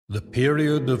The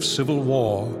period of civil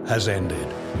war has ended.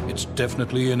 It's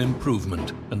definitely an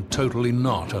improvement and totally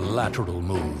not a lateral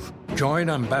move. Join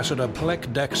Ambassador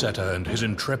Plek Dexeter and his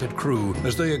intrepid crew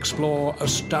as they explore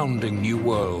astounding new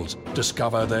worlds,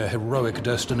 discover their heroic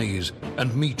destinies,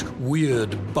 and meet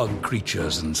weird bug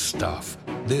creatures and stuff.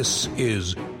 This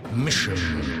is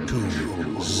Mission to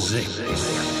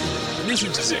Zix.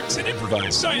 Mission to Zix, an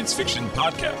improvised science fiction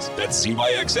podcast. That's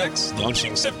ZYXX,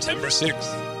 launching September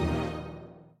 6th.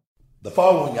 The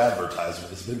following advertisement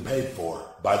has been paid for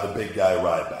by the big guy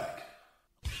Ryback.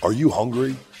 Are you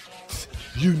hungry?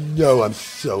 You know I'm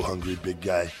so hungry, big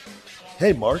guy.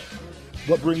 Hey, Mark,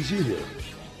 what brings you here?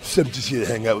 So I'm just here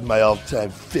to hang out with my all-time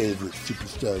favorite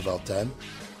superstar of all time.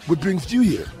 What brings you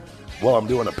here? Well, I'm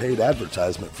doing a paid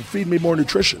advertisement for Feed Me More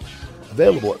Nutrition,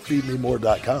 available at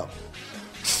feedmemore.com.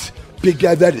 Big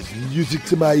guy, that is music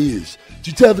to my ears. Did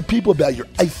you tell the people about your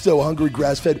ice-so-hungry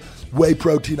grass-fed whey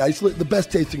protein isolate, the best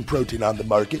tasting protein on the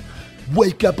market?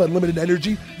 Wake up unlimited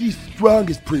energy, the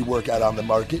strongest pre-workout on the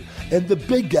market, and the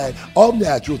big guy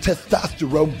all-natural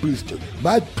testosterone booster,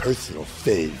 my personal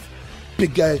fave.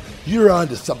 Big guy, you're on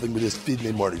to something with this Feed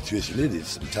Me More Nutrition. It is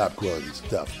some top quality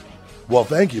stuff. Well,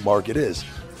 thank you, Mark. It is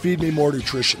Feed Me More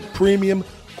Nutrition, premium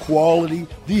quality,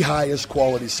 the highest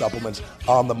quality supplements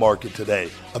on the market today.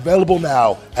 Available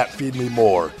now at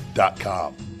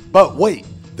feedmemore.com. But wait,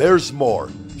 there's more.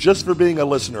 Just for being a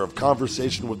listener of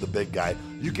Conversation with the Big Guy,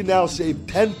 you can now save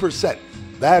 10%.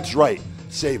 That's right,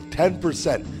 save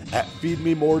 10% at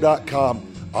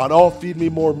feedmemore.com on all Feed Me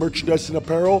More merchandise and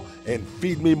apparel and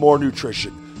Feed Me More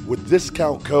Nutrition with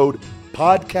discount code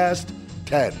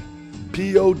PODCAST10.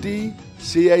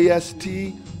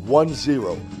 PODCAST10.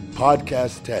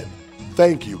 Podcast 10.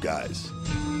 Thank you, guys.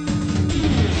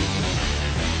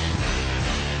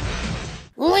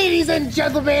 Ladies and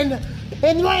gentlemen,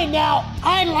 and right now,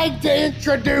 I'd like to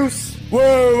introduce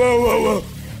a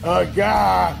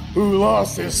guy who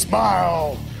lost his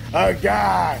smile, a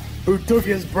guy who took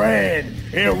his brain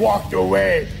and walked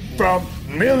away from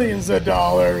millions of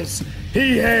dollars.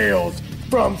 He hails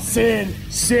from Sin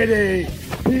City.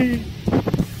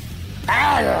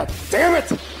 Damn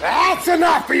it! That's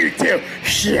enough for you two!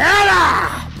 Shut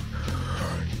up!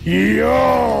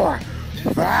 You're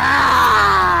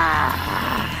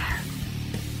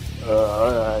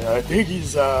I think he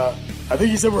said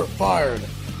we're fired.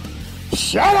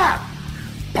 Shut up!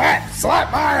 Pat,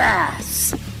 slap my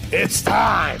ass! It's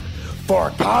time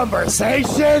for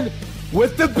Conversation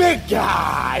with the Big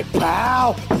Guy,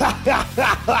 pal!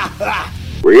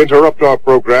 We interrupt our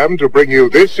program to bring you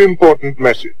this important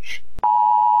message.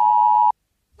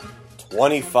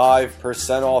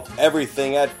 25% off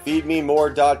everything at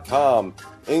feedmemore.com,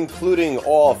 including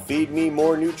all Feed Me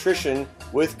More Nutrition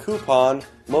with coupon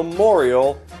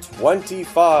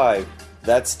MEMORIAL25.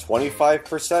 That's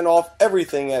 25% off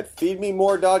everything at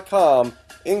feedmemore.com,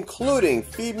 including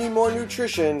Feed Me More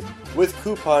Nutrition with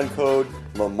coupon code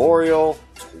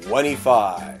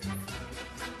MEMORIAL25.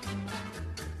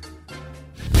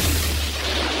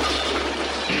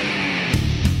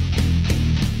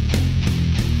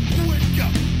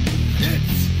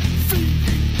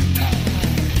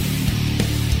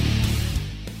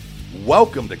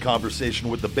 Welcome to Conversation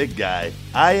with the Big Guy.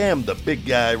 I am the Big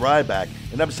Guy Ryback,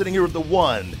 and I'm sitting here with the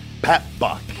one, Pat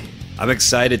Buck. I'm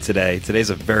excited today. Today's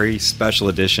a very special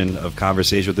edition of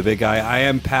Conversation with the Big Guy. I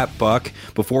am Pat Buck.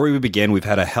 Before we begin, we've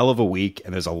had a hell of a week,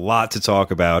 and there's a lot to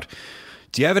talk about.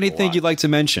 Do you have anything you'd like to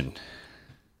mention?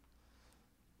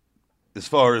 As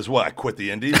far as what? I quit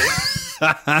the Indies?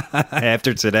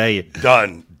 After today.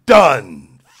 Done.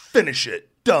 Finish it.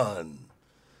 Done.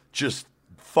 Just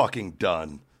fucking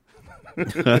done.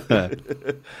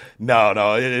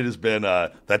 No, it has been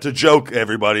that's a joke,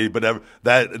 everybody, but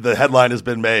that the headline has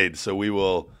been made, so we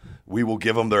will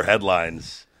give them their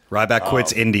headlines. Ryback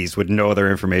quits Indies with no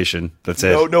other information. That's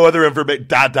it. No other information. ...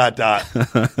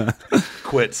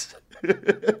 Quits.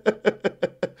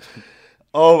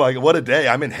 Oh my God, what a day.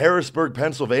 I'm in Harrisburg,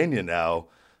 Pennsylvania now.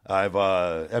 I've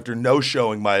after no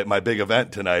showing my big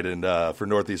event tonight for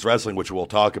Northeast Wrestling, which we'll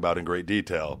talk about in great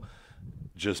detail,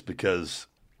 just because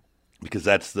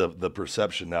that's the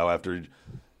perception now after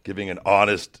giving an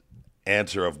honest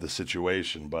answer of the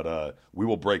situation. But we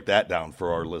will break that down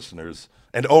for our listeners,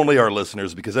 and only our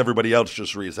listeners, because everybody else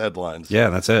just reads headlines. Yeah,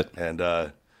 that's it. And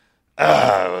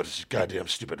goddamn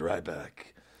stupid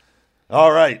Ryback.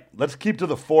 All right, let's keep to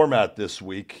the format this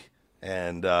week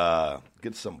and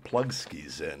get some plug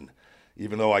skis in.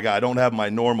 Even though I don't have my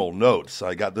normal notes,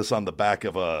 I got this on the back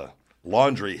of a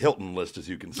laundry Hilton list, as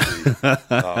you can see.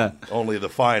 Only the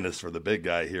finest for the big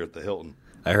guy here at the Hilton.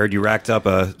 I heard you racked up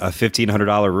a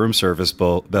 $1,500 room service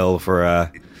bill for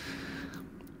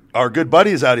Our good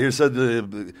buddies out here said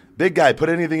the big guy, put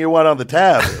anything you want on the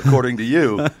tab, according to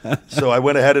you. So I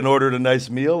went ahead and ordered a nice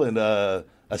meal and a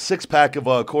 6-pack of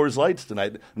Coors Lights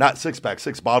tonight. Not 6-pack,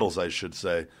 6 bottles, I should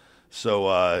say.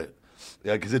 So,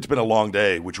 yeah, because it's been a long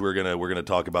day, which we're gonna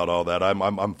talk about all that.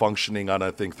 I'm functioning on,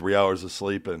 I think, 3 hours of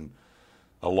sleep and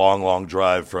a long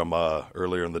drive from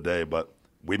earlier in the day. But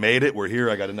we made it. We're here.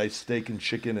 I got a nice steak and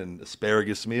chicken and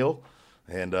asparagus meal,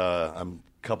 and I'm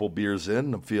a couple beers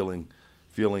in. I'm feeling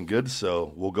good,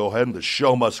 so we'll go ahead and the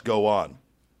show must go on.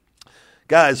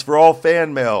 Guys, for all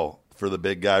fan mail for the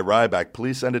big guy Ryback,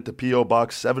 please send it to P.O.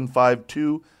 Box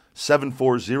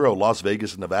 752-740, Las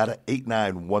Vegas, Nevada,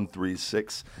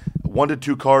 89136. 1 to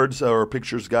 2 cards or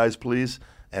pictures, guys, please,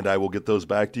 and I will get those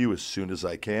back to you as soon as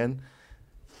I can.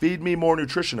 Feed Me More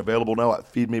Nutrition, available now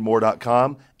at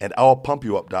feedmemore.com and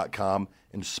I'llPumpYouUp.com,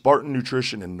 and Spartan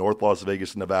Nutrition in North Las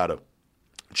Vegas, Nevada.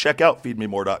 Check out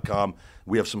feedmemore.com.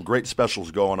 We have some great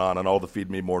specials going on all the Feed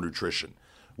Me More Nutrition.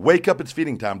 Wake Up, It's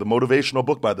Feeding Time, the motivational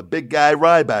book by the big guy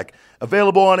Ryback,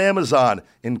 available on Amazon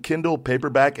in Kindle,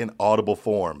 paperback, and Audible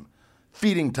form.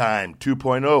 Feeding Time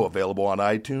 2.0, available on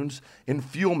iTunes. And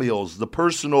Fuel Meals, the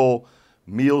personal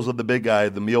meals of the big guy,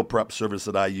 the meal prep service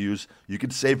that I use. You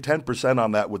can save 10%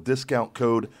 on that with discount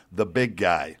code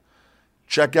TheBigGuy.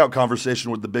 Check out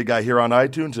Conversation with the Big Guy here on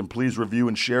iTunes, and please review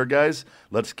and share, guys.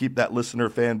 Let's keep that listener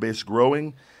fan base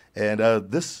growing. And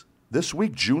this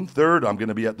week, June 3rd, I'm going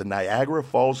to be at the Niagara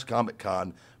Falls Comic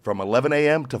Con from 11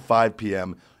 a.m. to 5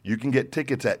 p.m. You can get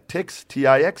tickets at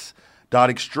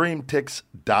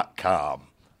tix.extremetix.com.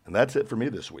 And that's it for me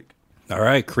this week. All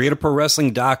right,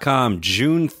 creativeprowrestling.com,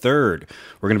 June 3rd.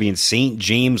 We're going to be in St.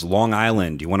 James, Long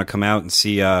Island. You want to come out and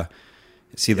see the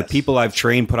people I've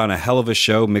trained put on a hell of a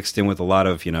show, mixed in with a lot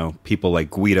of, people like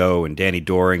Guido and Danny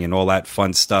Doring and all that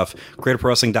fun stuff.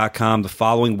 creativeprowrestling.com. The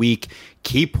following week,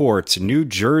 Keyport, New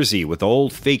Jersey, with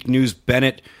old fake news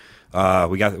Bennett.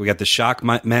 We got the Shock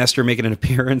Master making an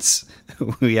appearance.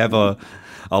 We have a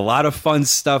lot of fun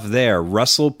stuff there.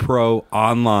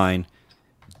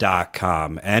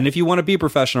 WrestleProOnline.com. And if you want to be a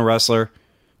professional wrestler,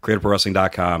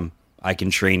 creativeprowrestling.com. I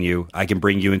can train you. I can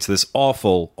bring you into this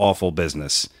awful, awful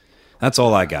business. That's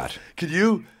all I got. Could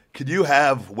you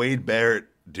have Wade Barrett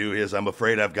do his I'm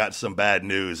afraid I've got some bad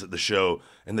news at the show,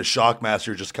 and the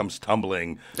Shockmaster just comes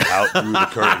tumbling out through the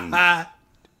curtain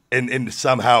and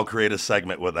somehow create a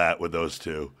segment with those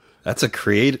two? That's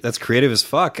creative as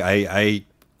fuck. I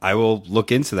will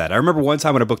look into that. I remember one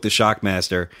time when I booked the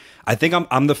Shockmaster, I think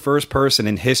I'm the first person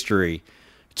in history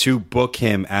to book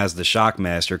him as the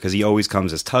Shockmaster because he always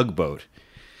comes as Tugboat.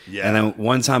 Yeah. And then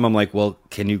one time I'm like, well,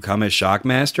 can you come as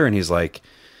Shockmaster? And he's like,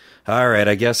 all right,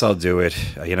 I guess I'll do it.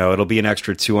 It'll be an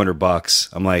extra $200.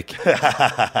 I'm like,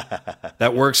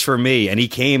 that works for me. And he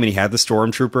came and he had the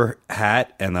Stormtrooper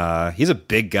hat, and he's a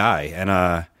big guy.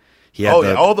 And he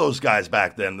had all those guys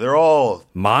back then, they're all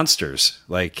monsters.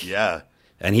 Yeah.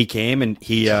 And he came and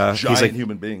he's like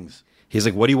human beings. He's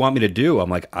like, what do you want me to do? I'm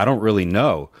like, I don't really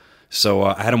know. So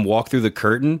I had him walk through the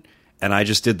curtain. And I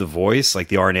just did the voice, like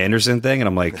the Arn Anderson thing, and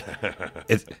I'm like,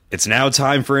 it's now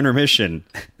time for intermission.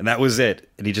 And that was it.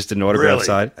 And he just did an autograph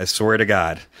outside. I swear to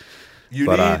God. You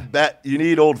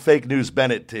need old fake news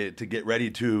Bennett to get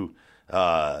ready to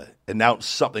announce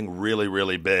something really,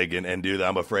 really big and do that.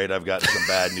 I'm afraid I've got some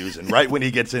bad news. And right when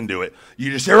he gets into it, you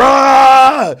just hear,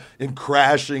 ah! And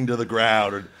crashing to the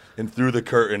ground and through the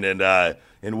curtain, and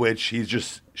in which he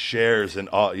just stares in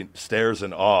awe.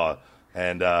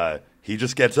 And he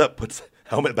just gets up, puts the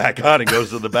helmet back on, and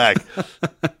goes to the back.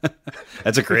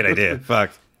 That's a great idea. Fuck.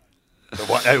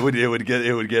 It would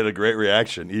get a great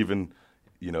reaction. Even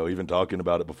talking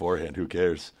about it beforehand. Who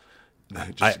cares?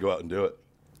 Just go out and do it.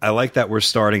 I like that we're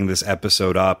starting this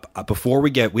episode up. Before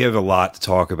we have a lot to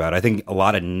talk about. I think a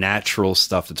lot of natural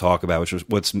stuff to talk about, which is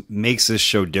what makes this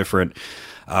show different.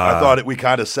 I thought we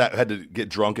kind of had to get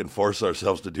drunk and force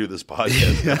ourselves to do this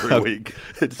podcast every week.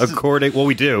 We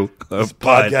do. This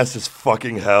podcast is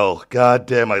fucking hell. God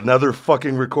damn, another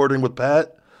fucking recording with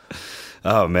Pat.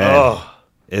 Oh man,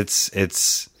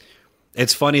 it's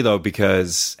funny though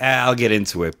because I'll get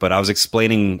into it. But I was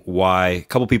explaining why a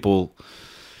couple people.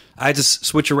 I had to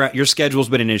switch around. Your schedule's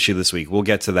been an issue this week. We'll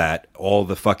get to that. All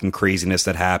the fucking craziness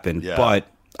that happened, but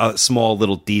a small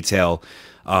little detail.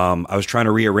 I was trying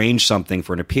to rearrange something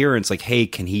for an appearance, like, hey,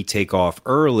 can he take off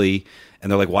early?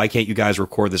 And they're like, why can't you guys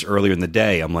record this earlier in the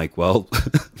day? I'm like, well,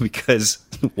 because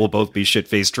we'll both be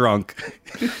shit-faced drunk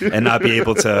and not be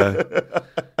able to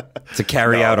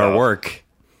carry out our work.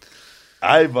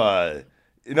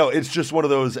 It's just one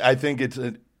of those, I think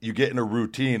you get in a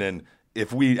routine, and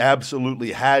if we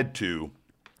absolutely had to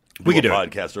do a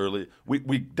podcast early,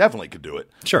 we definitely could do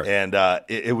it. Sure. And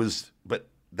it was, but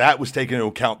that was taken into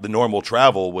account. The normal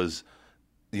travel was,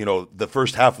 the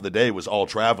first half of the day was all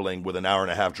traveling with an hour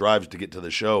and a half drives to get to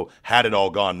the show. Had it all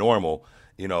gone normal,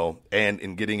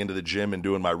 and getting into the gym and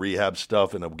doing my rehab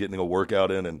stuff and getting a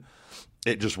workout in, and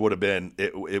it just would have been,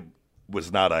 it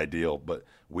was not ideal. But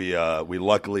we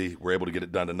luckily were able to get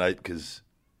it done tonight because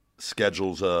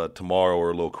schedules tomorrow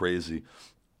are a little crazy.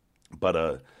 But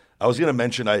I was going to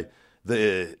mention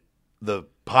the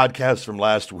podcast from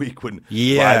last week when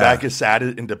Ryback is sad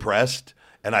and depressed,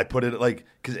 and I put it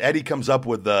because Eddie comes up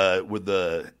with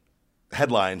the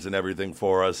headlines and everything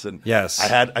for us, and yes,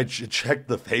 I checked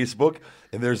the Facebook,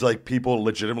 and there's people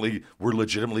were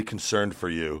legitimately concerned for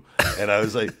you, and I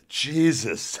was like,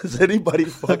 Jesus, does anybody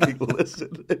fucking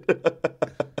listen?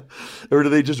 Or do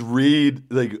they just read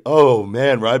oh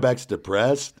man, Ryback's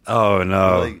depressed? Oh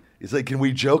no. It's can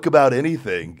we joke about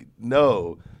anything?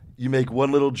 No. You make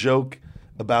one little joke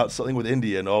about something with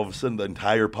India, and all of a sudden the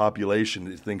entire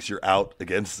population thinks you're out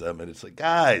against them. And it's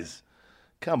guys,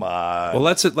 come on. Well,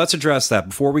 let's address that.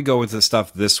 Before we go into the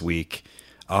stuff this week,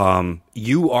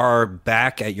 you are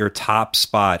back at your top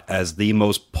spot as the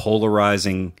most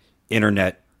polarizing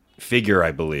internet figure,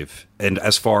 I believe. And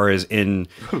as far as in...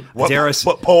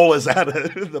 what poll is that?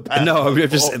 The past no, I'm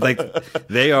just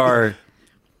they are...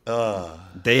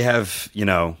 they have,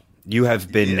 you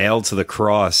have been nailed to the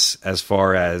cross as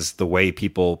far as the way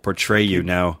people portray you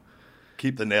now.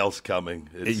 Keep the nails coming.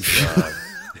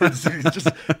 It's just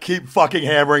keep fucking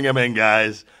hammering them in,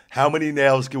 guys. How many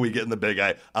nails can we get in the big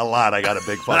guy? A lot. I got a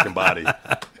big fucking body.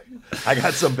 I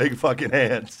got some big fucking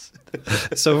hands.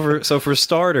 So for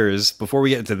starters, before we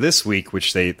get into this week,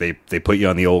 which they put you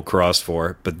on the old cross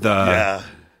for, but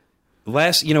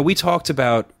last, we talked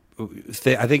about,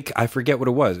 I think, I forget what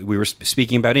it was. We were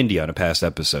speaking about India on a past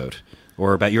episode,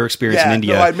 or about your experience in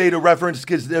India. No, I made a reference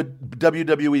because the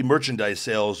WWE merchandise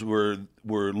sales were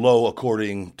low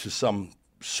according to some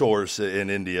source in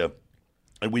India.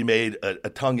 And we made a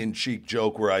tongue-in-cheek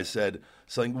joke where I said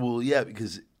something, well, yeah,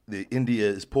 because India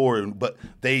is poor. But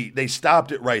they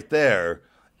stopped it right there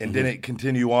and didn't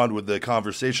continue on with the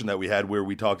conversation that we had where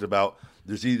we talked about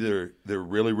there's either they're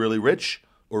really, really rich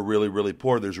or really, really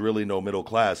poor. There's really no middle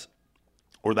class.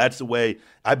 Or that's the way,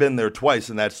 I've been there twice,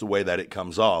 and that's the way that it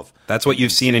comes off. That's what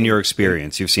you've seen in your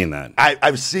experience. You've seen that.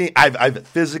 I've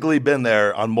physically been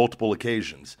there on multiple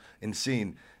occasions and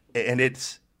seen, and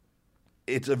it's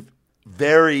a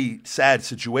very sad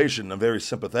situation. I'm very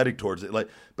sympathetic towards it.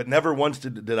 But never once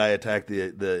did I attack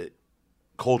the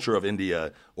culture of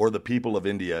India or the people of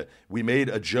India. We made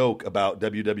a joke about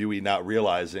WWE not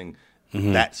realizing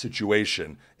that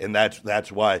situation, and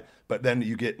that's why. But then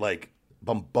you get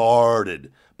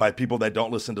bombarded by people that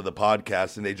don't listen to the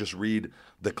podcast, and they just read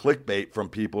the clickbait from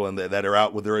people and that are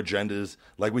out with their agendas,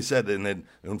 like we said, and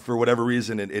for whatever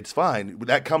reason, and it's fine.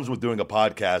 That comes with doing a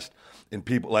podcast, and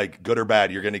people, good or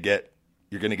bad, you're gonna get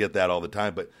that all the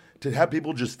time. But to have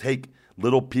people just take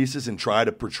little pieces and try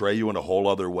to portray you in a whole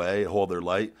other way, a whole other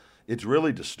light, it's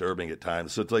really disturbing at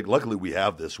times. So it's luckily we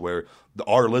have this where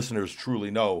our listeners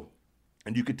truly know,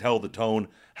 and you could tell the tone,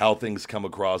 how things come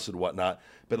across and whatnot.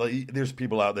 But there's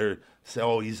people out there say,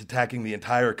 "Oh, he's attacking the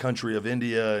entire country of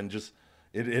India," and just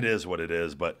it is what it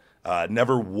is. But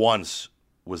never once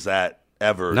was that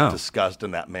ever discussed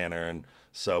in that manner. And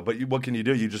so, but what can you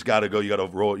do? You just got to go. You got to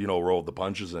roll the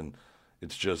punches, and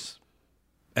it's just.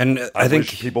 And I think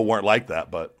wish people weren't like that,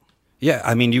 but yeah,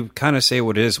 I mean, you kind of say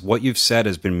what it is. What you've said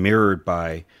has been mirrored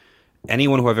by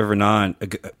anyone who I've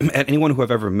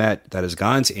ever met that has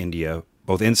gone to India,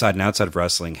 both inside and outside of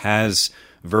wrestling, has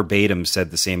verbatim said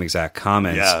the same exact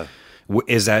comments. Yeah.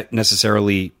 Is that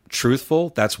necessarily truthful?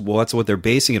 That's what they're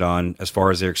basing it on as far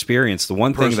as their experience. The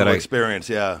one thing experience,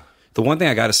 yeah. The one thing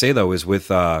I got to say though is with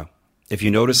if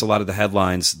you notice a lot of the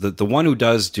headlines, the one who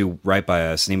does do right by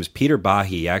us, his name is Peter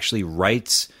Bahi, actually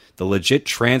writes the legit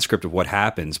transcript of what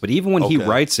happens. But even when he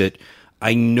writes it,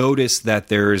 I notice that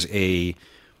there's a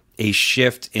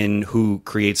shift in who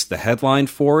creates the headline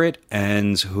for it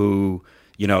and who,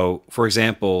 for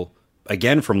example,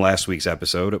 again from last week's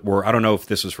episode, or I don't know if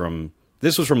this was from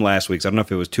last week's. I don't know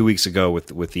if it was 2 weeks ago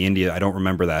with the India. I don't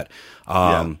remember that.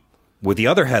 With the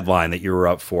other headline that you were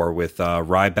up for with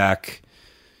Ryback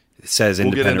says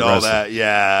independent we'll get into wrestling. all that,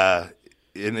 yeah.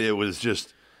 And it was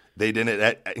just they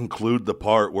didn't include the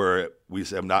part where we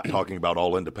said I'm not talking about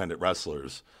all independent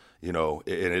wrestlers, and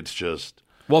it's just.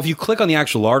 Well, if you click on the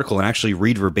actual article and actually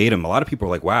read verbatim, a lot of people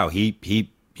are like, "Wow, he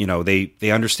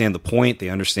they understand the point, they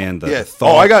understand the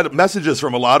thought." Oh, I got messages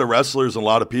from a lot of wrestlers and a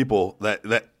lot of people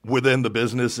that within the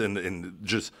business and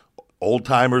just old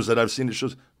timers that I've seen at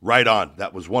shows. Right on,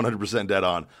 that was 100% dead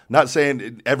on. Not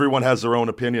saying everyone has their own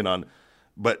opinion on,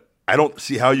 but I don't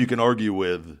see how you can argue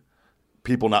with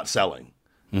people not selling,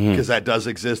 because that does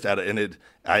exist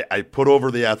I put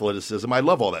over the athleticism. I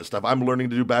love all that stuff. I'm learning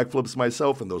to do backflips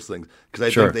myself and those things because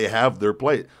I think they have their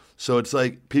plate. So it's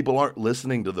like people aren't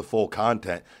listening to the full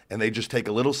content, and they just take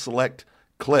a little select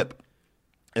clip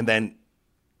and then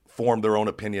form their own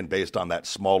opinion based on that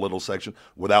small little section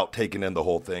without taking in the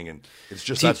whole thing. And it's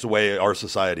just that's the way our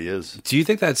society is. Do you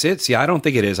think that's it? See, I don't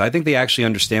think it is. I think they actually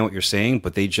understand what you're saying,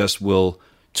 but they just will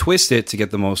twist it to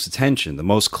get the most attention, the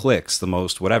most clicks, the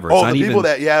most whatever. It's not the people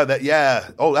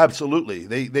that oh, absolutely.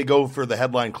 They go for the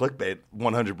headline clickbait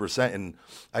 100%. And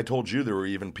I told you there were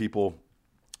even people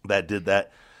that did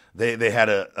that. They had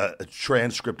a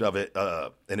transcript of it,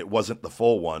 and it wasn't the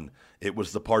full one. It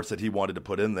was the parts that he wanted to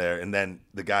put in there, and then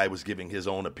the guy was giving his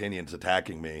own opinions,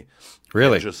 attacking me.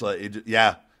 Really? Just like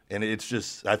and it's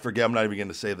just I forget. I'm not even going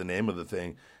to say the name of the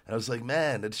thing. And I was like,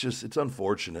 man, it's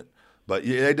unfortunate, but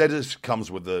that just comes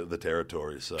with the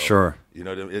territory. So sure,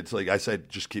 it's like I said,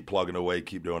 just keep plugging away,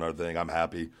 keep doing our thing. I'm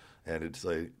happy, and it's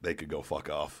like they could go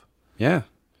fuck off. Yeah,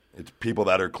 it's people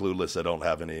that are clueless that don't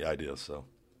have any ideas. So.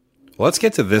 Well, let's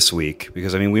get to this week,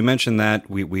 because, I mean, we mentioned that.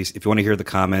 We if you want to hear the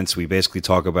comments, we basically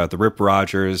talk about the Rip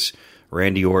Rogers,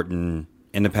 Randy Orton,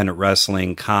 independent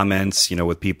wrestling comments,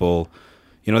 with people,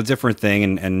 different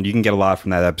thing. And you can get a lot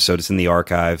from that episode. It's in the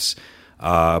archives.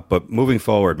 But moving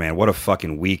forward, man, what a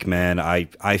fucking week, man.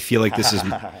 I feel like this is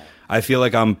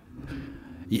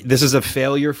this is a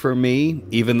failure for me,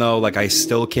 even though, like, I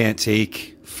still can't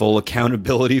take full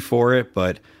accountability for it.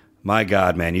 But my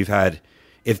God, man,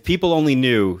 if people only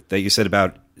knew that you said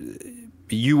about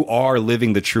you are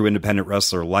living the true independent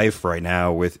wrestler life right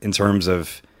now in terms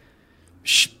of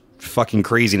fucking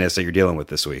craziness that you're dealing with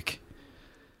this week.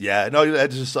 Yeah, no,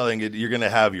 that's just something you're going to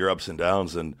have your ups and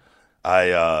downs. And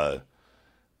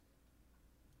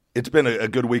it's been a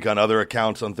good week on other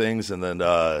accounts on things. And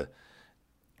then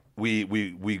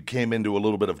we came into a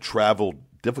little bit of travel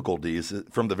difficulties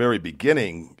from the very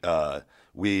beginning.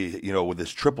 With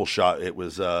this triple shot, it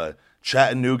was,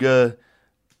 Chattanooga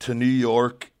to New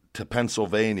York to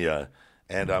Pennsylvania,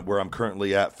 and where I'm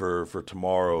currently at for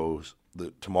tomorrow's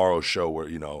show,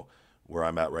 where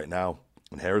I'm at right now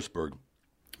in Harrisburg.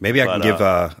 Maybe I can give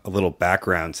a little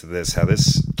background to this, how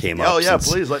this came up. Oh yeah,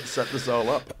 please, let's set this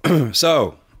all up.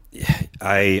 So,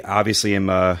 I obviously am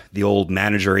the old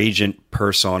manager agent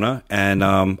persona, and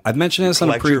I've mentioned this on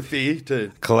a your fee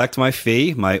to collect my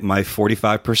fee, my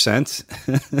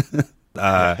 45%.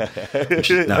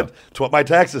 That's what my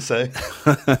taxes say.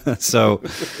 So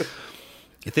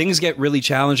things get really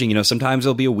challenging. Sometimes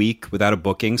there'll be a week without a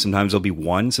booking. Sometimes there'll be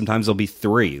one. Sometimes there'll be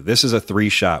three. This is a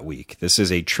 3-shot week. This is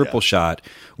a triple shot,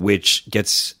 which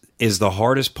is the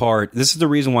hardest part. This is the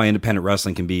reason why independent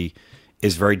wrestling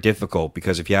is very difficult,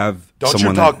 because if you have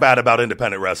talk bad about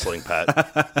independent wrestling,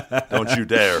 Pat. Don't you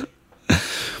dare.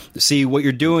 See, what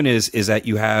you're doing is that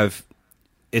you have.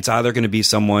 It's either going to be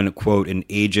someone, quote, an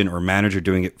agent or manager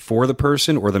doing it for the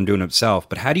person, or them doing it themselves.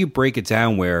 But how do you break it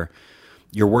down where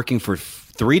you're working for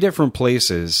 3 different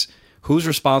places? Who's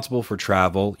responsible for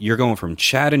travel? You're going from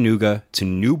Chattanooga to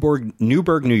Newburgh,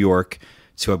 New York,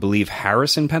 to, I believe,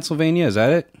 Harrison, Pennsylvania. Is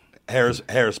that it?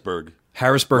 Harrisburg.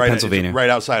 Harrisburg, Pennsylvania. Right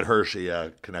outside Hershey,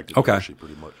 connected to Hershey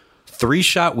pretty much.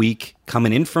 3-shot week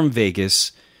coming in from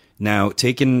Vegas. Now,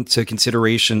 take into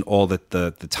consideration all the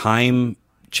time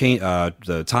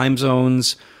the time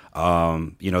zones,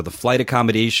 the flight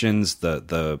accommodations,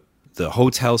 the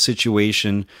hotel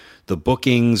situation, the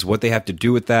bookings, what they have to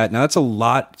do with that. Now, that's a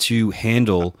lot to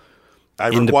handle. I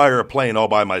require a plane all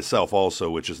by myself also,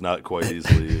 which is not quite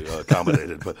easily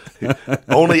accommodated. But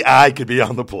only I could be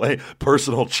on the plane,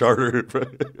 personal charter.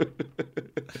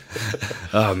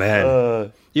 Oh,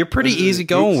 man. You're pretty easy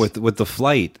going with the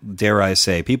flight, dare I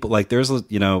say. People, like, there's,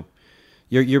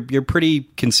 You're pretty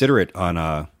considerate on.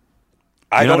 I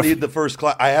don't need the first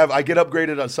class. I get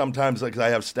upgraded on sometimes because I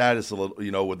have status a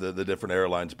little, with the different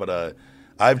airlines. But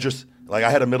I've just I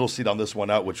had a middle seat on this one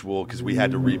out, because we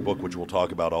had to rebook, which we'll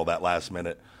talk about all that last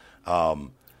minute.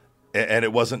 And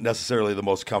it wasn't necessarily the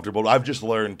most comfortable. I've just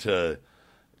learned to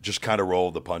just kind of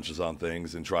roll the punches on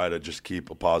things and try to just keep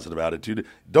a positive attitude.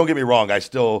 Don't get me wrong.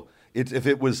 If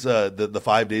it was the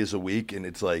 5 days a week, and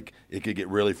it's like it could get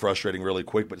really frustrating really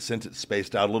quick, but since it's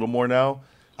spaced out a little more now,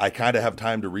 I kind of have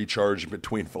time to recharge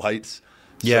between flights.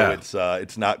 Yeah. So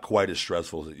it's not quite as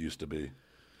stressful as it used to be.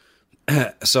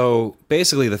 So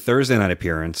basically, the Thursday night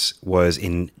appearance was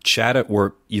in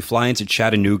where you fly into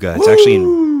Chattanooga. It's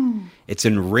actually it's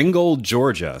in Ringgold,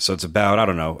 Georgia. So it's about, I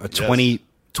don't know, a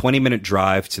 20-minute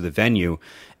drive to the venue.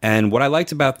 And what I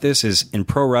liked about this is in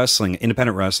pro wrestling,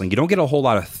 independent wrestling, you don't get a whole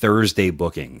lot of Thursday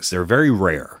bookings. They're very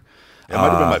rare. It might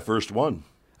have been my first one.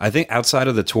 I think outside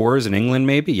of the tours in England,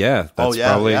 maybe, yeah. That's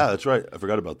probably, yeah, that's right. I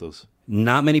forgot about those.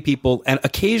 Not many people, and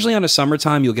occasionally on a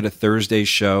summertime you'll get a Thursday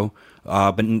show,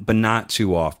 but not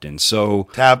too often. So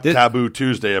Taboo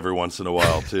Tuesday every once in a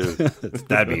while too.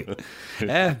 That'd be,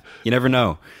 you never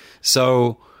know.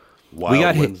 So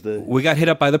Wild we got hit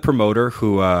up by the promoter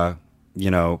who,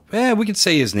 we could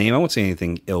say his name. I won't say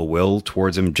anything ill will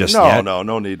towards him just yet.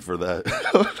 No need for that.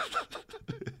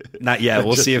 Not yet.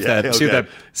 We'll see if see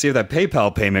if that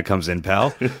PayPal payment comes in,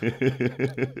 pal.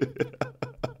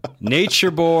 Nature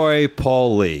Boy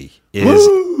Paul Lee is.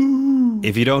 Woo!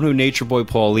 If you don't know who Nature Boy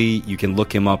Paul Lee, you can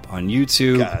look him up on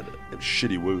YouTube. God,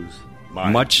 shitty woos.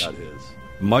 Mine, not his.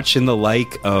 Much in the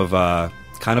like of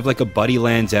kind of like a Buddy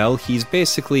Landell. He's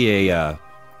basically a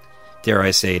dare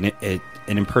I say an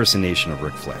impersonation of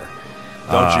Ric Flair.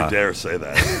 Don't you dare say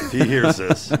that. If he hears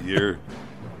this, you're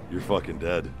fucking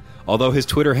dead. Although his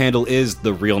Twitter handle is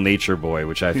The Real Nature Boy,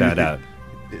 which I found out.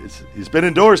 He's been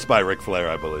endorsed by Ric Flair,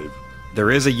 I believe. There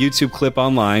is a YouTube clip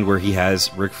online where he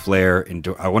has Ric Flair.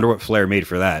 I wonder what Flair made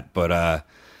for that. But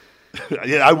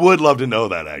yeah, I would love to know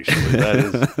that, actually. That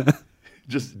is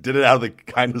just did it out of the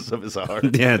kindness of his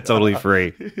heart. Yeah, totally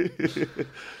free.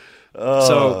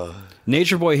 So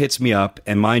Nature Boy hits me up,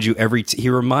 and mind you, he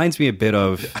reminds me a bit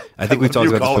of. I think we've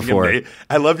talked about this before.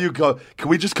 I love you. Can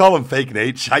we just call him Fake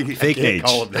Nate? Fake Nate.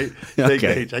 Fake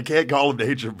Nate. I can't call him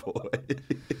Nature Boy.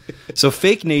 So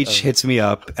Fake Nate hits me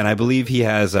up, and I believe he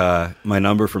has my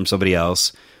number from somebody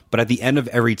else. But at the end of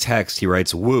every text, he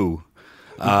writes "woo."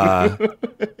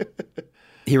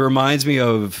 He reminds me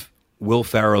of Will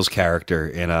Ferrell's character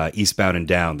in Eastbound and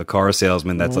Down, the car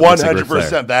salesman. That's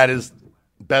 100%. That is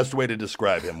best way to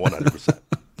describe him. 100%.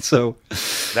 So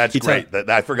that's great.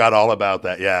 I forgot all about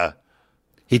that. Yeah.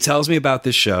 He tells me about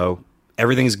this show.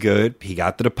 Everything's good. He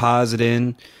got the deposit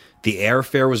in. The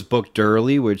airfare was booked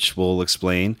early, which we'll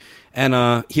explain.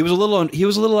 And he was a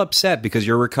little upset because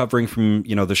you're recovering from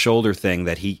the shoulder thing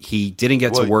that he didn't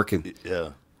get to work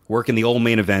in the old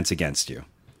main events against you.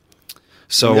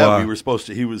 So he was supposed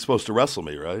to wrestle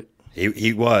me, right?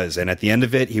 He was, and at the end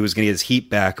of it, he was going to get his heat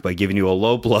back by giving you a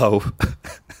low blow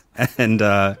and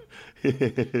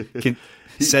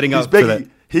setting up for that.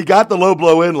 He got the low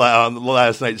blow in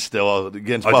last night still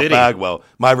against Buff Bagwell,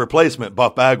 my replacement,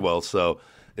 Buff Bagwell. So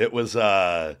it was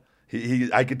I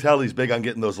could tell he's big on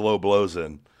getting those low blows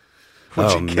in.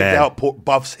 Which he kicked out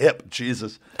Buff's hip.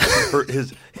 Jesus,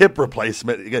 his hip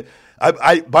replacement.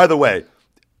 By the way,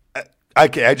 I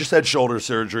just had shoulder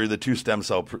surgery, the 2 stem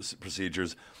cell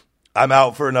procedures. I'm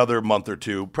out for another month or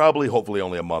two, hopefully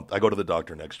only a month. I go to the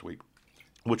doctor next week,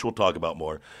 which we'll talk about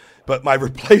more. But my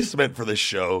replacement for this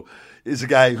show is a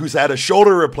guy who's had a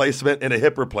shoulder replacement and a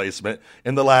hip replacement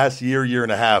in the last year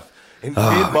and a half. And me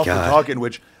and Buff were talking,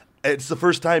 which it's the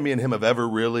first time me and him have ever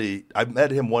really – I've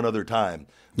met him one other time.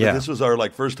 But this was our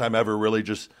first time ever really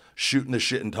just shooting the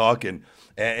shit and talking.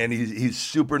 And he's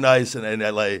super nice, and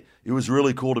it was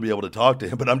really cool to be able to talk to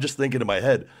him. But I'm just thinking in my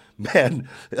head, man,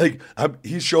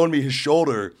 he's showing me his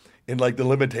shoulder and the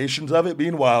limitations of it.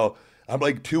 Meanwhile, I'm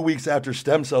 2 weeks after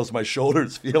stem cells, my shoulder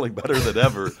is feeling better than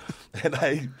ever, and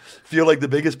I feel like the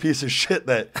biggest piece of shit.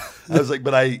 That I was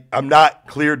but I'm not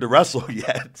cleared to wrestle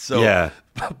yet. So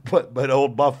but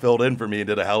old Buff filled in for me and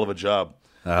did a hell of a job.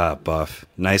 Buff,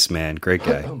 nice man, great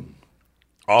guy.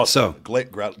 Awesome,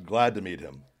 glad to meet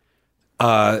him.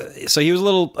 So he was a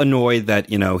little annoyed that,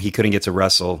 he couldn't get to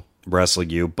wrestle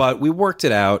you, but we worked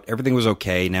it out. Everything was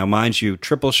okay. Now, mind you,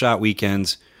 triple shot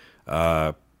weekends,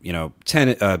 Georgia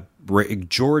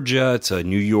to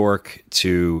New York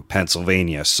to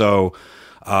Pennsylvania. So,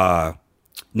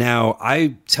 now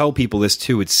I tell people this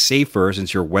too. It's safer,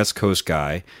 since you're a West Coast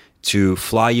guy, to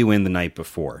fly you in the night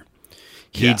before.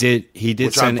 He did,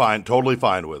 which I'm totally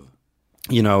fine with.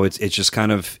 It's just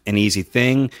kind of an easy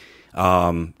thing.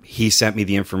 He sent me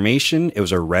the information. It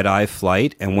was a red-eye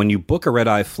flight. And when you book a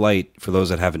red-eye flight, for those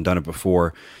that haven't done it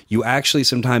before, you actually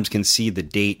sometimes can see the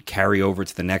date carry over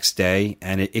to the next day.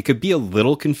 And it could be a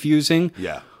little confusing.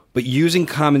 Yeah. But using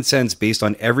common sense based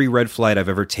on every red flight I've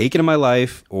ever taken in my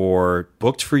life, or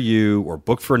booked for you, or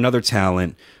booked for another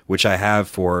talent, which I have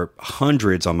for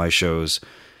hundreds on my shows,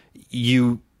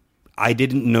 I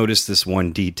didn't notice this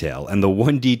one detail. And the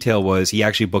one detail was he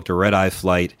actually booked a red-eye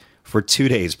flight for 2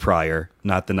 days prior,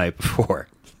 not the night before.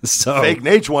 So Fake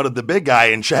Nate wanted the big guy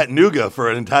in Chattanooga for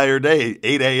an entire day,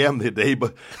 8 a.m. the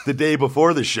day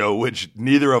before the show, which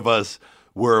neither of us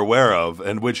were aware of,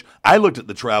 and which I looked at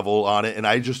the travel on it, and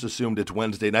I just assumed it's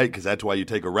Wednesday night because that's why you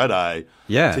take a red eye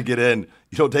to get in.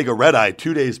 You don't take a red eye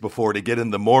 2 days before to get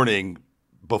in the morning,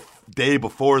 day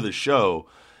before the show.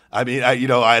 I mean,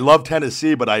 I love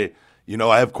Tennessee, but I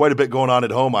have quite a bit going on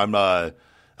at home.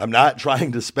 I'm I'm not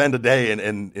trying to spend a day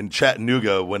in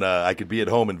Chattanooga when I could be at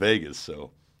home in Vegas.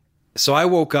 So I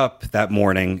woke up that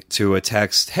morning to a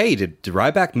text, hey, did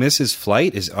Ryback miss his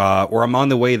flight? Or I'm on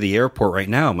the way to the airport right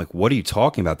now. I'm like, what are you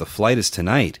talking about? The flight is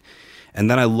tonight. And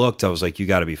then I looked, I was like, you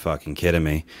got to be fucking kidding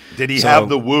me. Did he have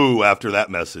the woo after that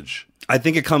message? I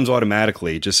think it comes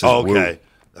automatically. It just says okay. Woo.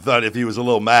 I thought if he was a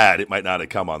little mad, it might not have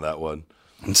come on that one.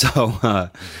 So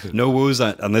no woos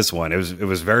on this one. It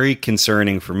was very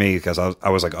concerning for me because I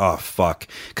was like, oh, fuck.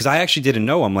 Because I actually didn't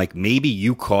know. I'm like, maybe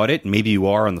you caught it. Maybe you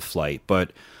are on the flight.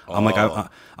 But I'm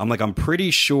I'm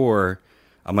pretty sure.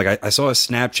 I'm like, I saw a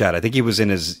Snapchat. I think he was in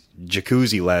his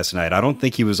jacuzzi last night. I don't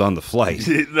think he was on the flight.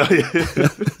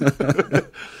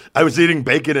 I was eating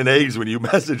bacon and eggs when you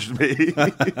messaged me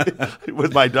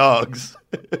with my dogs.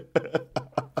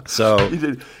 So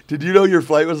did you know your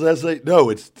flight was last night? No,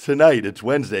 it's tonight. It's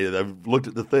Wednesday. I've looked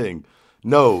at the thing.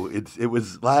 No, it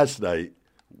was last night.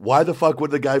 Why the fuck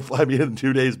would the guy fly me in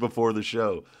 2 days before the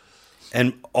show?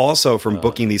 And also from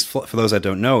booking these, for those that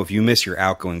don't know, if you miss your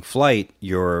outgoing flight,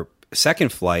 your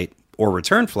second flight or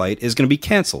return flight is going to be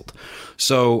canceled.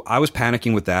 So I was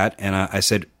panicking with that, and I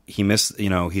said, he missed,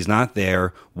 he's not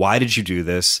there. Why did you do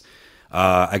this?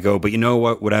 I go, but you know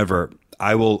what? Whatever.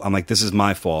 I'm like, this is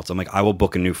my fault. I'm like, I will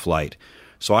book a new flight.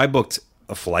 So I booked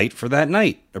a flight for that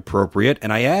night, appropriate.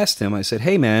 And I asked him, I said,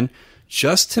 hey man,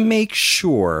 just to make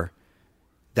sure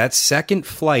that second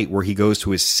flight where he goes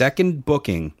to his second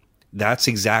booking, that's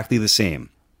exactly the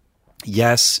same.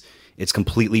 Yes, it's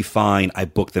completely fine. I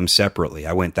booked them separately.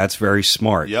 I went, that's very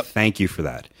smart. Yep. Thank you for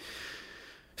that.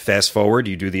 Fast forward,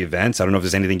 you do the events. I don't know if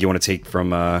there's anything you want to take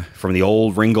from the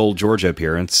old Ringgold, Georgia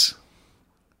appearance.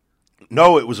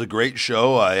 No, it was a great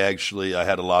show. I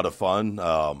had a lot of fun.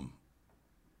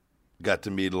 Got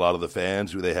to meet a lot of the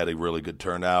fans. They had a really good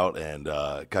turnout, and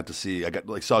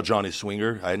saw Johnny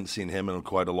Swinger. I hadn't seen him in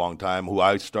quite a long time.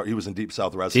 He was in Deep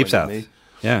South Wrestling with me.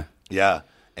 Yeah,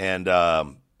 and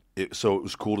so it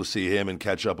was cool to see him and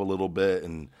catch up a little bit.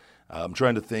 And I'm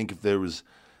trying to think if there was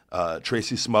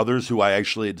Tracy Smothers, who I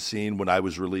actually had seen when I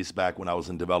was released back when I was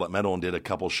in developmental and did a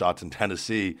couple shots in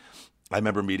Tennessee. I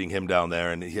remember meeting him down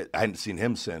there, and I hadn't seen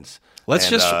him since. Let's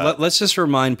just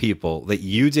remind people that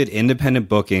you did independent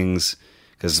bookings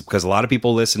because a lot of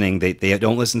people listening, they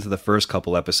don't listen to the first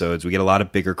couple episodes. We get a lot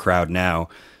of bigger crowd now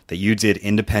that you did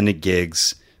independent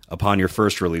gigs upon your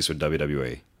first release with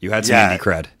WWE. You had some indie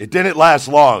cred. It didn't last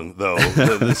long, though.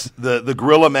 The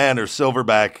Gorilla Man or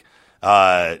Silverback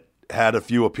had a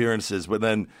few appearances, but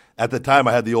then at the time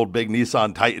I had the old big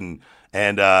Nissan Titan,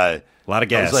 and a lot of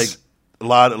gas. I was like, a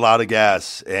lot of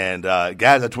gas, and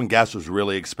gas. That's when gas was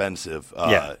really expensive.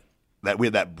 That we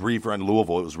had that brief run in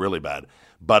Louisville. It was really bad,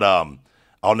 but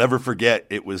I'll never forget.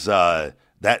 It was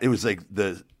it was like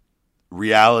the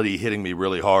reality hitting me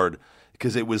really hard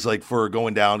because it was like for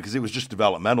going down because it was just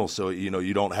developmental. So you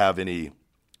don't have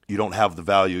the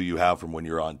value you have from when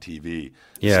you're on TV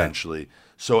essentially.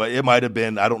 So it might have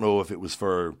been. I don't know if it was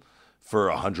for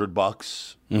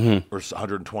 $100 or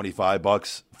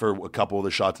 $125 for a couple of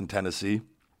the shots in Tennessee,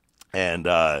 and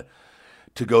to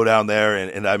go down there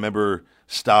and I remember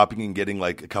stopping and getting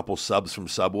like a couple subs from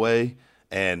Subway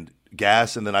and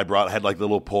gas, and then I had like the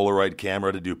little Polaroid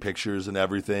camera to do pictures and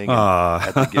everything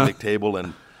at the gimmick table,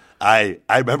 and I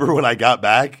remember when I got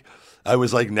back, I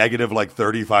was like negative like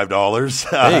 $35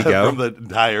 there you go. from the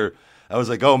entire. I was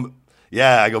like, oh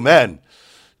yeah, I go, man.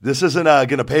 This isn't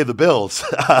going to pay the bills.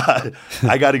 I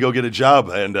got to go get a job,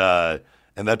 and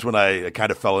that's when I kind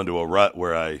of fell into a rut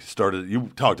where I started. You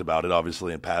talked about it,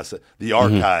 obviously, in past the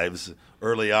archives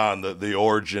early on, the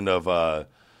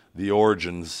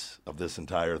origins of this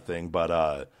entire thing.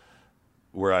 But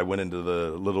where I went into the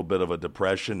little bit of a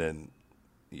depression and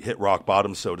hit rock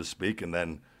bottom, so to speak, and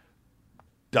then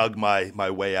dug my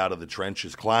way out of the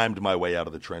trenches, climbed my way out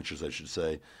of the trenches, I should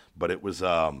say. But it was.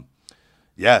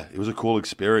 Yeah, it was a cool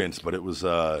experience, but it was.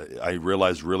 I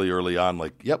realized really early on,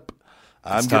 like, yep,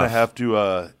 I'm going to have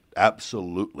to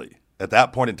absolutely. At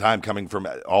that point in time, coming from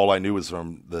all I knew was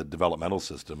from the developmental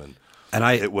system, and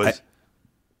I was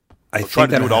trying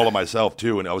to do it all of myself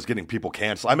too, and I was getting people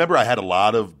canceled. I remember I had a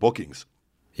lot of bookings.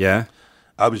 Yeah,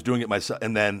 I was doing it myself,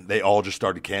 and then they all just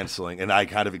started canceling, and I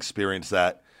kind of experienced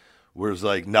that, where it was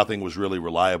like nothing was really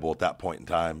reliable at that point in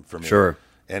time for me. Sure,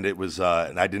 and it was,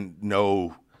 and I didn't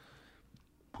know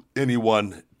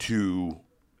anyone to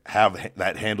have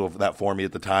that handle that for me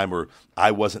at the time, or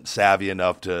I wasn't savvy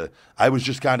enough to. I was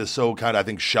just I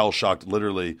think shell shocked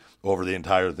literally over the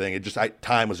entire thing.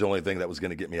 Time was the only thing that was going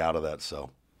to get me out of that.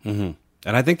 So, and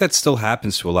I think that still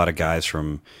happens to a lot of guys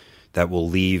that will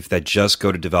leave that just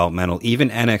go to developmental, even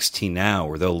NXT now,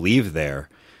 where they'll leave there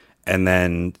And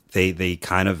then they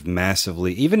kind of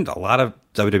massively, even a lot of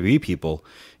WWE people,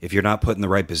 if you're not put in the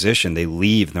right position, they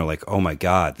leave and they're like, oh my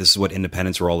God, this is what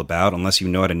independents are all about. Unless you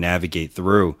know how to navigate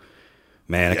through,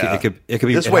 man, it could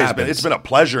be. It's been a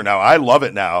pleasure now. I love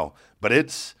it now, but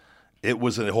it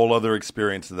was a whole other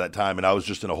experience at that time. And I was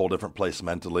just in a whole different place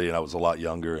mentally, and I was a lot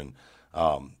younger, and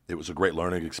it was a great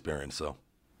learning experience. So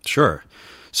sure.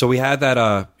 So we had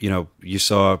that, you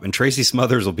saw, and Tracy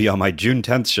Smothers will be on my June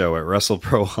 10th show at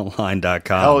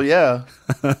WrestleProOnline.com. Hell yeah.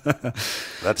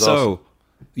 That's so awesome.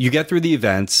 You get through the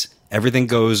events, everything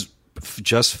goes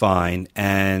just fine.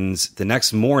 And the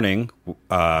next morning,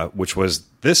 which was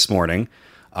this morning,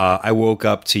 I woke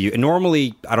up to you. And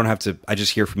normally I don't have to, I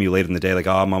just hear from you late in the day, like,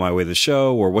 oh, I'm on my way to the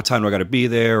show, or what time do I got to be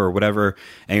there, or whatever.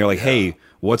 And you're like, hey,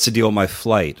 what's the deal with my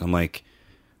flight? I'm like,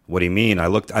 what do you mean? I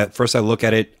look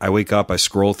at it. I wake up. I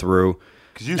scroll through.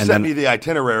 Because you sent me the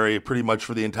itinerary pretty much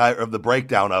for the entire of the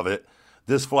breakdown of it.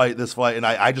 This flight, and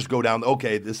I just go down.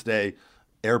 Okay, this day,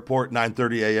 airport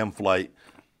 9:30 a.m. flight,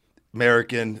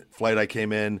 American flight. I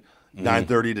came in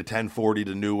 9:30 to 10:40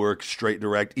 to Newark, straight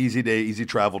direct, easy day, easy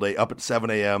travel day. Up at 7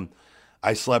 a.m.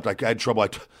 I slept. I had trouble.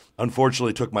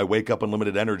 Unfortunately took my wake up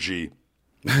unlimited energy.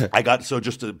 Just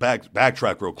to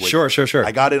backtrack real quick. Sure.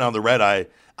 I got in on the red eye.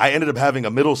 I ended up having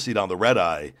a middle seat on the red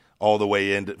eye all the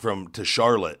way in to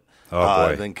Charlotte. Oh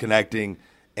boy. Then connecting,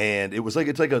 and it's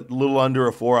like a little under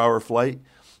a 4-hour flight.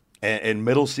 And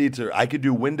middle seats I could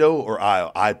do window or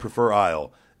aisle. I prefer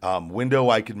aisle. Window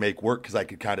I could make work because I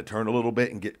could kind of turn a little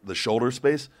bit and get the shoulder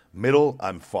space. Middle,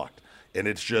 I'm fucked. And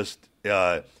it's just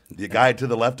the guy to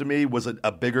the left of me was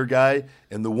a bigger guy,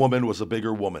 and the woman was a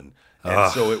bigger woman.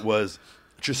 And so it was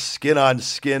just skin on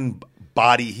skin,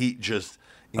 body heat just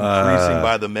increasing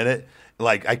by the minute.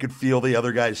 Like I could feel the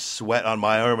other guy's sweat on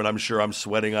my arm, and I'm sure I'm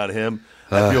sweating on him.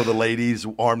 I feel the lady's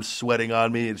arms sweating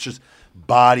on me. It's just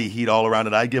body heat all around,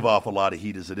 and I give off a lot of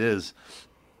heat as it is.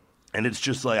 And it's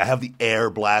just like I have the air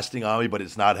blasting on me, but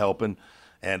it's not helping.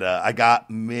 And I got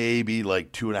maybe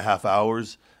like 2.5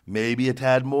 hours, maybe a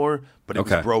tad more, but it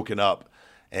was broken up.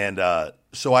 And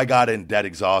so I got in dead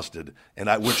exhausted, and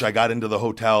I got into the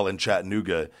hotel in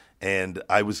Chattanooga, and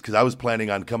because I was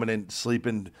planning on coming in,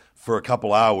 sleeping for a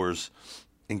couple hours,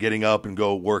 and getting up and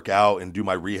go work out and do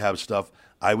my rehab stuff.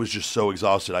 I was just so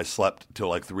exhausted. I slept till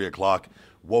like 3 o'clock,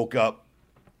 woke up,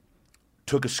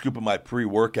 took a scoop of my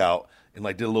pre-workout, and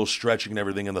like did a little stretching and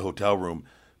everything in the hotel room.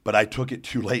 But I took it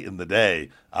too late in the day.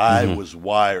 I was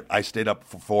wired. I stayed up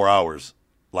for 4 hours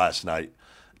last night,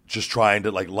 just trying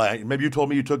to maybe you told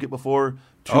me you took it before.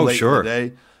 Too late in the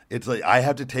day. It's like I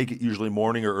have to take it usually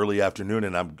morning or early afternoon,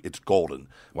 and it's golden.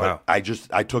 Wow. But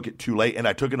I took it too late, and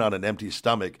I took it on an empty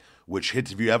stomach, which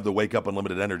hits if you have the wake up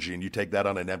unlimited energy, and you take that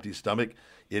on an empty stomach,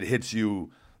 it hits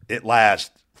you. It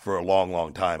lasts for a long,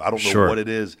 long time. I don't know what it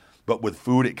is, but with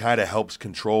food, it kind of helps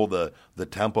control the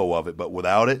tempo of it. But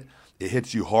without it, it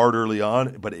hits you hard early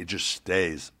on, but it just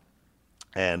stays.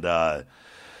 And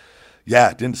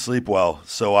didn't sleep well.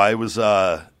 So I was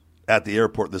at the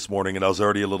airport this morning, and I was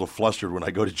already a little flustered when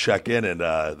I go to check in, and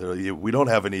they're like, we don't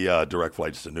have any direct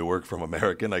flights to Newark from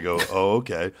American. I go, oh,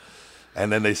 okay.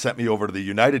 And then they sent me over to the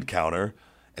United counter,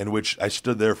 in which I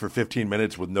stood there for 15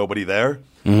 minutes with nobody there,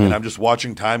 and I'm just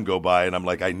watching time go by, and I'm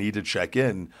like, I need to check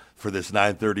in for this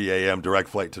 9:30 a.m. direct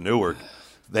flight to Newark.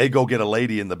 They go get a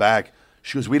lady in the back.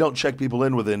 She goes, we don't check people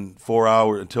in within 4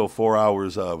 hours until 4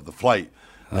 hours of the flight.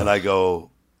 And I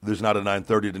go, there's not a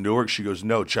 9:30 to Newark? She goes,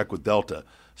 no, check with Delta.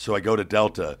 So I go to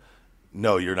Delta.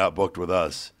 No, you're not booked with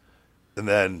us. And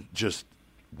then just,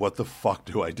 what the fuck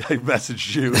do I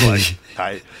message you? Like,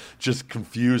 I just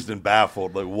confused and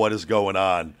baffled. Like, what is going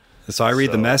on? So I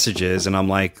read the messages, and I'm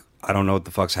like, I don't know what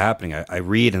the fuck's happening. I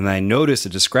read, and I notice a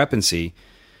discrepancy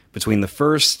between the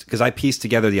first, because I pieced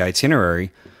together the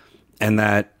itinerary, and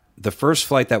that the first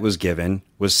flight that was given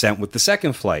was sent with the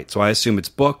second flight. So I assume it's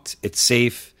booked, it's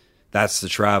safe, that's the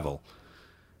travel.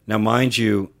 Now, mind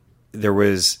you, there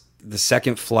was the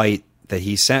second flight that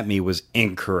he sent me was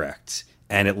incorrect,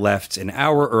 and it left an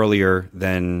hour earlier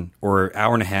than, or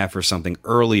hour and a half or something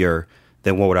earlier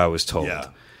than what I was told. Yeah.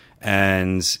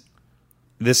 And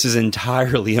this is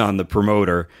entirely on the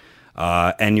promoter,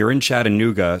 and you're in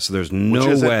Chattanooga, so there's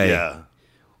no way. Yeah.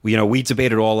 We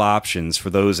debated all options for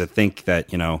those that think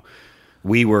that,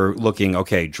 we were looking,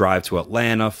 okay, drive to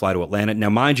Atlanta, fly to Atlanta.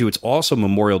 Now, mind you, it's also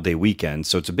Memorial Day weekend,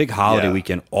 so it's a big holiday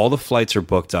weekend. All the flights are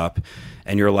booked up,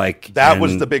 and you're like... That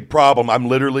was the big problem. I'm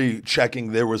literally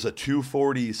checking. There was a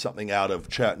 240 something out of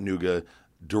Chattanooga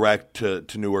direct to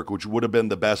Newark, which would have been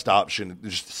the best option,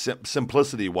 just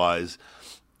simplicity-wise,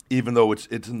 even though it's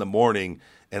in the morning,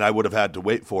 and I would have had to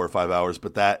wait 4 or 5 hours,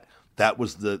 but that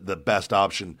was the best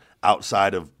option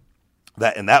outside of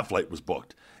that flight was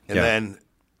booked. And then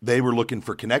they were looking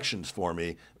for connections for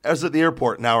me. I was at the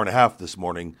airport an hour and a half this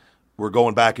morning. We're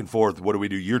going back and forth. What do we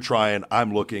do? You're trying.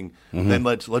 I'm looking. Then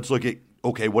let's look at,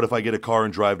 okay, what if I get a car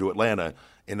and drive to Atlanta?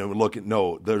 And then we look at,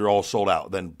 no, they're all sold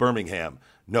out. Then Birmingham.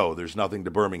 No, there's nothing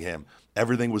to Birmingham.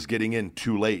 Everything was getting in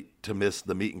too late to miss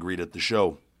the meet and greet at the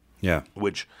show. Yeah.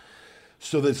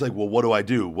 So it's like, well, what do I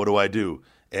do? What do I do?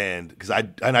 And because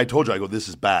I told you, I go, this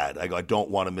is bad. I go, I don't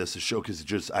want to miss the show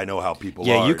because I know how people are.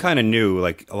 Yeah, you kind of knew.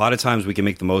 Like, a lot of times we can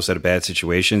make the most out of bad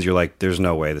situations. You're like, there's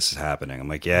no way this is happening. I'm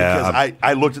like, yeah. Because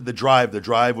I looked at the drive. The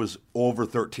drive was over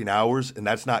 13 hours, and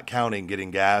that's not counting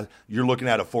getting gas. You're looking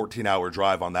at a 14-hour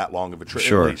drive on that long of a trip,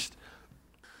 sure. At least.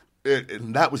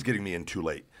 And that was getting me in too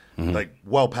late, like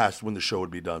well past when the show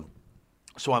would be done.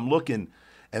 So I'm looking,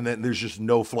 and then there's just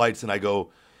no flights, and I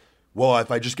go, well,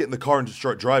 if I just get in the car and just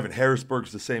start driving,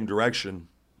 Harrisburg's the same direction.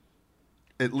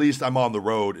 At least I'm on the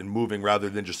road and moving rather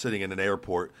than just sitting in an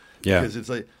airport. Yeah. Because it's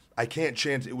like, I can't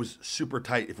chance. It was super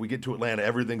tight. If we get to Atlanta,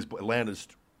 Atlanta's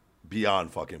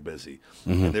beyond fucking busy.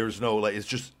 And there's no, like, it's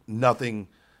just nothing.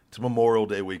 It's Memorial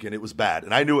Day weekend. It was bad.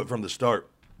 And I knew it from the start.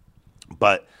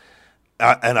 But,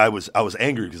 I was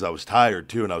angry because I was tired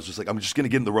too. And I was just like, I'm just going to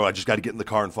get in the road. I just got to get in the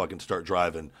car and fucking start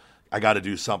driving. I got to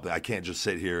do something. I can't just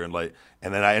sit here and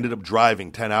and then I ended up driving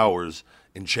 10 hours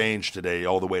and change today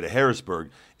all the way to Harrisburg,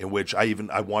 in which I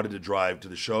wanted to drive to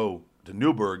the show to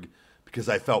Newburgh because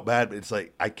I felt bad, but it's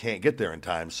like, I can't get there in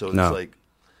time. So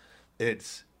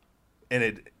it's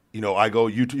I go,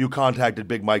 you contacted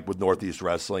Big Mike with Northeast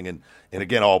Wrestling, and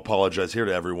again, I'll apologize here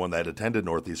to everyone that attended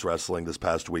Northeast Wrestling this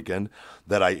past weekend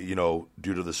that I, due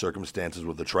to the circumstances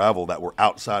with the travel that were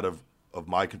outside of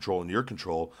my control and your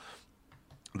control,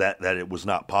 that it was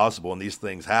not possible, and these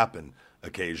things happen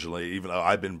occasionally, even though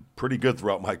I've been pretty good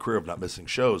throughout my career of not missing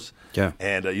shows. Yeah.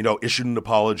 And, issued an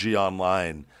apology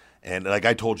online. And like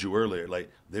I told you earlier,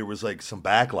 like there was like some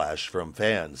backlash from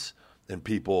fans and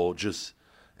people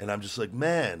and I'm just like,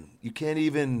 man, you can't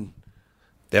even.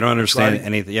 They don't understand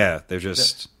anything. Yeah, they're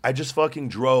just. I just fucking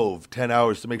drove 10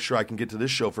 hours to make sure I can get to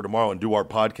this show for tomorrow and do our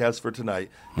podcast for tonight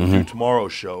and do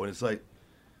tomorrow's show. And it's like,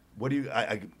 what do you?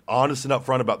 I honest and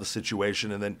upfront about the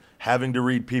situation, and then having to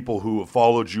read people who have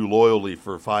followed you loyally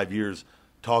for 5 years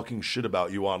talking shit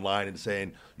about you online and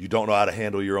saying you don't know how to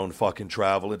handle your own fucking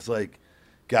travel. It's like,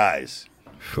 guys,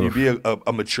 can you be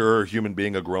a mature human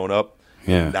being, a grown up?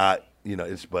 Yeah. Not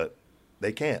but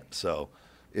they can't. So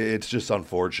it's just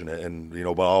unfortunate, and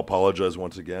but I'll apologize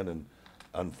once again. And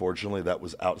unfortunately, that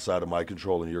was outside of my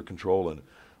control and your control. And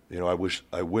I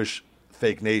wish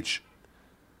Fake Nate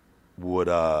would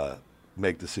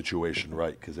make the situation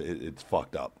right, because it's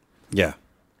fucked up. Yeah.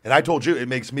 And I told you it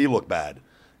makes me look bad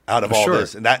out of all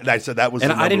this, and I said that was.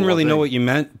 And the I didn't really thing. know what you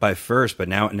meant by first, but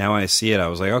now I see it. I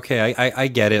was like, okay, I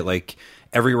get it. Like,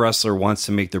 every wrestler wants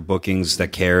to make their bookings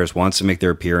that cares, wants to make their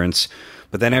appearance.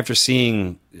 But then after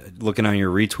looking on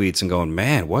your retweets and going,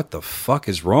 man, what the fuck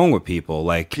is wrong with people?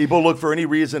 Like, people look for any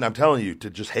reason, I'm telling you, to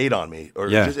just hate on me,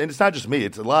 and it's not just me;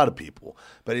 it's a lot of people.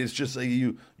 But it's just like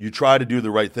you try to do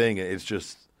the right thing. It's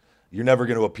just you're never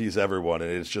going to appease everyone,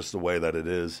 and it's just the way that it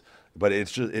is. But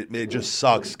it's just it just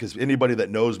sucks, because anybody that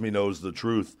knows me knows the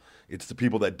truth. It's the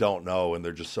people that don't know, and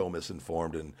they're just so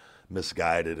misinformed and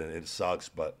misguided, and it sucks.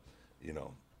 But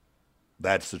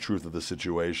that's the truth of the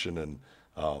situation, and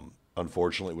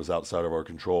unfortunately, it was outside of our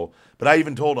control. But I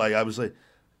even told I was like,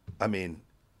 I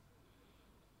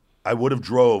would have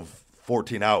drove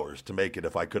 14 hours to make it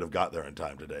if I could have got there in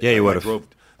time today. Yeah, you would have.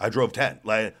 I drove 10,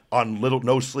 like on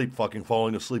no sleep, fucking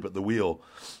falling asleep at the wheel.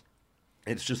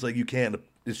 It's just like you can't.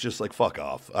 It's just like, fuck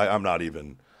off. I'm not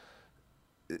even.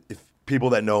 If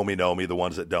people that know me, the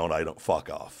ones that don't, I don't.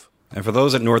 Fuck off. And for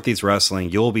those at Northeast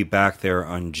Wrestling, you'll be back there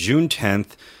on June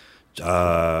 10th.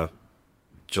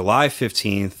 July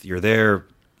 15th, you're there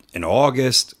in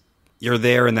August, you're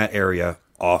there in that area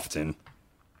often.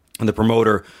 And the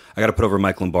promoter, I got to put over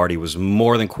Mike Lombardi, was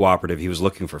more than cooperative. He was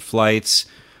looking for flights.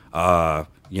 We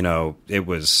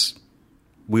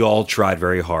all tried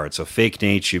very hard. So Fake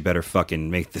Nate, you better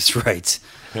fucking make this right.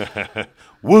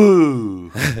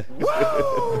 Woo!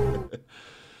 Woo!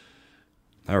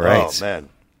 All right. Oh, man.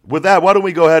 With that, why don't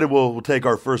we go ahead and we'll take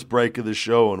our first break of the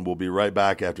show, and we'll be right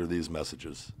back after these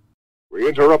messages. We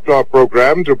interrupt our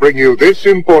program to bring you this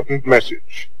important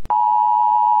message.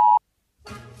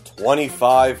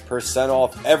 25%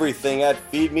 off everything at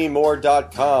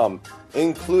feedmemore.com,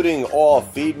 including all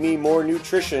Feed Me More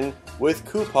nutrition with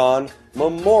coupon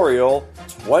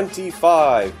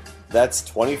MEMORIAL25. That's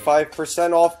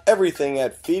 25% off everything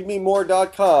at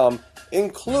feedmemore.com,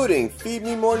 including Feed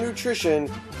Me More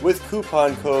nutrition with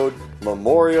coupon code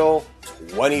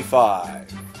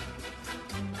MEMORIAL25.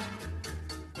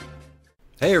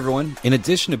 Hey everyone, in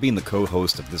addition to being the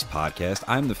co-host of this podcast,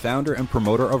 I'm the founder and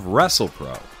promoter of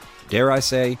WrestlePro. Dare I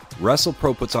say,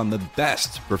 WrestlePro puts on the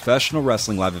best professional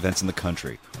wrestling live events in the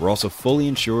country. We're also fully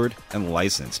insured and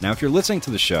licensed. Now, if you're listening to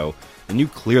the show, then you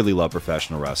clearly love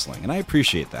professional wrestling, and I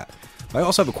appreciate that. But I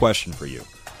also have a question for you.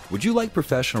 Would you like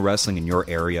professional wrestling in your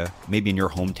area, maybe in your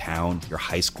hometown, your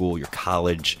high school, your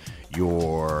college,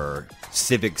 your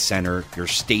civic center, your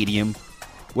stadium?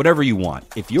 Whatever you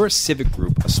want. If you're a civic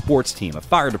group, a sports team, a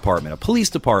fire department, a police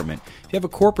department, if you have a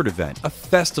corporate event, a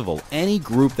festival, any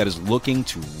group that is looking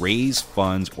to raise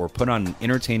funds or put on an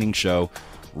entertaining show,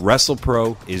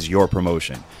 WrestlePro is your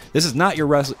promotion. This is not your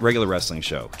regular wrestling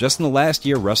show. Just in the last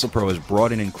year, WrestlePro has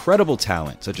brought in incredible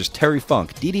talent such as Terry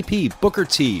Funk, DDP, Booker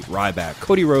T, Ryback,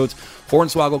 Cody Rhodes,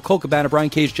 Hornswoggle, Colt Cabana, Brian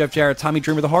Cage, Jeff Jarrett, Tommy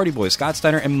Dreamer, the Hardy Boys, Scott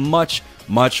Steiner, and much,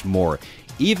 much more.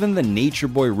 Even the Nature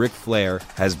Boy Ric Flair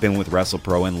has been with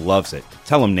WrestlePro and loves it.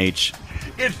 Tell him, Nate.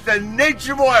 It's the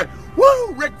Nature Boy,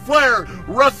 woo, Ric Flair,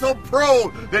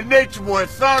 WrestlePro, the Nature Boy,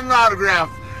 signing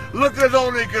autographs. Look as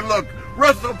only can look.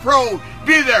 WrestlePro,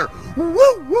 be there.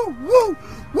 Woo, woo, woo,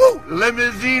 woo.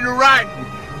 Limousine riding,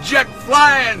 jet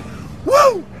flying.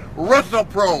 Woo,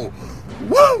 WrestlePro,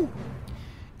 woo.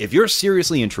 If you're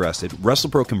seriously interested,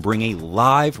 WrestlePro can bring a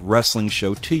live wrestling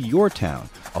show to your town.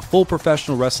 A full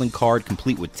professional wrestling card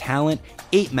complete with talent,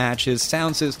 8 matches,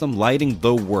 sound system, lighting,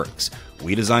 the works.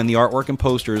 We design the artwork and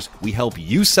posters. We help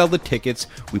you sell the tickets.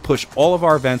 We push all of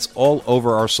our events all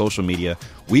over our social media.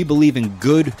 We believe in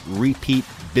good repeat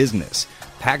business.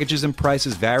 Packages and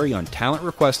prices vary on talent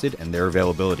requested and their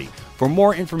availability. For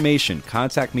more information,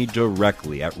 contact me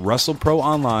directly at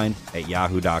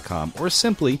WrestleProOnline@yahoo.com or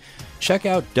simply check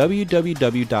out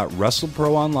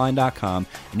www.WrestleProOnline.com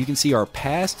and you can see our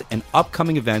past and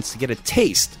upcoming events to get a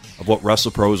taste of what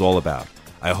WrestlePro is all about.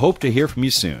 I hope to hear from you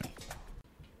soon.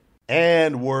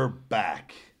 And we're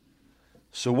back.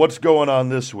 So what's going on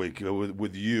this week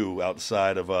with you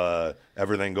outside of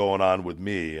everything going on with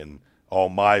me and all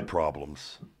my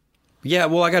problems? Yeah,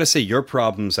 well, I got to say, your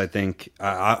problems, I think,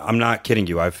 I'm not kidding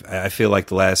you. I feel like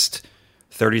the last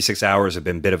 36 hours have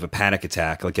been a bit of a panic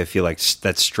attack. Like, I feel like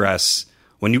that stress,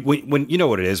 when you know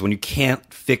what it is, when you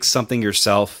can't fix something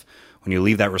yourself, when you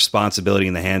leave that responsibility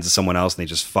in the hands of someone else and they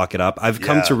just fuck it up. I've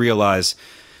come to realize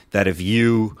that if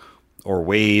you or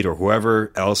Wade or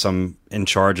whoever else I'm in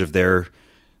charge of their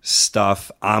stuff,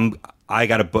 I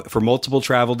got to book for multiple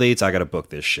travel dates. I got to book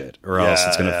this shit, or else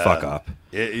it's gonna fuck up.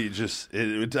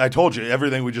 I told you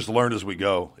everything we just learned as we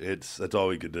go. That's all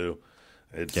we could do.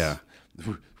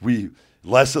 We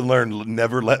lesson learned: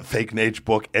 never let fake Nate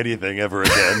book anything ever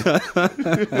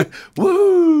again.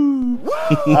 Woo!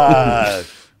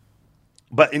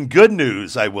 But in good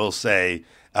news, I will say,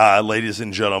 ladies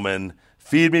and gentlemen,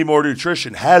 Feed Me More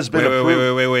Nutrition has been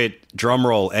approved. Wait. Drum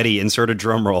roll, Eddie. Insert a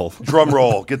drum roll. Drum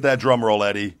roll. Get that drum roll,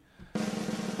 Eddie.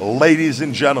 Ladies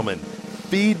and gentlemen,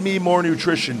 Feed Me More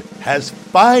Nutrition has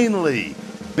finally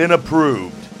been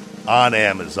approved on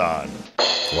Amazon.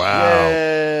 Wow.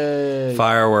 Yay.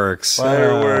 Fireworks.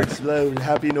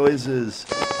 Happy noises.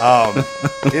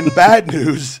 In bad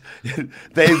news,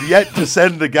 they've yet to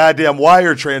send the goddamn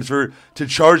wire transfer to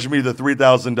charge me the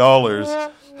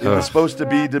 $3,000. It was supposed to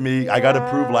be to me. I got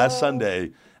approved last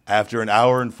Sunday after an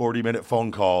hour and 40-minute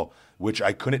phone call, which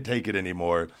I couldn't take it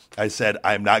anymore. I said,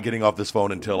 I'm not getting off this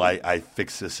phone until I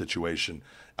fix this situation.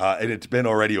 And it's been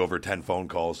already over 10 phone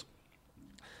calls.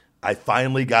 I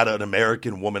finally got an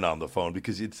American woman on the phone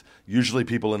because it's usually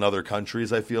people in other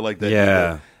countries, I feel like.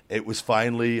 It was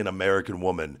finally an American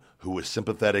woman who was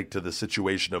sympathetic to the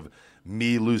situation of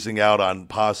me losing out on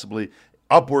possibly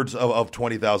upwards of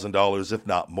 $20,000, if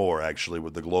not more, actually,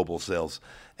 with the global sales.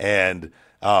 And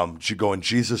she going,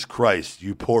 Jesus Christ,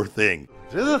 you poor thing.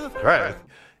 Jesus Christ.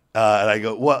 And I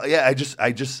go, well, yeah, I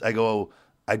go,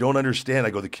 I don't understand.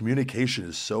 I go, the communication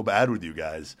is so bad with you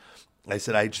guys. I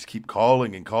said, I just keep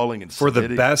calling and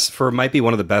might be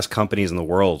one of the best companies in the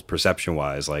world, perception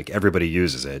wise. Like, everybody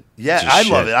uses it. Yeah, I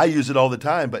love it. I use it all the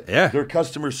time. But their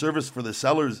customer service for the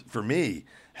sellers, for me,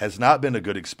 has not been a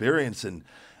good experience. And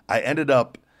I ended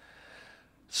up,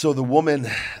 so the woman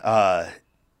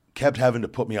kept having to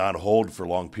put me on hold for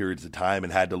long periods of time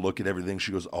and had to look at everything.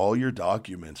 She goes, all your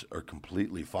documents are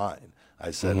completely fine.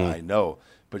 I said, I know.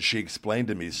 But she explained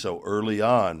to me so early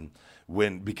on,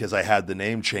 because I had the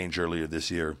name change earlier this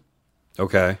year.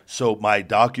 Okay. So my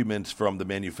documents from the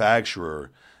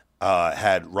manufacturer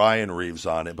had Ryan Reeves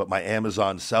on it, but my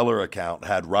Amazon seller account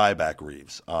had Ryback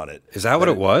Reeves on it. Is that what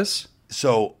it was?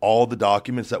 So all the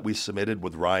documents that we submitted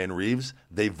with Ryan Reeves,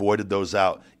 they voided those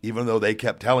out, even though they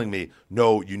kept telling me,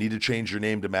 no, you need to change your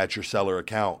name to match your seller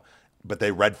account. But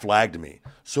they red flagged me.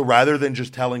 So rather than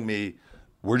just telling me,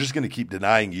 we're just going to keep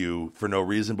denying you for no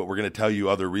reason, but we're going to tell you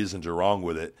other reasons are wrong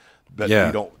with it. But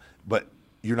but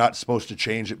you're not supposed to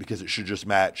change it because it should just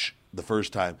match the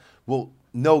first time. Well,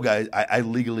 no, guys, I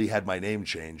legally had my name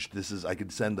changed. I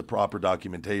could send the proper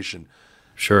documentation.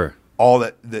 Sure. All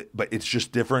that, but it's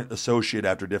just different associate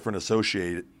after different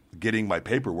associate getting my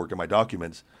paperwork and my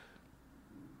documents.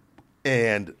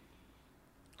 And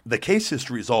the case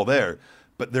history is all there,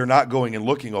 but they're not going and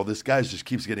looking. Oh, this guy just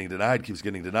keeps getting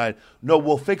denied. No,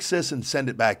 we'll fix this and send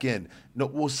it back in. No,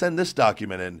 we'll send this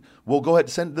document in. We'll go ahead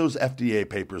and send those FDA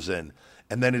papers in.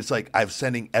 And then it's like I'm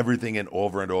sending everything in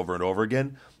over and over and over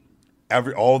again.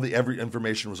 Every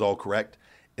information was all correct,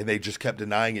 and they just kept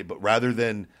denying it. But rather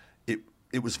than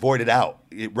it was voided out.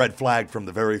 It red flagged from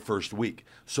the very first week.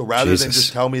 So rather than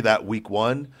just tell me that week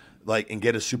one, and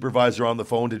get a supervisor on the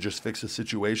phone to just fix the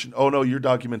situation. Oh no, your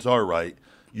documents are right.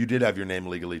 You did have your name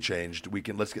legally changed.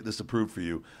 Let's get this approved for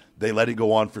you. They let it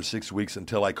go on for 6 weeks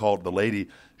until I called the lady.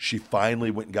 She finally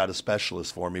went and got a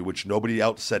specialist for me, which nobody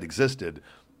else said existed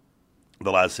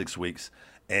the last 6 weeks.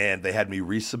 And they had me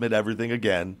resubmit everything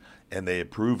again, and they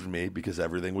approved me because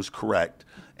everything was correct.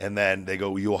 And then they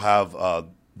go, you'll have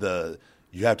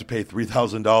you have to pay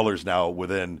 $3,000 now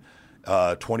within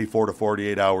 24 to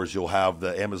 48 hours. You'll have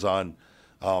the Amazon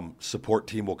support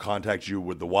team will contact you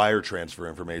with the wire transfer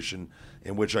information.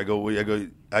 In which I go,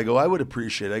 I would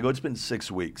appreciate it. I go, it's been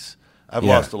 6 weeks. I've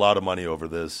lost a lot of money over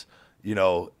this.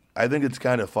 I think it's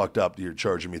kind of fucked up that you're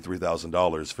charging me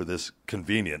 $3,000 for this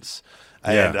convenience.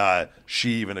 And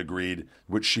she even agreed,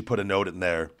 which she put a note in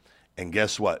there. And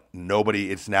guess what?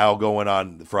 It's now going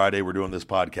on Friday. We're doing this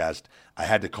podcast. I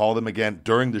had to call them again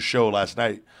during the show last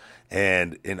night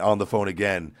and on the phone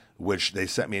again, which they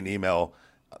sent me an email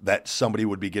that somebody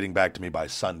would be getting back to me by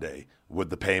Sunday with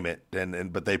the payment.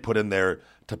 But they put in there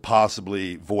to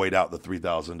possibly void out the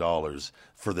 $3,000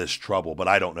 for this trouble. But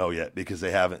I don't know yet because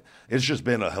they haven't. It's just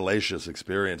been a hellacious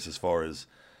experience as far as,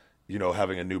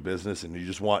 having a new business, and you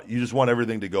just want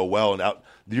everything to go well. And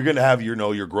you're going to have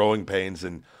your growing pains,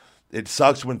 and it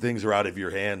sucks when things are out of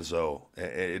your hands, though.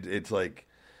 It's like,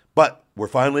 but we're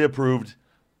finally approved.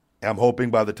 I'm hoping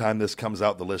by the time this comes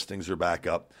out, the listings are back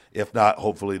up. If not,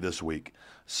 hopefully this week.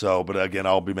 So, but again,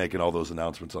 I'll be making all those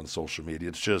announcements on social media.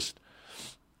 It's just,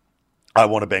 I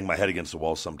want to bang my head against the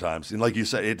wall sometimes. And like you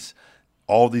said, it's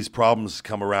all these problems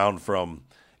come around from,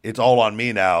 it's all on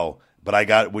me now.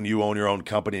 But when you own your own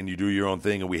company and you do your own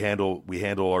thing, and we handle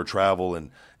our travel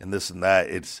and this and that,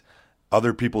 it's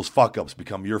other people's fuck ups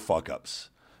become your fuck ups.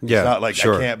 Yeah, it's not like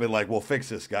sure. I can't be like, well, fix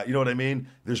this guy. You know what I mean?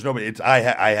 There's nobody. I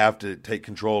have to take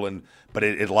control, but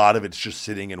a lot of it's just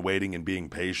sitting and waiting and being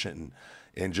patient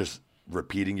and just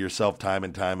repeating yourself time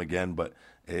and time again. But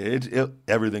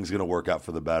everything's going to work out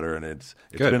for the better, and it's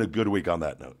been a good week on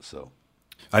that note. So.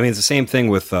 I mean, it's the same thing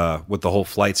with the whole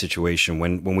flight situation.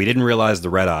 When we didn't realize the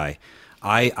red eye,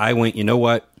 I went, you know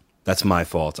what? That's my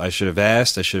fault. I should have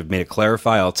asked. I should have made it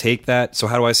clarify. I'll take that. So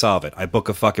how do I solve it? I book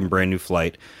a fucking brand new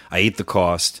flight. I eat the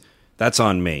cost. That's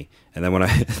on me. And then when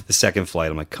the second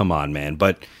flight, I'm like, come on, man.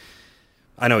 But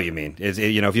I know what you mean.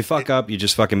 If you fuck up, you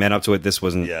just fucking man up to it. This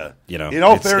wasn't, In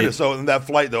all fairness, so in that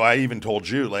flight, though, I even told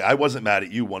you, I wasn't mad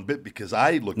at you one bit because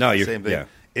I looked at the same thing. Yeah.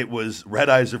 It was red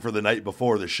eyes are for the night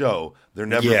before the show. They're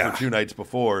never for 2 nights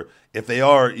before. If they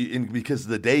are, because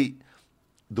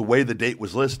the way the date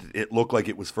was listed, it looked like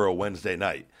it was for a Wednesday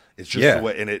night. It's just the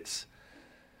way, and it's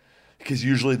because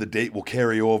usually the date will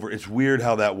carry over. It's weird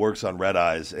how that works on red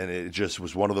eyes, and it just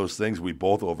was one of those things we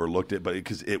both overlooked it. But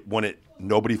because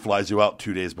nobody flies you out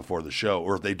 2 days before the show,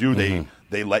 or if they do,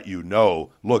 they let you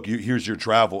know. Look, here's your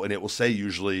travel, and it will say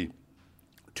usually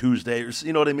Tuesday, or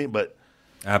you know what I mean, but.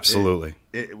 Absolutely.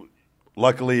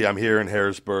 Luckily, I'm here in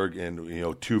Harrisburg,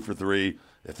 and 2 for 3.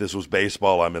 If this was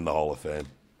baseball, I'm in the Hall of Fame.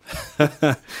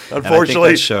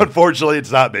 Unfortunately,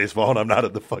 it's not baseball, and I'm not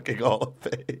in the fucking Hall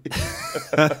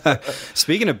of Fame.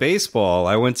 Speaking of baseball,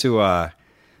 I went to a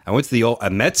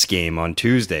Mets game on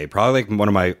Tuesday. Probably one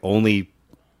of my only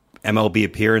MLB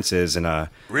appearances, and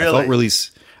really,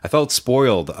 I felt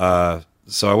spoiled.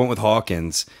 So I went with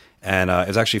Hawkins. And it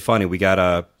was actually funny. We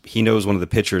got he knows one of the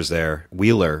pitchers there,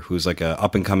 Wheeler, who's like a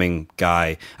up and coming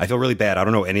guy. I feel really bad. I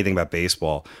don't know anything about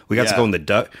baseball. We got to go in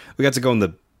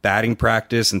the batting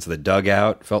practice into the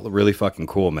dugout. Felt really fucking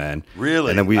cool, man.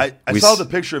 Really? And then I saw the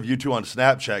picture of you two on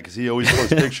Snapchat because he always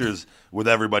posts pictures with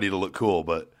everybody to look cool.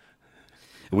 But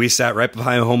we sat right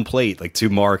behind home plate, like 2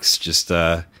 marks. Just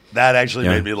that actually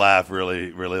made me laugh really,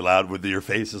 really loud with your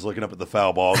faces looking up at the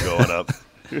foul ball going up.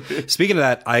 Speaking of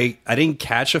that, I didn't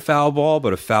catch a foul ball,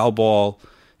 but a foul ball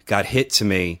got hit to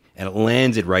me, and it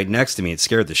landed right next to me. It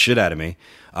scared the shit out of me.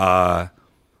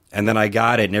 and then I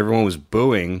got it, and everyone was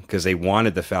booing because they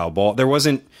wanted the foul ball. There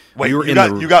wasn't. Wait, we were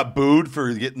you got booed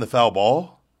for getting the foul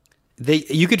ball?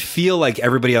 You could feel like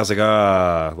everybody else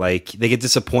like they get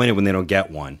disappointed when they don't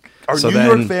get one. Are New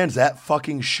York fans that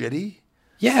fucking shitty?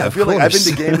 Yeah, I feel like I've been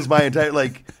to games my entire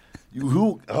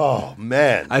oh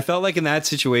man. I felt like in that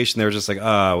situation they were just like,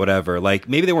 whatever. Like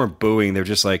maybe they weren't booing, they're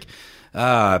just like,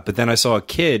 but then I saw a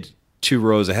kid 2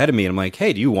 rows ahead of me and I'm like,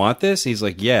 hey, do you want this? He's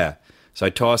like, yeah. So I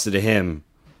tossed it to him,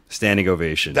 standing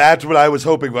ovation. That's what I was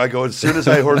hoping. I go, as soon as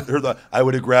I heard I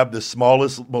would have grabbed the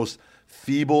smallest, most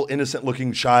feeble,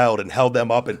 innocent-looking child and held them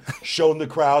up and shown the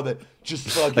crowd that just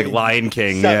fucking... Like Lion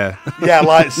King,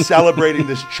 celebrating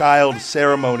this child's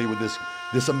ceremony with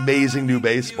this amazing new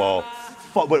baseball,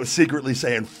 but secretly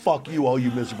saying, fuck you, all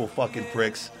you miserable fucking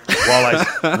pricks,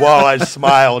 while I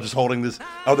smile, just holding this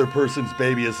other person's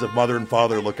baby as the mother and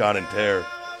father look on in terror.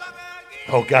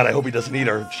 Oh, God, I hope he doesn't eat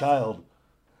our child.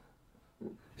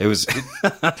 It was...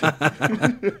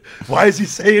 Why is he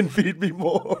saying feed me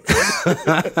more?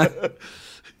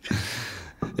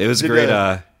 It was great. You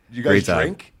guys great time.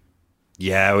 drink?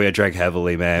 Yeah, we drank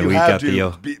heavily, man. We got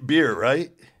the beer,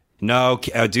 right? No,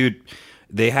 dude.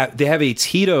 They have a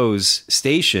Tito's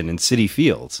station in Citi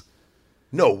Fields.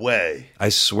 No way. I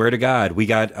swear to God, we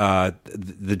got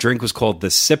the drink was called the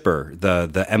Sipper,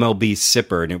 the MLB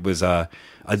Sipper, and it was a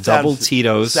double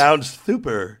Tito's. Sounds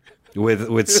super.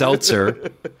 With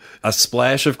seltzer, a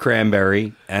splash of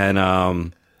cranberry, and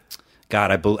I've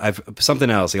something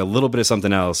else, like a little bit of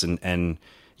something else, and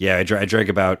yeah, I drank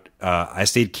about. I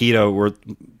stayed keto. We're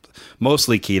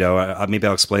mostly keto. Maybe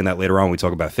I'll explain that later on when we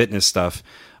talk about fitness stuff.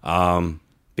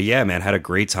 But yeah, man, had a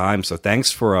great time. So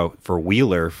thanks for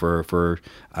Wheeler for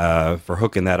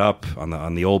hooking that up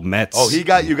on the old Mets. Oh, he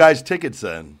got you guys tickets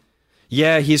then.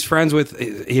 Yeah, he's friends with.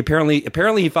 He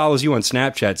apparently he follows you on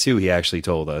Snapchat too. He actually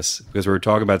told us because we were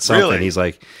talking about something. Really? He's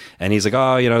like,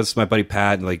 oh, this is my buddy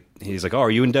Pat. And he's like, oh,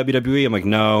 are you in WWE? I'm like,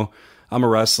 no, I'm a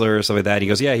wrestler or something like that. He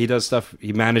goes, yeah, he does stuff.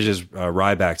 He manages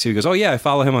Ryback too. He goes, oh yeah, I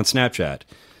follow him on Snapchat.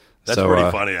 That's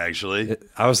pretty funny, actually.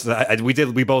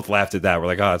 We both laughed at that. We're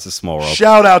like, oh, it's a small world.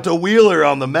 Shout out to Wheeler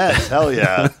on the Mets. Hell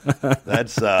yeah.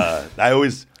 That's I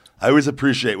always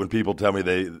appreciate when people tell me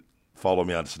they follow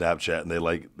me on Snapchat and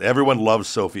everyone loves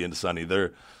Sophie and Sonny.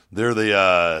 They're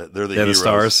the heroes. The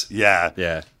stars.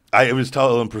 Yeah. I was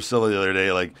telling Priscilla the other day,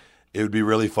 it would be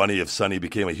really funny if Sonny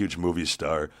became a huge movie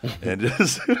star and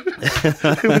just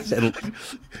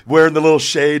wearing the little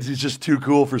shades. He's just too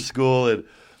cool for school, and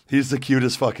he's the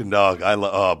cutest fucking dog.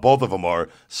 Both of them are.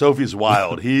 Sophie's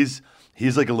wild. He's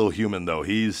like a little human though.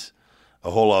 He's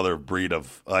a whole other breed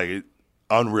of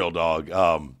unreal dog.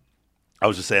 I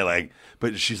was just saying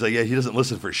but she's like, yeah, he doesn't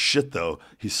listen for shit though.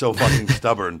 He's so fucking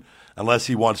stubborn. Unless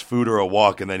he wants food or a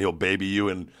walk, and then he'll baby you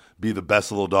and be the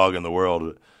best little dog in the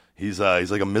world. He's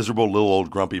like a miserable little old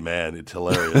grumpy man. It's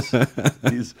hilarious.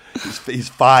 he's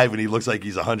 5 and he looks like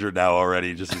he's 100 now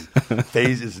already. Just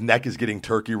his neck is getting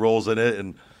turkey rolls in it,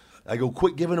 and I go,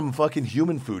 quit giving him fucking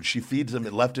human food. She feeds him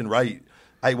left and right.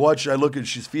 I look and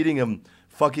she's feeding him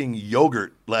fucking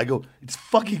yogurt. I go, it's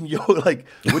fucking yogurt.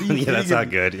 What are you? Yeah, that's him?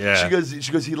 not good. Yeah. She goes.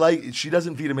 She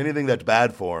doesn't feed him anything that's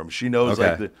bad for him. She knows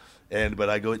Okay. but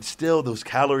I go, it's still those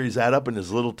calories add up in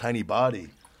his little tiny body.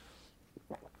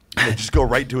 They just go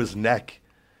right to his neck.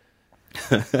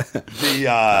 We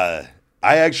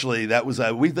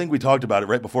think we talked about it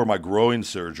right before my groin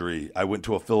surgery. I went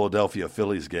to a Philadelphia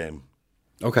Phillies game.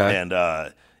 Okay. And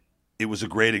it was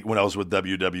when I was with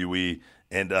WWE,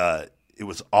 and it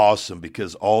was awesome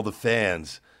because all the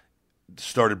fans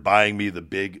started buying me the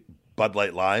big Bud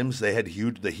Light limes. They had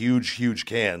huge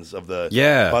cans of the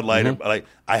Bud Light.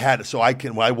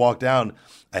 Mm-hmm. When I walked down,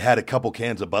 I had a couple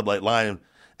cans of Bud Light lime.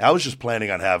 I was just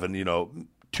planning on having 2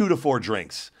 to 4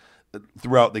 drinks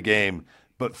throughout the game,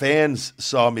 but fans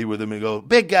saw me with them and go,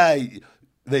 big guy.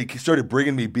 They started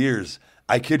bringing me beers.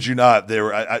 I kid you not, there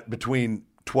were between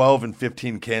 12 and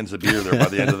 15 cans of beer there by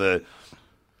the end of the.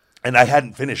 And I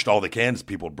hadn't finished all the cans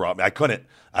people brought me. I couldn't.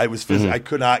 I was I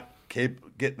could not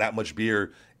get that much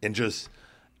beer, and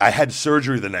I had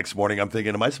surgery the next morning. I'm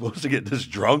thinking, am I supposed to get this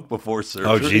drunk before surgery?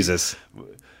 Oh Jesus!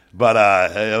 But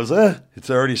I was, it's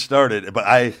already started. But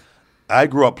I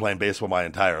grew up playing baseball my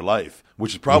entire life,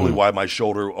 which is probably why my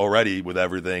shoulder already, with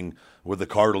everything, with the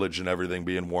cartilage and everything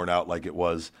being worn out like it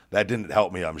was, that didn't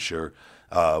help me, I'm sure,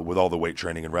 with all the weight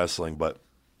training and wrestling. But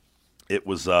it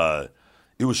was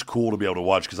cool to be able to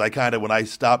watch because when I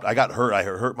stopped, I got hurt. I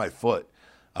hurt my foot.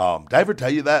 Did I ever tell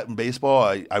you that in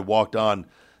baseball? I walked on.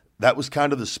 That was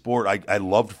kind of the sport. I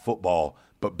loved football,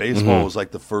 but baseball was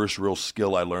like the first real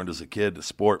skill I learned as a kid, the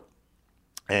sport.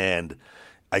 And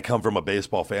I come from a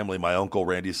baseball family. My uncle,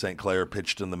 Randy St. Clair,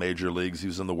 pitched in the major leagues. He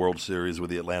was in the World Series with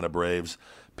the Atlanta Braves,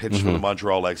 pitched for the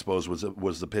Montreal Expos,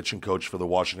 was the pitching coach for the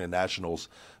Washington Nationals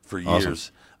for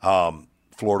years,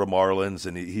 Florida Marlins,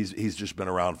 and he's just been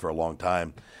around for a long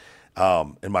time.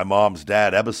 And my mom's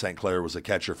dad, Ebba St. Clair, was a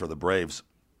catcher for the Braves.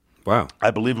 Wow.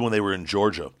 I believe when they were in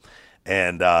Georgia.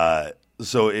 And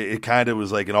so it kind of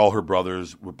was like, and all her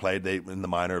brothers were played in the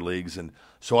minor leagues. And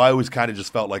so I always kind of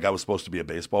just felt like I was supposed to be a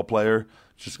baseball player,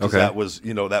 just because that was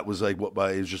like it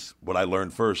was just what I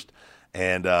learned first.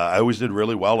 And I always did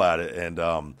really well at it. And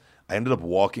I ended up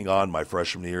walking on my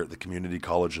freshman year at the Community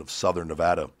College of Southern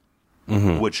Nevada,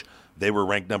 which they were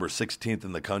ranked number 16th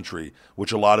in the country,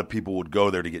 which a lot of people would go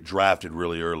there to get drafted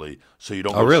really early. So you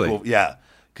don't go to school. Yeah,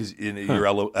 because you're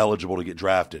eligible to get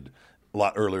drafted a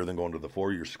lot earlier than going to the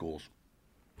 4-year schools,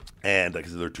 and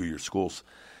because they're 2-year schools.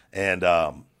 And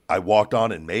I walked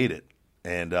on and made it.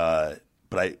 And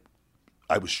but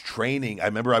I was training. I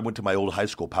remember I went to my old high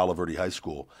school, Palo Verde High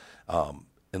School,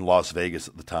 in Las Vegas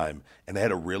at the time, and they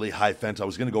had a really high fence. I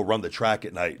was going to go run the track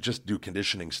at night, just do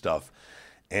conditioning stuff.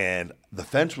 And the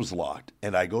fence was locked,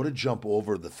 and I go to jump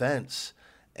over the fence,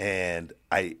 and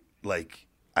I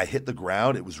hit the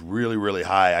ground. It was really, really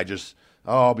high.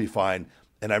 I'll be fine.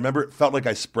 And I remember it felt like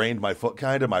I sprained my foot,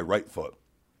 kind of my right foot.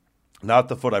 Not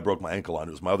the foot I broke my ankle on.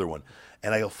 It was my other one.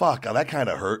 And I go, fuck, that kind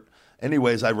of hurt.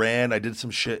 Anyways, I ran. I did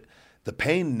some shit. The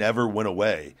pain never went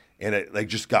away, and it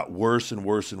just got worse and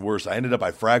worse and worse.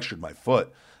 I fractured my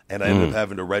foot, and I ended up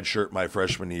having to redshirt my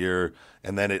freshman year.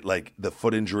 And then the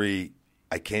foot injury,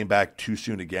 I came back too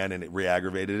soon again, and it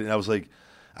re-aggravated it. And I was like,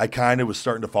 I kind of was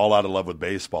starting to fall out of love with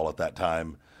baseball at that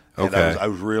time. And I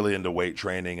was really into weight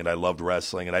training, and I loved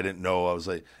wrestling, and I didn't know.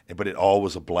 But it all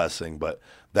was a blessing. But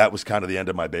that was kind of the end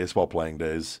of my baseball playing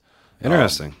days.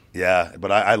 Interesting. Yeah,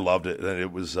 but I loved it, and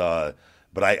it was.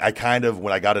 But I kind of,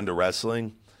 when I got into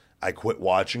wrestling, I quit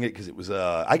watching it because it was.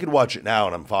 I could watch it now,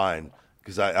 and I'm fine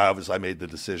because I made the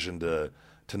decision to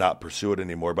not pursue it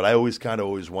anymore. But I always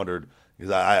wondered,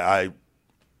 because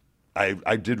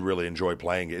I did really enjoy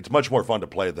playing it. It's much more fun to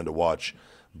play than to watch.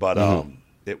 But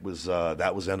it was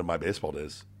that was the end of my baseball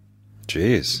days.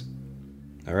 Jeez.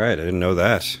 All right, I didn't know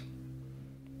that.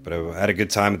 But I had a good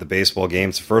time at the baseball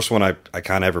games. The first one I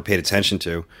kind of ever paid attention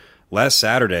to. Last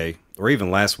Saturday, or even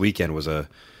last weekend, was a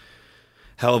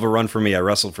hell of a run for me. I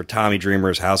wrestled for Tommy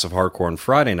Dreamer's House of Hardcore on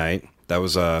Friday night. That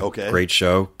was a great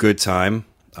show. Good time.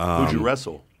 Who'd you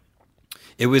wrestle?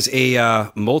 It was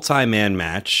a multi-man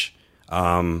match,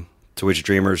 to which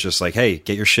Dreamer's just like, hey,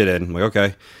 get your shit in. I'm like,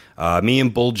 okay. Me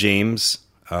and Bull James,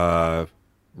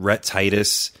 Rhett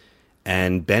Titus,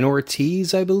 and Ben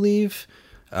Ortiz, I believe.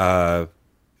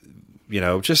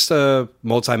 Just a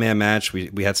multi-man match.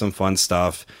 We had some fun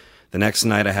stuff. The next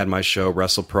night I had my show,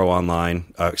 Wrestle Pro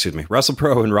online. Wrestle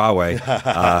Pro in Rahway.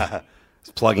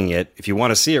 Plugging it. If you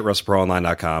want to see it,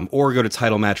 WrestleProOnline.com, or go to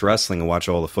Title Match Wrestling and watch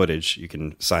all the footage. You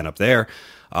can sign up there.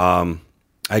 I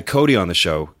had Cody on the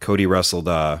show. Cody wrestled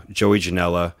Joey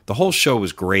Janela. The whole show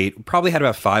was great. Probably had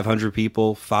about 500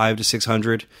 people, 500 to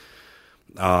 600.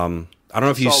 I don't know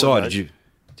if you saw it.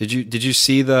 Did you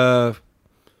see the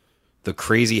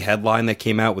crazy headline that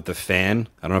came out with the fan?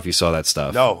 I don't know if you saw that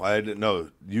stuff. No, I didn't know.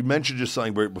 You mentioned just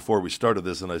something before we started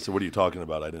this, and I said, what are you talking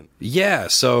about? I didn't. Yeah,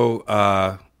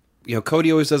 so,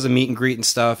 Cody always does a meet and greet and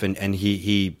stuff, and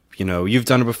he you've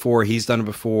done it before, he's done it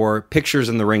before. Pictures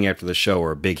in the ring after the show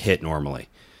are a big hit normally.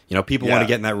 People want to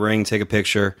get in that ring, take a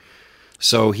picture.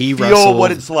 So he wrestled.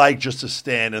 What it's like just to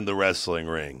stand in the wrestling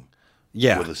ring.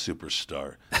 Yeah. With a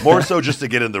superstar. More so just to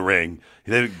get in the ring.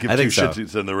 He didn't give two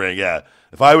shits in the ring. Yeah.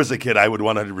 If I was a kid, I would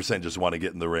 100% just want to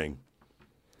get in the ring.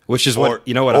 Which is or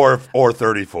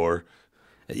 34.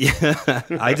 Yeah.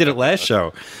 I did it last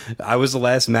show. I was the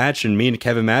last match, and me and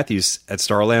Kevin Matthews at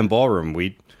Starland Ballroom,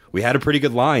 we had a pretty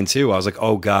good line, too. I was like,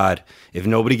 oh, God, if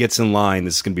nobody gets in line,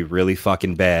 this is going to be really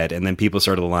fucking bad. And then people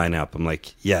started to line up. I'm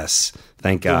like, yes,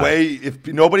 thank God. If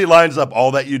nobody lines up,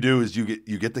 all that you do is you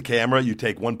get the camera, you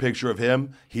take one picture of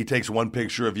him, he takes one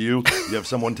picture of you, you have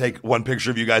someone take one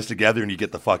picture of you guys together, and you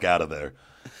get the fuck out of there.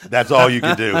 That's all you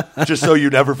can do, just so you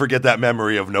never forget that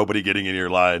memory of nobody getting in your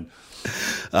line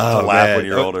to laugh when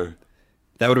you're older.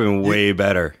 That would have been way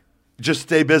better. Just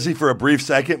stay busy for a brief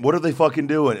second. What are they fucking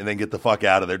doing? And then get the fuck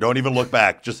out of there. Don't even look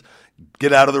back. Just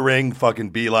get out of the ring,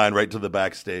 fucking beeline right to the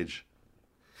backstage.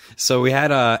 So we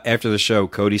had, after the show,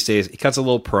 Cody stays, he cuts a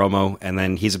little promo, and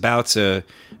then he's about to,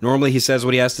 normally he says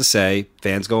what he has to say,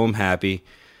 fans go home happy,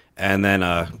 and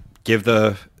then give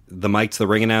the mic to the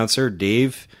ring announcer,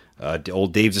 Dave.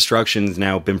 Old Dave Destruction's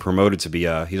now been promoted to be,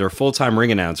 he's our full-time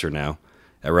ring announcer now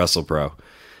at WrestlePro.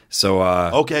 So,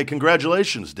 okay,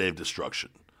 congratulations, Dave Destruction.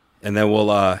 And then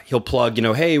he'll plug,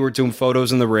 hey, we're doing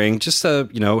photos in the ring, just to,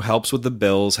 helps with the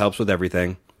bills, helps with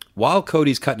everything. While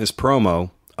Cody's cutting his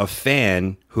promo, a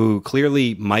fan who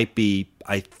clearly might be,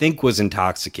 I think, was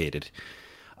intoxicated.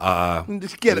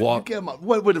 Just get him up.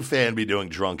 What would a fan be doing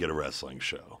drunk at a wrestling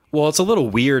show? Well, it's a little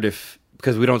weird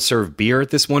because we don't serve beer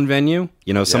at this one venue.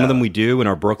 Some of them we do in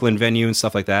our Brooklyn venue and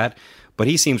stuff like that. But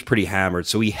he seems pretty hammered,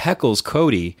 so he heckles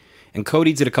Cody. And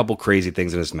Cody did a couple crazy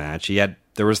things in his match.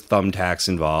 There was thumbtacks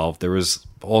involved. There was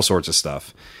all sorts of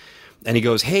stuff. And he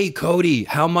goes, "Hey, Cody,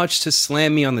 how much to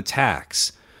slam me on the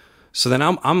tacks?" So then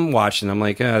I'm watching. I'm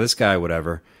like, this guy,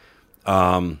 whatever.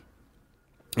 And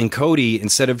Cody,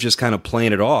 instead of just kind of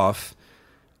playing it off,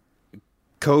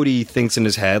 Cody thinks in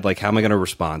his head, like, how am I going to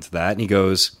respond to that? And he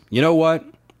goes, "You know what?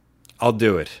 I'll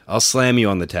do it. I'll slam you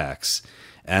on the tacks.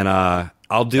 And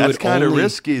I'll do it." That's kind of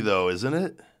risky, though, isn't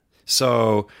it?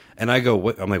 So, and I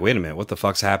go, I'm like, wait a minute, what the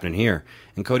fuck's happening here?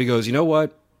 And Cody goes, "You know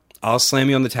what? I'll slam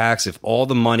you on the tax if all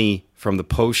the money from the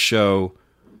post-show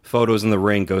photos in the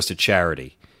ring goes to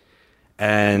charity."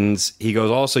 And he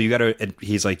goes, also,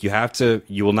 he's like, you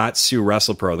will not sue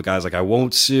WrestlePro. The guy's like, I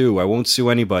won't sue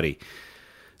anybody.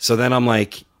 So then I'm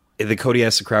like, then Cody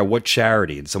asks the crowd, what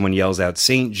charity? And someone yells out,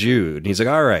 St. Jude. And he's like,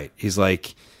 all right. He's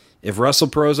like, if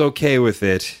WrestlePro's okay with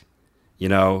it,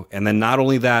 and then not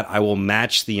only that, I will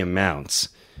match the amounts.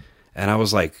 And I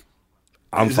was like,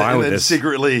 I'm fine with this.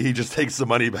 Secretly, he just takes the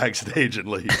money backstage and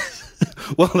leaves.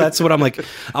 Well, that's what I'm like.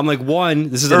 I'm like, one,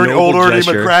 this is old Ernie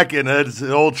McCracken. That's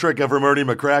an old trick of Ernie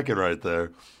McCracken right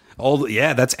there.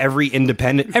 That's every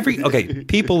independent. Okay,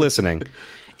 people listening,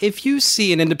 if you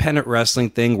see an independent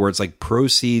wrestling thing where it's like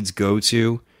proceeds go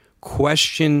to,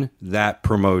 question that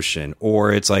promotion,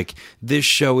 or it's like this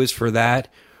show is for that.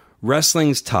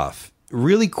 Wrestling's tough.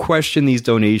 Really question these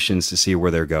donations to see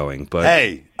where they're going. But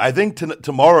hey, I think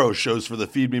tomorrow shows for the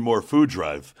Feed Me More food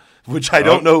drive, which I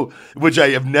don't know, which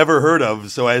I have never heard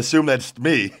of, so I assume that's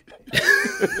me.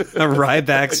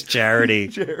 Ryback's charity.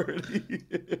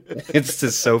 It's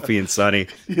to Sophie and Sonny.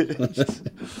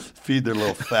 Feed their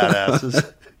little fat asses.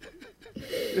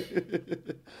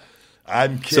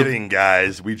 I'm kidding,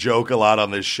 guys. We joke a lot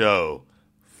on this show.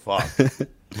 Fuck.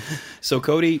 So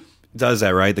Cody does that,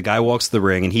 right? The guy walks to the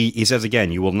ring, and he says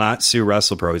again, you will not sue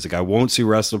WrestlePro. He's like, I won't sue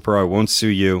WrestlePro. I won't sue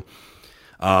you.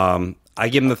 I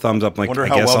give him the thumbs up. I'm like, wonder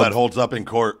how well that holds up in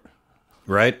court.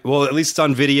 Right? Well, at least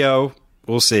on video,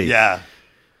 we'll see. Yeah.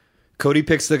 Cody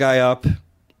picks the guy up,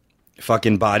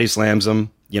 fucking body slams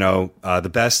him,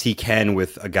 the best he can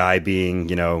with a guy being,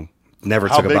 never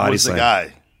took a body slam. How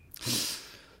big The was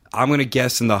guy? I'm going to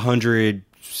guess in the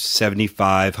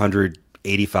 175,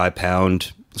 185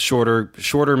 pound,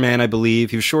 shorter man, I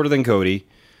believe. He was shorter than Cody.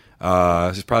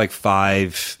 He's probably like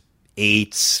 5'8",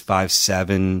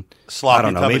 5'7". Sloppy, I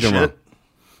don't know. Maybe shit.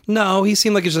 No, he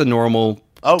seemed like he's just a normal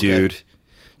dude.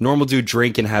 Normal dude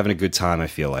drinking, having a good time, I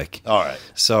feel like. All right.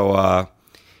 So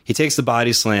he takes the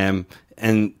body slam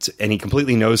and he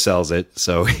completely no-sells it.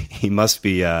 So he must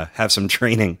be have some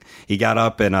training. He got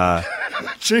up and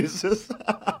Jesus.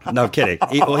 No, I'm kidding.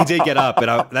 He did get up,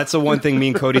 and that's the one thing me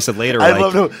and Cody said later. I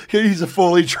love him. He's a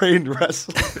fully trained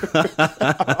wrestler.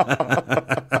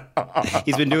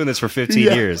 He's been doing this for 15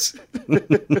 years.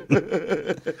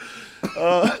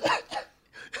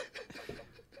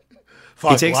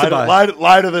 Fuck, he takes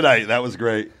line of the night. That was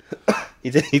great.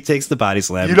 He takes the body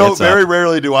slam. Very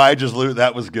rarely do I just loot.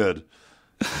 That was good.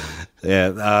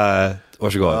 Yeah.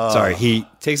 What's your goal? Sorry. He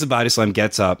takes the body slam,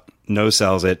 gets up,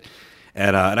 no-sells it.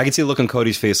 And I can see the look on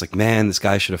Cody's face like, man, this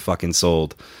guy should have fucking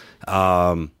sold.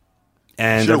 And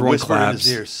everyone claps.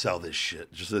 In his ear, sell this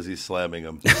shit, just as he's slamming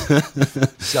him.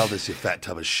 Sell this, you fat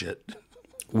tub of shit.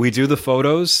 We do the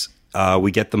photos. We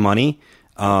get the money.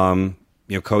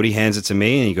 Cody hands it to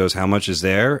me, and he goes, how much is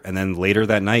there? And then later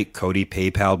that night, Cody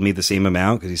PayPal'd me the same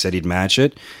amount because he said he'd match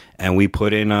it. And we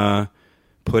put in a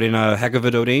heck of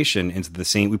a donation into the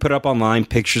St. We put it up online,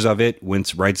 pictures of it,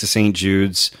 went right to St.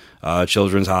 Jude's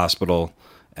Children's Hospital.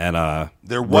 And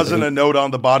there wasn't a note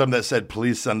on the bottom that said,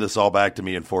 please send this all back to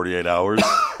me in 48 hours.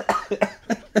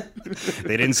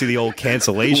 They didn't see the old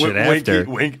cancellation after.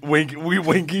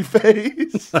 Winky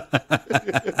face.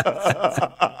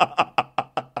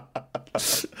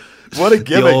 What a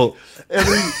gimmick.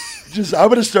 I'm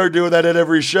going to start doing that at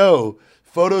every show.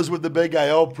 Photos with the big guy,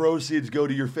 all proceeds go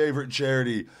to your favorite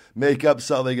charity. Make up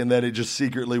something, and then it just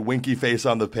secretly winky face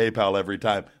on the PayPal every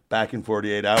time. Back in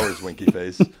 48 hours, winky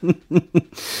face.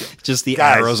 Just the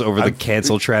arrows over the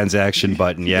cancel transaction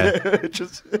button, yeah.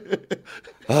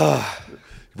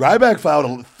 Ryback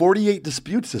filed 48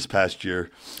 disputes this past year.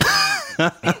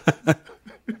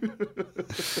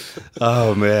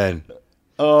 Oh, man.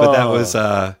 But that was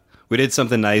we did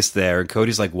something nice there. And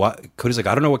Cody's like, what? Cody's like,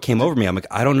 I don't know what came over me. I'm like,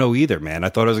 I don't know either, man. I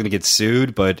thought I was going to get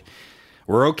sued, but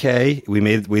we're okay. We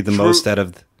made the most out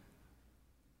of.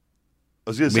 I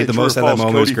was going to say, the most out of that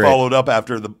moment.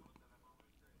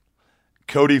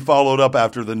 Cody followed up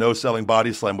after the no-selling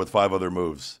body slam with 5 other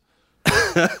moves.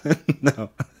 No,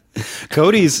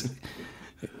 Cody's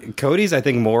I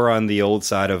think more on the old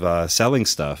side of selling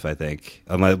stuff. I think,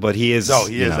 but he is. No,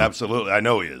 he is absolutely. I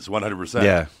know he is 100%.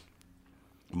 Yeah,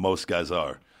 most guys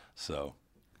are. So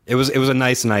it was a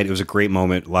nice night. It was a great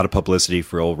moment. A lot of publicity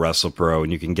for old WrestlePro,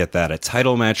 and you can get that at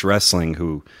Title Match Wrestling,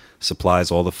 who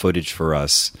supplies all the footage for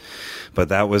us. But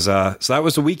that was so that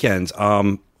was the weekend.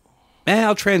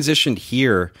 I'll transition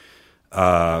here.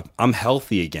 I'm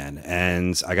healthy again,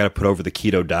 and I got to put over the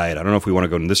keto diet. I don't know if we want to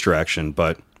go in this direction,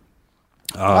 but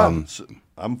I'm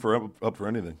up for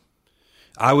anything.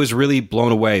 I was really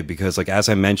blown away because, like, as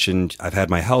I mentioned, I've had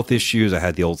my health issues. I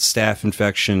had the old staph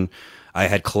infection. I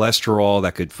had cholesterol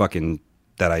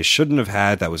that I shouldn't have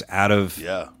had, that was out of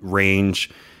range.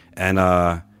 And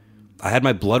I had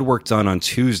my blood work done on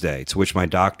Tuesday, to which my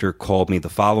doctor called me the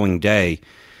following day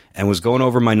and was going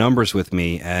over my numbers with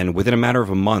me. And within a matter of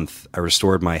a month, I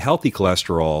restored my healthy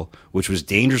cholesterol, which was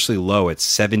dangerously low at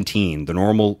 17. The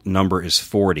normal number is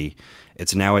 40.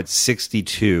 It's now at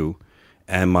 62.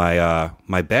 And my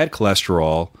bad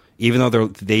cholesterol, even though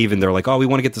they're like, oh, we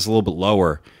want to get this a little bit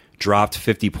lower, dropped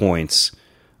 50 points.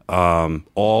 And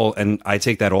I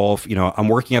take that all, I'm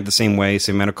working out the same way,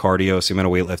 same amount of cardio, same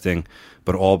amount of weightlifting,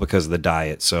 but all because of the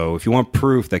diet. So if you want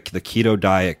proof that the keto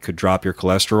diet could drop your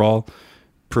cholesterol,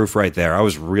 proof right there. I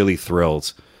was really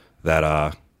thrilled that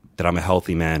I'm a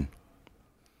healthy man.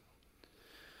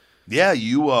 Yeah,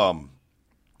 you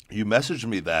messaged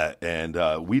me that,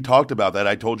 and we talked about that.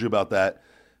 I told you about that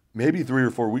maybe 3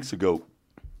 or 4 weeks ago,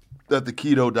 that the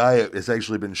keto diet has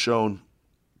actually been shown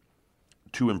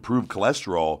to improve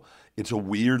cholesterol. It's a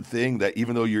weird thing that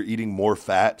even though you're eating more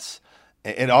fats,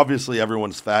 and obviously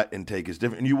everyone's fat intake is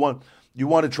different, and you want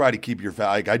to try to keep your fat.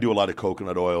 Like, I do a lot of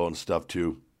coconut oil and stuff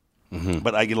too. Mm-hmm.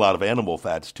 But I get a lot of animal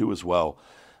fats too as well.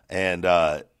 And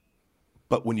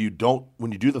but when you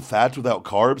do the fats without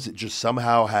carbs, it just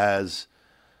somehow has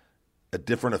a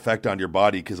different effect on your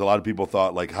body, because a lot of people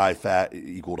thought like high fat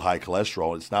equaled high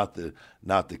cholesterol. It's not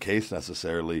the case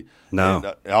necessarily. No.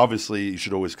 And, obviously you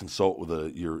should always consult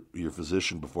with your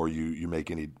physician before you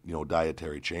make any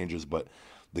dietary changes. But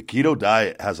the keto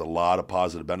diet has a lot of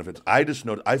positive benefits. I just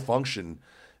know I function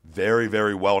very,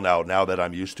 very well now that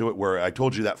I'm used to it, where I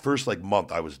told you that first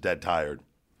month I was dead tired.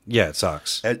 Yeah, it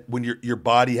sucks. And when your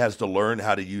body has to learn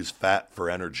how to use fat for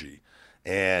energy.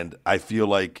 And I feel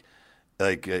like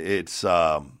it's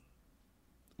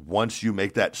once you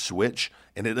make that switch,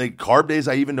 and carb days,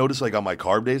 I even notice on my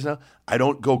carb days now, I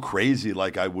don't go crazy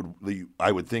like I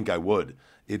would think I would.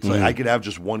 It's like I could have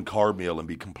just one carb meal and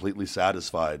be completely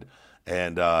satisfied.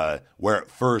 And where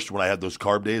at first when I had those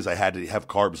carb days, I had to have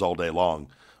carbs all day long.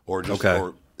 Or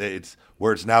it's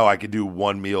now I could do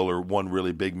one meal or one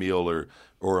really big meal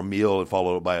or a meal and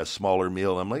followed by a smaller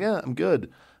meal. And I'm like, I'm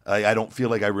good. I don't feel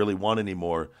like I really want any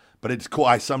more. But it's cool.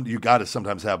 You got to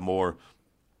sometimes have more.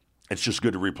 It's just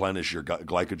good to replenish your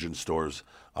glycogen stores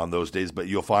on those days. But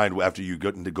you'll find after you go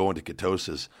into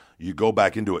ketosis, you go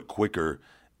back into it quicker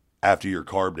after your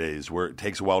carb days, where it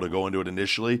takes a while to go into it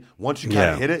initially. Once you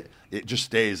kind of hit it, it just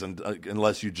stays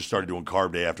unless you just started doing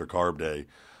carb day after carb day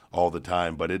all the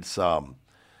time. But it's I'm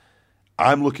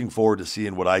looking forward to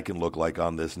seeing what I can look like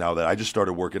on this now that I just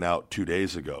started working out 2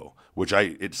 days ago, which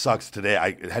it sucks today.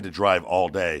 I had to drive all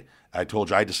day. I told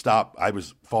you I had to stop. I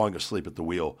was falling asleep at the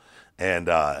wheel, and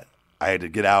I had to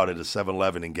get out at a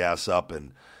 7-Eleven and gas up.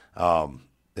 And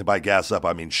by gas up,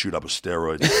 I mean shoot up a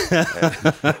steroid.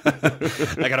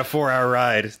 I got a 4-hour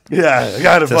ride. Yeah, I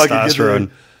got to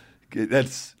fucking get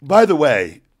that's. By the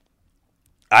way,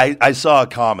 I saw a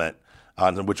comment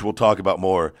on which we'll talk about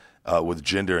more with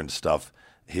gender and stuff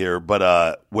here,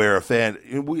 but where a fan,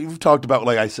 we've talked about,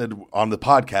 like I said on the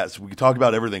podcast, we talk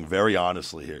about everything very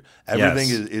honestly here. Everything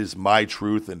is my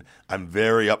truth, and I'm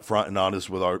very upfront and honest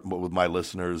with my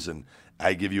listeners, and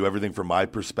I give you everything from my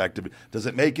perspective. Does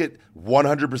it make it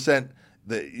 100%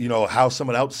 how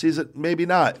someone else sees it? Maybe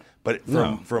not, but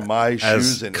from my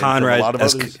shoes and from a lot of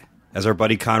others. As our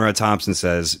buddy Conrad Thompson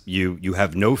says, you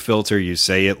have no filter. You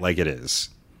say it like it is.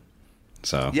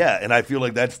 So yeah, and I feel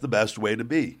like that's the best way to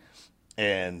be.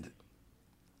 And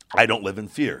I don't live in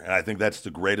fear, and I think that's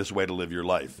the greatest way to live your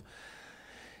life.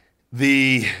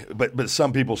 But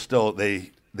some people still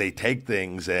they take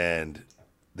things and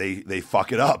they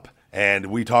fuck it up. And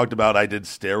we talked about I did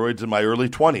steroids in my early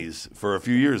 20s for a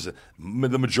few years.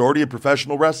 The majority of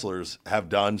professional wrestlers have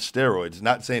done steroids.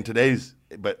 Not saying today's,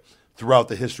 but throughout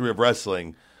the history of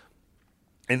wrestling.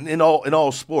 In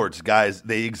all sports, guys,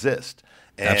 they exist.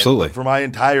 And Absolutely. For my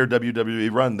entire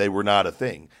WWE run, they were not a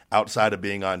thing outside of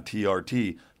being on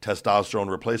TRT, testosterone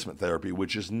replacement therapy,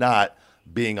 which is not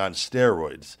being on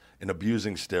steroids and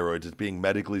abusing steroids. It's being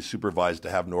medically supervised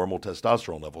to have normal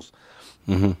testosterone levels.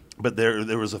 Mm-hmm. But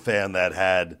there was a fan that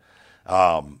had,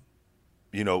 had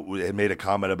made a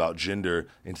comment about Jinder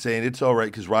and saying it's all right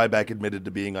because Ryback admitted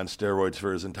to being on steroids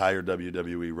for his entire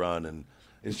WWE run. And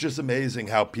it's just amazing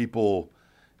how people,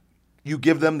 you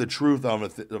give them the truth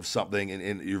of something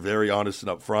and you're very honest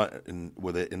and upfront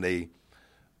with it, and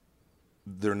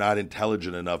they're not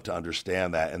intelligent enough to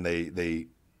understand that, and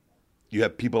you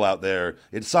have people out there.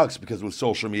 It sucks because with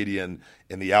social media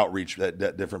and the outreach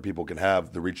that different people can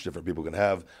have, the reach different people can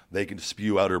have, they can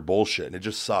spew utter bullshit, and it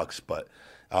just sucks. But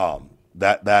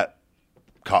that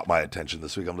caught my attention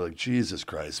this week. I'm like, Jesus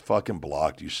Christ, fucking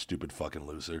blocked, you stupid fucking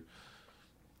loser.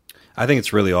 I think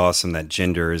it's really awesome that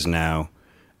Jinder is now.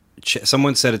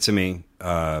 Someone said it to me.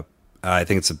 I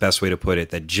think it's the best way to put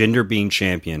it. That Jinder being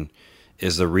champion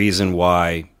is the reason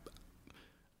why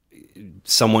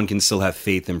someone can still have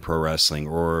faith in pro wrestling,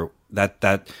 or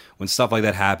that when stuff like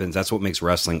that happens, that's what makes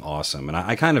wrestling awesome. And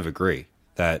I kind of agree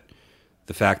that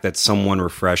the fact that someone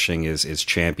refreshing is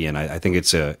champion, I think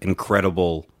it's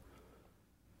incredible.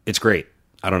 It's great.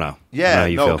 I don't know. Yeah, I don't know how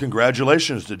you feel.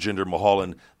 Congratulations to Jinder Mahal.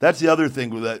 And that's the other thing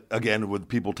with that, again, with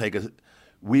people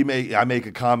I make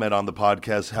a comment on the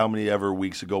podcast how many ever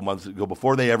weeks ago, months ago,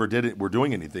 before they ever did it, we're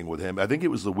doing anything with him. I think it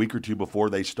was the week or two before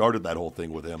they started that whole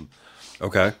thing with him.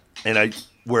 Okay. And I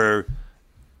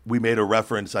made a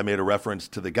reference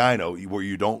to the gyno, where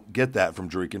you don't get that from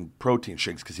drinking protein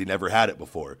shakes because he never had it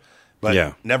before.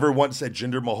 But never once said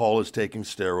Jinder Mahal is taking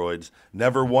steroids.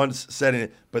 Never once said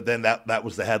it. But then that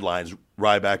was the headlines.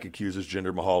 Ryback accuses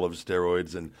Jinder Mahal of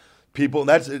steroids, and people.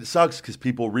 It sucks because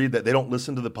people read that, they don't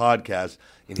listen to the podcast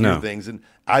and hear things. And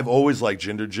I've always liked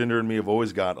Jinder. Jinder and me have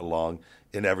always gotten along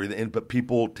and everything. But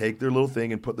people take their little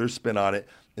thing and put their spin on it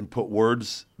and put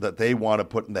words that they want to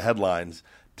put in the headlines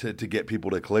to get people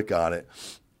to click on it.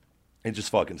 It just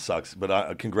fucking sucks.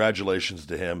 But congratulations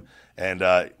to him. And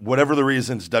whatever the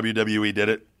reasons WWE did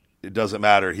it, it doesn't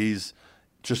matter. He's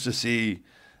just to see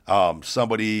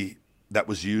somebody that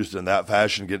was used in that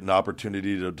fashion get an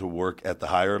opportunity to work at the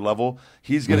higher level.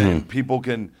 He's going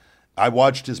to, I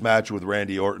watched his match with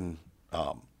Randy Orton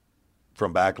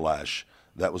from Backlash.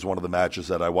 That was one of the matches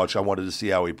that I watched. I wanted to see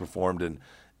how he performed, and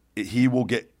he will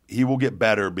get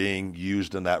better being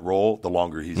used in that role the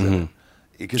longer he's in it.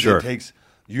 Because it takes,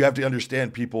 you have to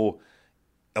understand people,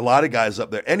 a lot of guys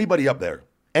up there, anybody,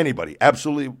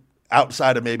 absolutely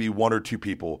outside of maybe one or two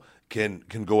people can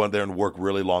go in there and work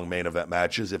really long main event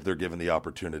matches if they're given the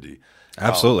opportunity.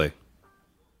 Absolutely.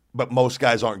 But most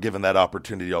guys aren't given that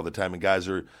opportunity all the time, and guys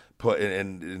are put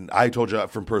and I told you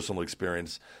from personal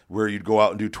experience where you'd go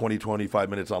out and do 20, 25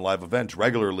 minutes on live events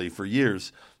regularly for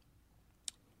years,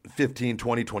 15,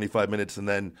 20, 25 minutes, and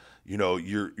then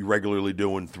you're regularly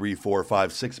doing 3, 4,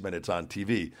 5, 6 minutes on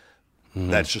TV.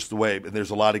 That's just the way. And there's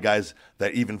a lot of guys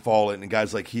that even fall in, and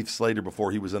guys like Heath Slater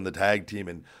before he was in the tag team,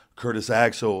 and Curtis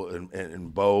Axel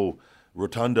and Bo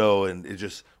Rotundo, and it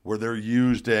just where they're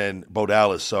used in Bo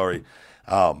Dallas,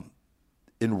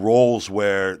 in roles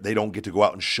where they don't get to go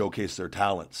out and showcase their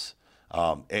talents.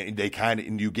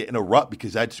 And you get in a rut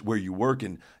because that's where you work,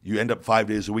 and you end up 5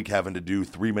 days a week having to do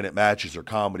 3-minute matches or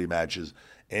comedy matches,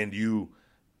 and you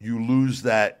lose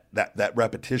that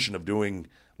repetition of doing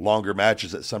longer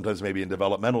matches that sometimes maybe in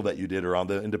developmental that you did or on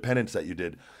the independents that you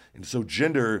did. And so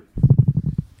Jinder,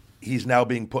 he's now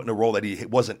being put in a role that he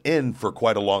wasn't in for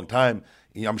quite a long time.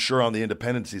 I'm sure on the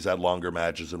independents he's had longer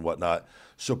matches and whatnot.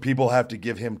 So people have to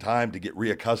give him time to get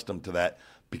reaccustomed to that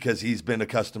because he's been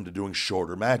accustomed to doing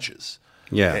shorter matches.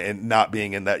 Yeah. And not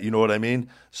being in that, you know what I mean?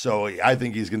 So I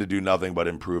think he's going to do nothing but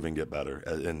improve and get better.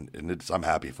 And I'm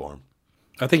happy for him.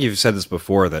 I think you've said this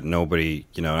before that nobody,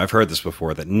 I've heard this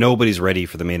before, that nobody's ready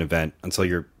for the main event until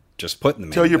you're just putting the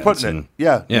main event. Until you're putting it.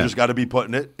 Yeah. You just got to be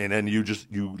putting it, and then you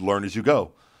learn as you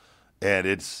go. And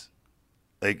it's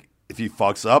like, if he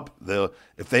fucks up,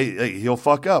 he'll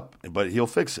fuck up, but he'll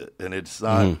fix it. And it's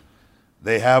not,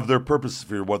 they have their purpose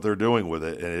for what they're doing with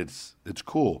it, and it's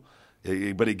cool.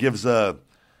 But it gives the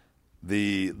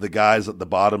guys at the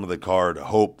bottom of the card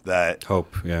hope that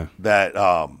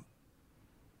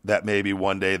maybe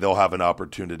one day they'll have an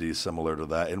opportunity similar to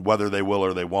that, and whether they will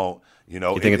or they won't, you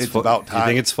think it's about time. You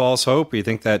think it's false hope? Or you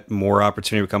think that more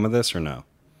opportunity will come of this, or no?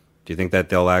 Do you think that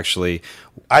they'll actually?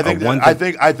 I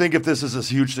think if this is a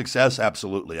huge success,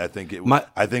 absolutely. I think it.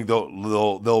 I think they'll.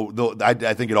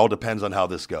 I think it all depends on how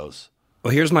this goes.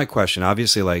 Well, here's my question.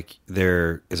 Obviously,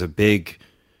 there is a big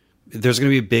there's going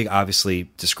to be a big, obviously,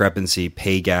 discrepancy,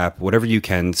 pay gap, whatever you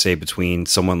can say between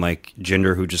someone like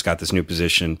Jinder, who just got this new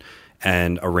position,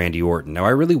 and a Randy Orton. Now, I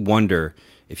really wonder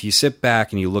if you sit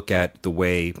back and you look at the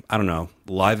way, I don't know,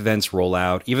 live events roll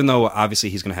out, even though obviously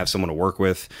he's going to have someone to work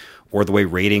with, or the way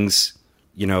ratings,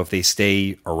 you know, if they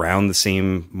stay around the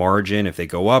same margin, if they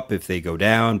go up, if they go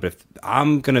down. But if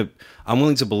I'm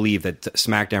willing to believe that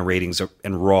SmackDown ratings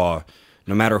and Raw,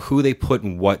 no matter who they put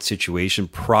in what situation,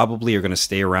 probably are going to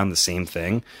stay around the same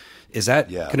thing. Is that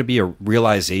going to be a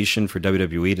realization for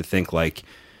WWE to think like,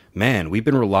 man, we've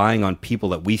been relying on people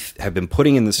that we have been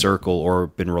putting in the circle, or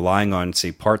been relying on,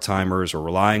 say, part-timers, or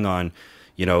relying on,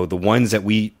 you know, the ones that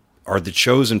we are the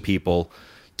chosen people.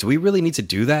 Do we really need to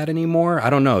do that anymore? I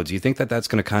don't know. Do you think that that's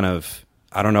going to kind of,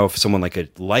 I don't know if someone like a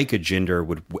Jinder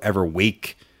would ever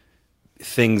wake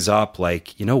things up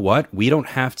like, you know what? We don't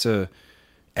have to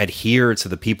adhere to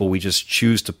the people we just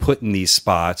choose to put in these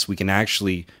spots. We can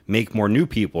actually make more new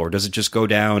people. Or does it just go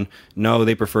down? No,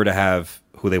 they prefer to have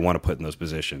who they want to put in those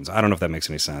positions. I don't know if that makes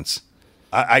any sense.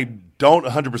 I don't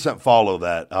 100% follow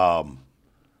that.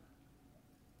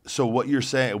 So what you're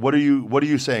saying, what are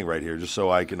you saying right here, just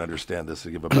so I can understand this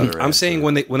to give a better answer? I'm saying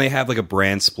when they have like a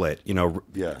brand split, you know,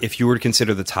 if you were to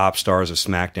consider the top stars of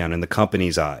SmackDown in the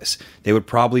company's eyes, they would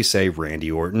probably say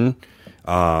Randy Orton,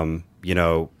 you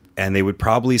know, and they would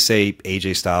probably say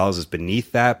AJ Styles is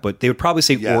beneath that, but they would probably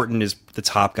say Orton is the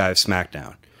top guy of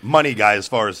SmackDown. Money guy, as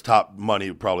far as top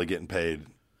money, probably getting paid.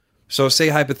 So say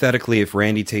hypothetically, if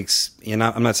Randy takes, you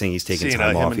know, I'm not saying he's taking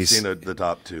time off. He's Cena, the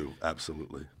top two,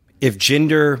 absolutely. If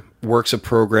Jinder works a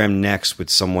program next with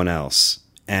someone else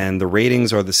and the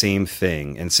ratings are the same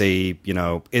thing, and say, you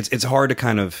know, it's hard to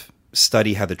kind of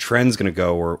study how the trend's going to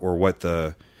go, or what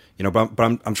the, you know, but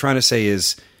I'm trying to say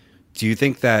is, do you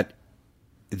think that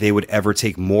they would ever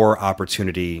take more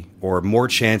opportunity or more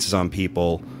chances on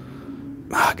people?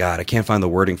 Oh, God, I can't find the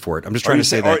wording for it. I'm just trying to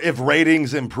say that. Or if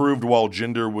ratings improved while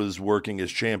Jinder was working as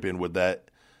champion, would that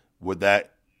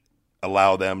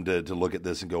allow them to look at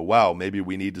this and go, wow, maybe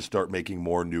we need to start making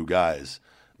more new guys?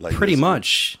 Like pretty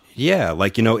much. Yeah.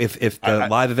 Like, you know, if the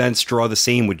live events draw the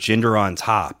same with Jinder on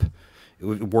top,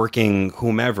 working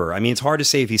whomever. I mean, it's hard to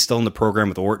say if he's still in the program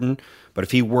with Orton, but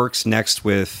if he works next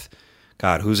with,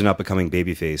 God, who's an up-and-coming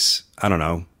babyface? I don't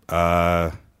know.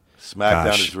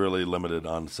 SmackDown is really limited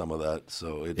on some of that,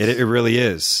 so it really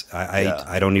is.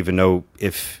 I don't even know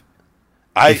if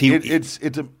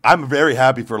I'm very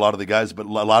happy for a lot of the guys, but a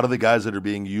lot of the guys that are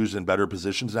being used in better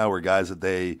positions now are guys that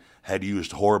they had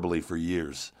used horribly for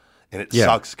years, and it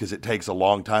sucks because it takes a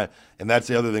long time. And that's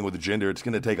the other thing with the Jinder; it's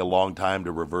going to take a long time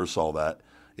to reverse all that.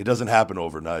 It doesn't happen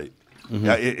overnight. Mm-hmm.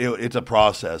 Yeah, it's a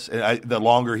process, and the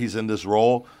longer he's in this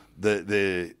role,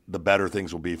 the better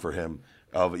things will be for him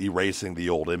of erasing the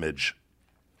old image.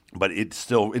 But it's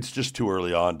just too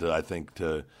early on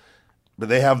but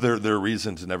they have their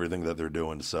reasons and everything that they're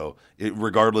doing. So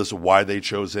regardless of why they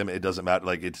chose him, it doesn't matter.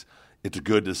 Like it's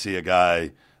good to see a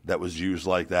guy that was used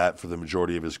like that for the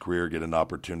majority of his career get an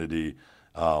opportunity.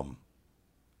 And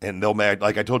they'll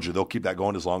like I told you, they'll keep that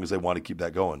going as long as they want to keep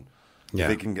that going. Yeah. If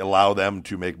they can allow them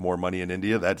to make more money in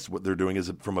India, that's what they're doing is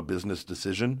from a business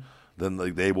decision, then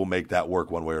they will make that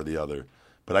work one way or the other.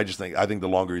 But I think the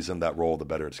longer he's in that role, the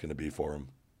better it's going to be for him.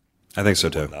 I think so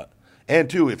too. And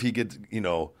too, if he gets, you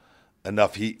know,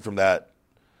 enough heat from that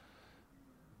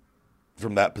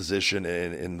position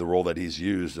and in the role that he's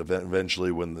used,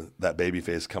 eventually when that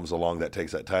babyface comes along that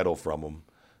takes that title from him,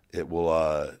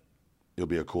 it'll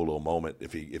be a cool little moment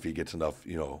if he gets enough,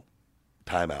 you know,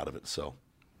 time out of it. So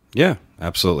yeah,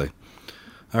 absolutely.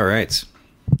 All right.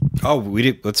 Oh,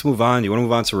 let's move on. You want to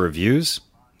move on to reviews?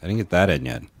 I didn't get that in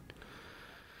yet.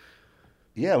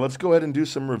 Yeah, let's go ahead and do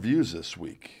some reviews this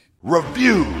week.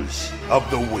 Reviews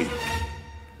of the week.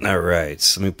 All right,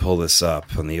 so let me pull this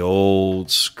up on the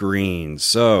old screen.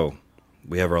 So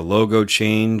we have our logo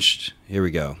changed. Here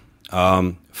we go.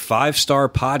 5-star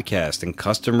podcast and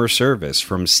customer service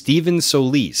from Steven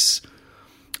Solis.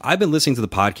 I've been listening to the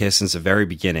podcast since the very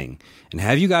beginning, and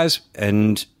have you guys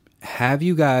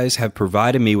have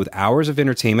provided me with hours of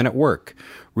entertainment at work.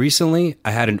 Recently,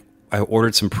 I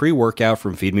ordered some pre-workout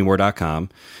from feedmemore.com,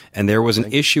 and there was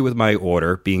an issue with my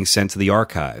order being sent to the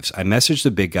archives. I messaged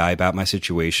the big guy about my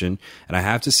situation, and I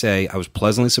have to say I was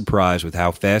pleasantly surprised with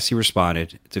how fast he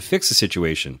responded to fix the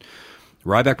situation.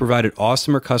 Ryback provided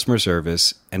awesome customer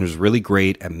service and was really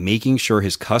great at making sure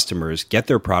his customers get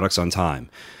their products on time.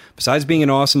 Besides being an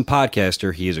awesome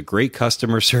podcaster, he is a great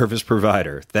customer service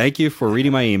provider. Thank you for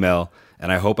reading my email,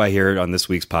 and I hope I hear it on this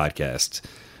week's podcast.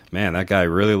 Man, that guy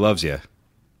really loves you.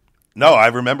 No, I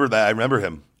remember that. I remember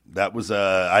him. That was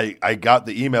I got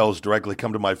the emails directly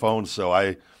come to my phone, so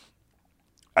I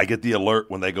I get the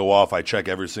alert when they go off. I check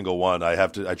every single one. I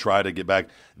try to get back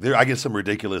there. I get some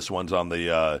ridiculous ones on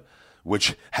the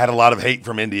which had a lot of hate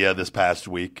from India this past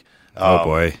week. Oh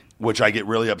boy. Which I get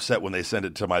really upset when they send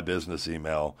it to my business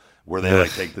email, where they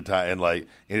like take the time and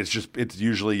it's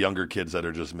usually younger kids that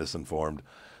are just misinformed.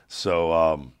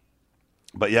 So,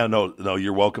 but yeah, no,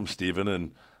 you're welcome, Stephen.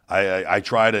 And I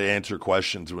try to answer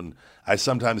questions when I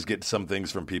sometimes get some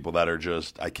things from people that are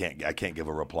just I can't give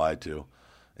a reply to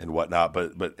and whatnot.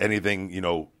 But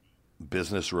anything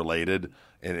business related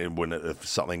and when if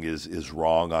something is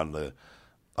wrong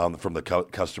from the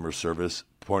customer service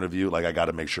point of view, like I got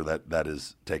to make sure that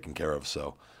is taken care of.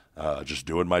 So just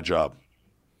doing my job.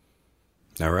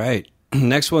 All right.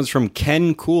 Next one's from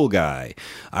Ken Cool Guy.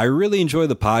 I really enjoy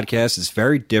the podcast. It's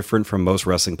very different from most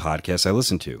wrestling podcasts I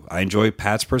listen to. I enjoy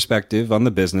Pat's perspective on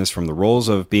the business from the roles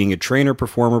of being a trainer,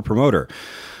 performer, promoter.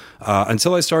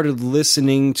 Until I started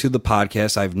listening to the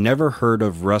podcast, I've never heard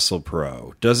of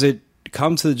WrestlePro. Does it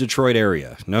come to the Detroit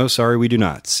area? No, sorry, we do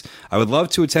not. I would love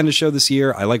to attend a show this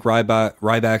year. I like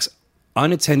Ryback's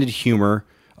unattended humor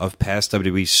of past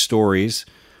WWE stories.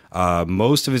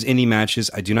 Most of his indie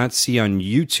matches I do not see on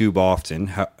YouTube often.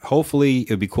 Hopefully,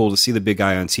 it would be cool to see the big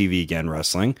guy on TV again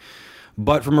wrestling.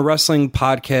 But from a wrestling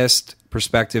podcast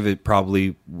perspective,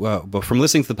 but from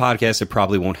listening to the podcast, it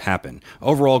probably won't happen.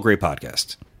 Overall, great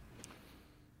podcast.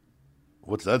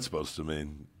 What's that supposed to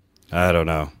mean? I don't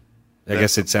know. I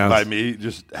guess it sounds... By me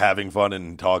just having fun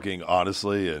and talking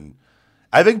honestly. And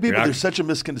I think there's such a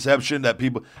misconception that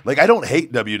people... Like, I don't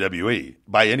hate WWE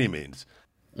by any means.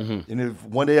 Mm-hmm. And if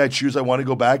one day I want to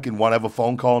go back and want to have a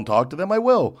phone call and talk to them, I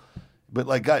will. But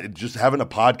like, God, just having a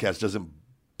podcast doesn't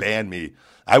ban me.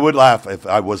 I would laugh if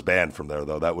I was banned from there,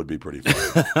 though. That would be pretty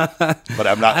funny. But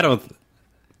I'm not. I don't.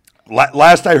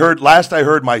 Last I heard,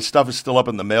 my stuff is still up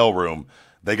in the mailroom.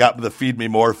 They got the Feed Me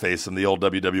More face in the old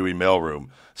WWE mailroom.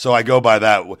 So I go by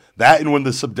that. That and when the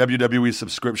WWE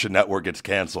subscription network gets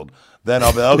canceled, then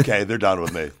I'll be okay. They're done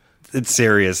with me. It's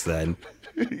serious then.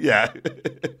 Yeah.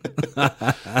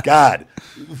 God,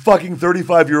 fucking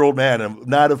 35-year-old man. I'm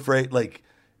not afraid. Like,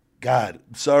 God,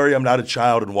 sorry, I'm not a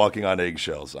child and walking on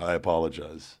eggshells. I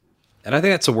apologize. And I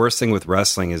think that's the worst thing with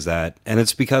wrestling is that, and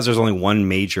it's because there's only one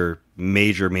major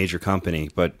company,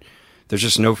 but there's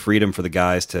just no freedom for the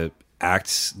guys to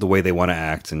act the way they want to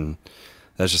act. And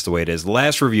that's just the way it is.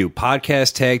 Last review,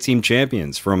 Podcast Tag Team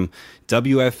Champions from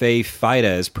WFA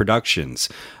Fidesz Productions.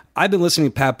 I've been listening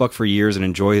to Pat Buck for years and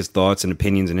enjoy his thoughts and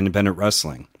opinions in independent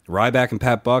wrestling. Ryback and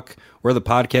Pat Buck, we're the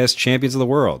podcast champions of the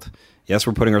world. Yes,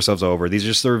 we're putting ourselves over. These are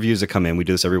just the reviews that come in. We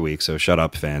do this every week, so shut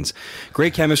up, fans.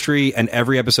 Great chemistry, and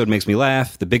every episode makes me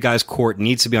laugh. The Big Guys Court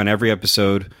needs to be on every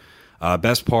episode.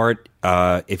 Best part,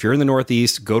 if you're in the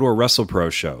Northeast, go to a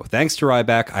WrestlePro show. Thanks to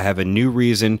Ryback, I have a new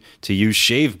reason to use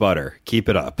shave butter. Keep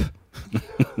it up.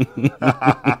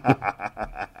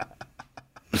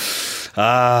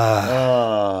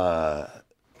 That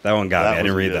one got me. I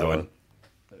didn't read that one.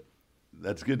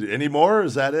 That's good. Any more, or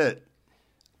is that it?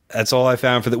 That's all I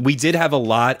found for that. We did have a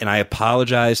lot, and I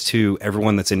apologize to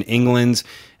everyone that's in England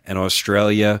and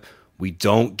Australia. We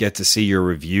don't get to see your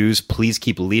reviews. Please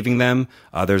keep leaving them.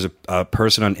 There's a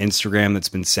person on Instagram that's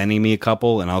been sending me a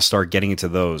couple, and I'll start getting into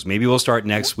those. Maybe we'll start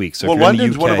next week. So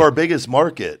London's one of our biggest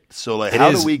markets. So, like,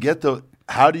 how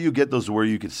do you get those where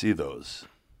you could see those?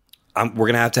 We're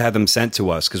gonna have to have them sent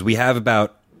to us because we have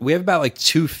about like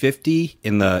 250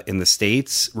 in the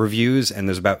States reviews, and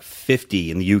there's about 50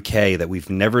 in the UK that we've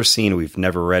never seen, we've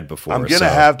never read before. I'm gonna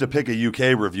have to pick a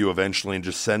UK review eventually and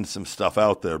just send some stuff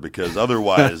out there because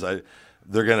otherwise, I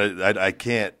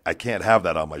can't have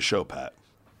that on my show, Pat.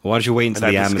 Why don't you wait until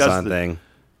the Amazon thing?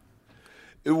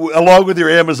 Along with your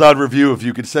Amazon review, if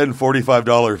you could send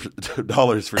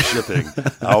 $45 for shipping,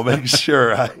 I'll make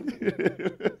sure.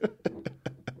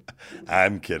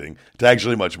 I'm kidding. It's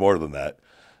actually much more than that.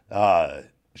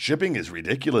 Shipping is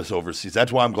ridiculous overseas.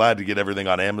 That's why I'm glad to get everything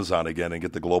on Amazon again and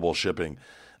get the global shipping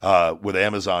with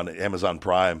Amazon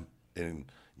Prime in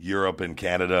Europe and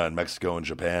Canada and Mexico and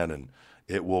Japan, and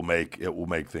it will make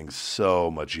things so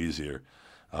much easier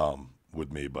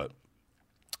with me. But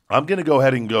I'm going to go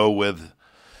ahead and go with.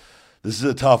 This is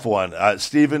a tough one.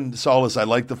 Stephen Solis, I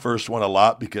like the first one a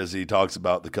lot because he talks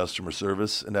about the customer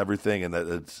service and everything, and that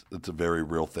it's a very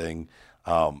real thing.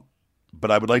 But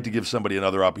I would like to give somebody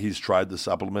another opportunity. He's tried the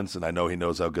supplements, and I know he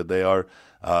knows how good they are.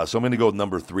 So I'm going to go with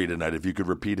number 3 tonight. If you could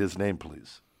repeat his name,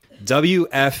 please. WVA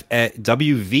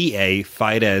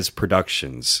Fidesz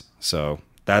Productions. So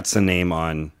that's the name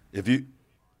on... If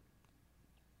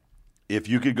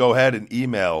you could go ahead and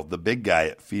email the big guy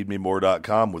at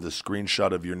feedmemore.com with a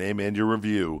screenshot of your name and your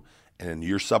review and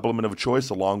your supplement of choice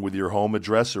along with your home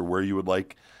address or where you would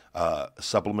like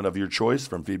supplement of your choice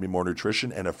from Feed Me More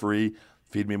Nutrition and a free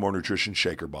Feed Me More Nutrition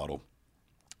shaker bottle.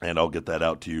 And I'll get that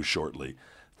out to you shortly.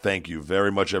 Thank you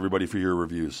very much, everybody, for your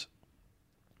reviews.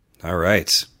 All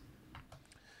right.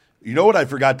 You know what I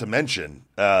forgot to mention?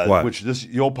 What? Which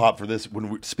you'll pop for this.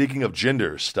 Speaking of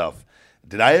Jinder stuff,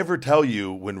 did I ever tell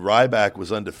you when Ryback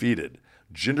was undefeated,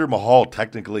 Jinder Mahal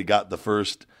technically got the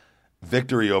first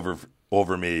victory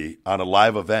over me on a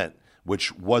live event,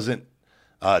 which wasn't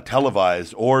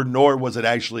televised, nor was it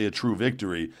actually a true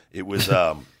victory. It was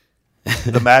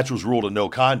the match was ruled a no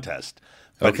contest.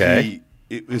 But okay.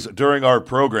 It was during our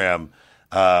program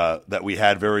that we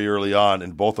had very early on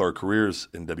in both our careers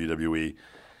in WWE.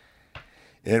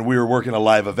 And we were working a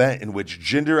live event in which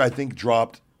Jinder, I think,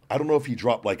 dropped, I don't know if he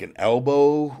dropped like an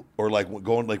elbow or like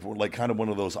going like kind of one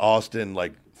of those Austin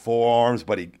like forearms,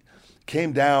 but he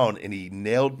came down and he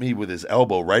nailed me with his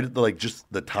elbow right at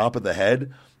just the top of the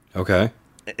head. Okay.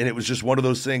 And it was just one of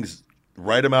those things,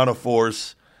 right amount of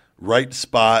force, right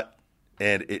spot,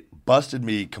 and it busted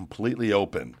me completely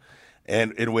open.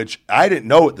 And in which I didn't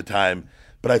know at the time,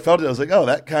 but I felt it. I was like, oh,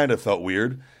 that kind of felt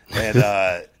weird.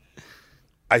 And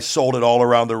I sold it all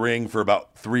around the ring for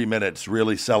about 3 minutes,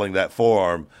 really selling that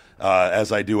forearm,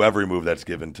 as I do every move that's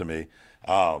given to me.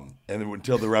 And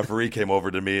until the referee came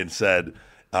over to me and said,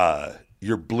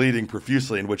 you're bleeding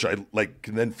profusely, in which I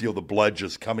can then feel the blood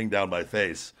just coming down my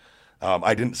face.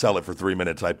 I didn't sell it for 3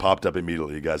 minutes. I popped up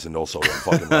immediately, you guys, and also I'm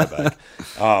fucking right back.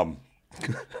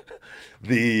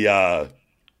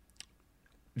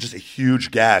 Just a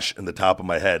huge gash in the top of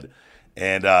my head.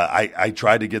 And I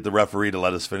tried to get the referee to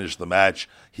let us finish the match.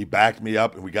 He backed me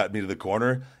up, and we got me to the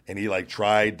corner, and he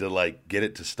tried to get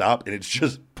it to stop, and it's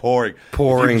just pouring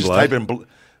blood. Type in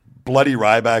bloody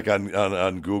Ryback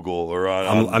on Google or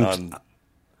on.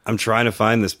 I'm trying to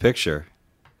find this picture.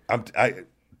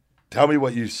 Tell me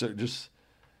what you said. Just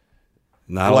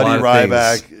not bloody a lot of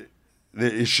Ryback. things.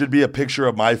 It should be a picture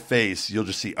of my face. You'll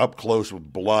just see up close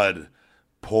with blood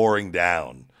pouring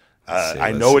down.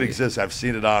 I know it exists. I've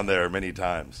seen it on there many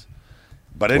times.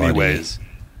 But anyways,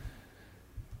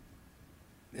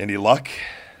 any luck?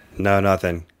 No,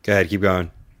 nothing. Go ahead, keep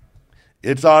going.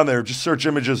 It's on there. Just search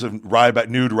images of Ryback,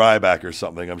 nude Ryback or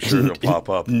something. I'm sure it'll pop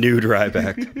up. Nude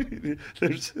Ryback.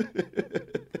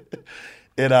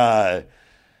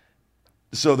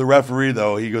 So the referee,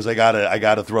 though, he goes, I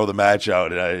gotta throw the match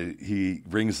out, and he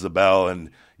rings the bell,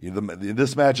 and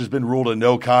this match has been ruled a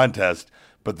no contest.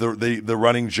 But the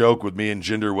running joke with me and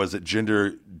Jinder was that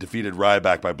Jinder defeated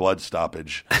Ryback by blood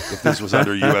stoppage. If this was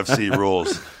under UFC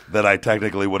rules, that I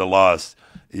technically would have lost.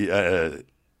 And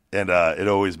it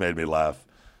always made me laugh.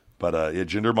 But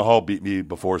Jinder Mahal beat me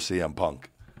before CM Punk.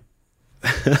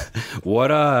 What?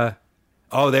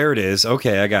 Oh, there it is.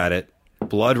 Okay, I got it.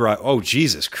 Oh,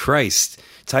 Jesus Christ!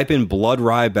 Type in blood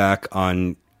Ryback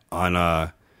on.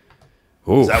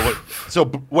 Ooh. Is that what?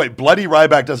 So wait, bloody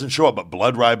Ryback doesn't show up, but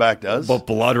blood Ryback does. But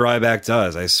blood Ryback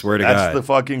does. I swear to God. That's the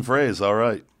fucking phrase. All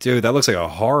right, dude. That looks like a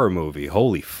horror movie.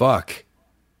 Holy fuck!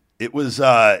 It was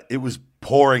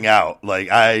pouring out.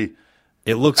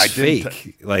 It looks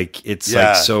fake. It's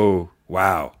like so.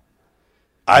 Wow.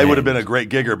 I would have been a great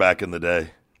gigger back in the day.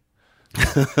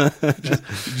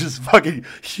 just fucking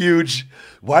huge.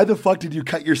 Why the fuck did you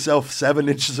cut yourself 7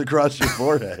 inches across your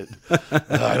forehead?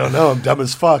 I don't know. I'm dumb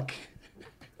as fuck.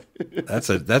 That's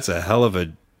a hell of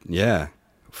a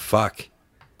fuck.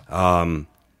 What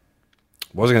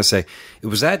was I gonna say? It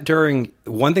was that during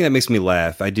one thing that makes me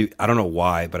laugh. I don't know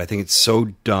why, but I think it's so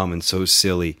dumb and so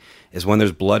silly. Is when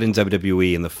there's blood in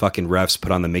WWE and the fucking refs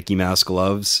put on the Mickey Mouse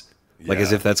gloves,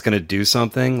 as if that's gonna do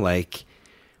something.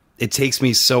 It takes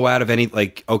me so out of any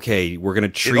okay, we're gonna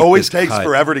treat. It always this takes cut.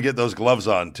 forever to get those gloves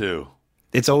on too.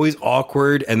 It's always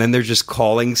awkward, and then they're just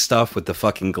calling stuff with the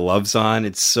fucking gloves on.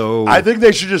 It's so. I think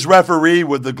they should just referee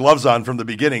with the gloves on from the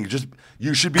beginning.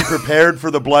 You should be prepared for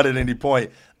the blood at any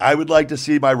point. I would like to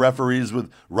see my referees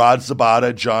with Rod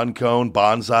Zabata, John Cone,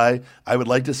 Bonsai. I would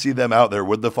like to see them out there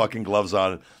with the fucking gloves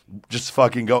on. Just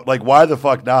fucking go. Why the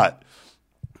fuck not?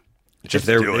 Just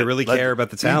they really care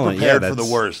about the talent. Be prepared for the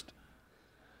worst.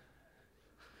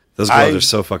 Those gloves are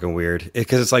so fucking weird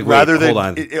because it's like, hold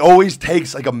on. It always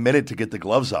takes a minute to get the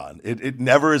gloves on. It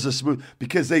never is a smooth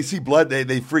because they see blood.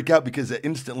 They freak out because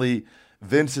instantly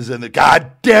Vince is in the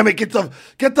God damn it, get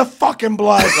the fucking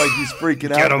blood. He's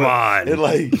freaking out. Get him on.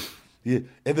 And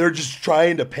and they're just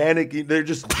trying to panic. They're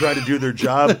just trying to do their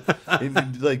job.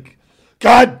 And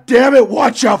God damn it,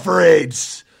 watch out for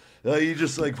AIDS. You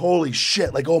just holy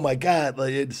shit, oh my God.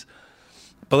 But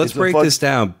let's break this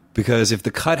down because if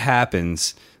the cut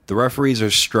happens, the referees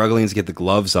are struggling to get the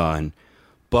gloves on,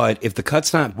 but if the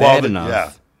cut's not bad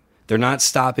enough, they're not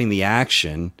stopping the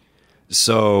action.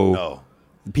 So No.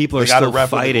 people They are got a still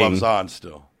ref with the fighting. gloves on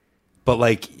still. But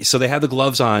like, so they have the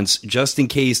gloves on just in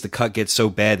case the cut gets so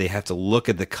bad, they have to look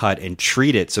at the cut and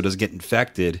treat it so it doesn't get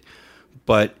infected.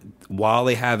 But while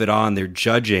they have it on, they're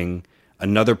judging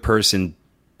another person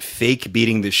fake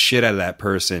beating the shit out of that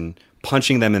person,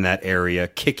 punching them in that area,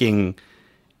 kicking,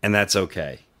 and that's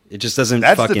okay. It just doesn't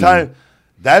That's fucking... the time.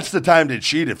 That's the time to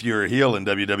cheat if you're a heel in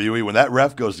WWE. When that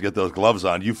ref goes to get those gloves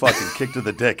on, you fucking kick to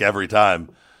the dick every time.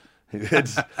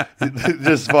 It's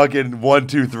just fucking 1,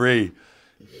 2, 3.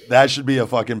 That should be a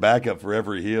fucking backup for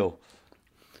every heel.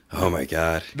 Oh my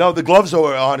God. No, the gloves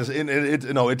are honest, and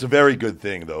it's a very good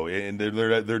thing though, and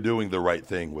they're doing the right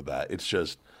thing with that. It's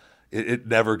just it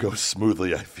never goes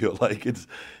smoothly. I feel like it's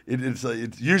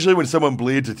usually when someone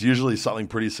bleeds, it's usually something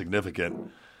pretty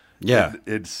significant. Yeah,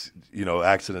 it's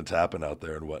accidents happen out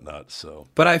there and whatnot. So,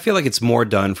 but I feel like it's more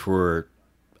done for.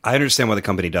 I understand why the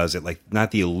company does it, like not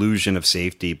the illusion of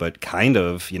safety, but kind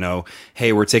of,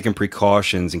 hey, we're taking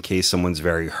precautions in case someone's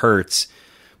very hurt.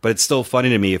 But it's still funny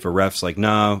to me if a ref's like,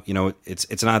 no,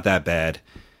 it's not that bad.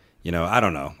 I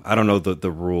don't know. I don't know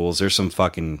the rules. There's some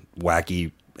fucking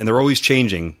wacky, and they're always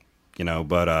changing,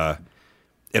 but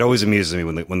it always amuses me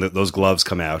when those gloves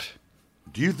come out.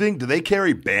 Do they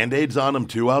carry Band-Aids on them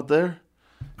too out there?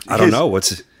 I don't know.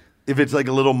 If it's like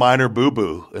a little minor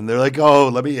boo-boo, and they're like,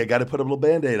 oh, I got to put a little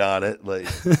Band-Aid on it. Like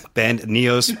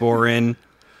Neosporin.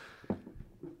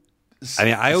 I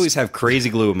mean, I always have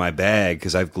crazy glue in my bag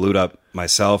because I've glued up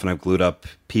myself and I've glued up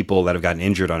people that have gotten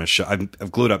injured on a show.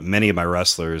 I've glued up many of my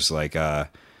wrestlers. Like a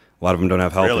lot of them don't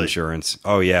have health insurance.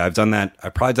 Oh, yeah. I've done that.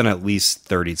 I've probably done it at least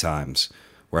 30 times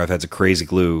where I've had to crazy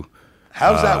glue.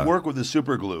 How does that work with the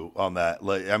super glue on that?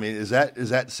 Like, I mean, is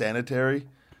that sanitary?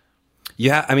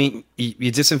 Yeah, I mean,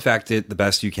 you disinfect it the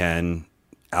best you can,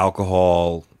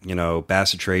 alcohol,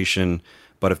 bacitration.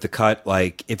 But if the cut,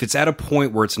 if it's at a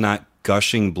point where it's not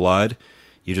gushing blood,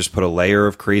 you just put a layer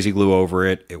of crazy glue over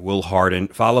it. It will harden.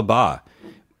 Falaba,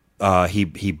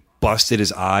 he busted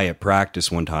his eye at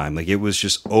practice one time. Like it was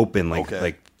just open,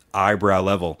 like eyebrow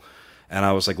level. And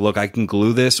I was like, look, I can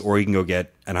glue this, or you can go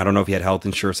get. And I don't know if he had health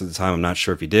insurance at the time. I'm not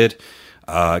sure if he did.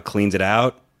 Cleaned it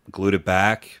out. Glued it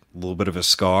back, a little bit of a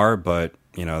scar, but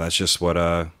that's just what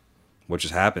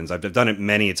just happens. I've done it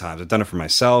many times. I've done it for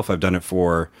myself. I've done it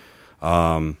for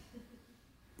other,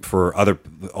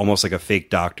 almost like a fake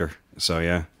doctor. So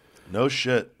yeah. No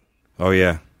shit. Oh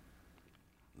yeah.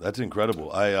 That's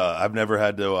incredible. I've never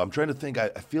had to. I'm trying to think. I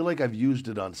feel like I've used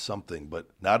it on something, but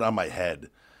not on my head.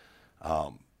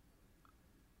 I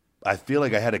feel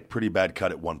like I had a pretty bad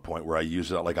cut at one point where I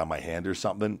used it on my hand or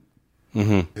something,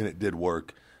 and it did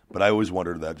work. But I always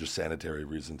wondered that, just sanitary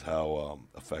reasons, how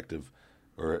effective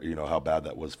or how bad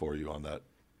that was for you on that.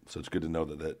 So it's good to know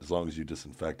that as long as you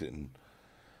disinfect it, and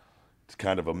it's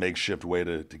kind of a makeshift way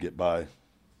to get by.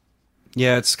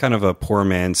 Yeah, it's kind of a poor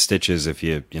man's stitches if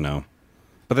you.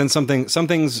 But then some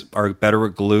things are better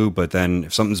with glue. But then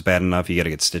if something's bad enough, you got to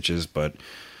get stitches. But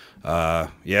yeah,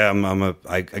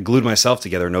 I glued myself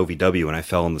together in OVW and I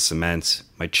fell in the cement.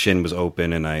 My chin was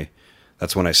open and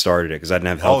that's when I started it because I didn't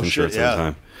have health insurance at the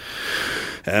time.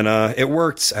 And it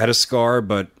worked. I had a scar,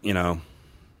 but,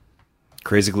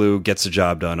 crazy glue gets the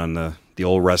job done on the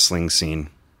old wrestling scene.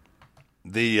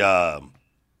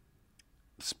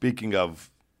 Speaking of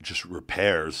just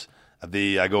repairs,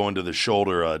 I go into the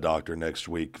shoulder doctor next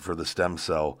week for the stem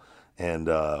cell, and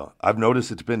I've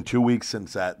noticed it's been 2 weeks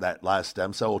since that last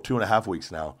stem cell, 2.5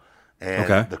 weeks now,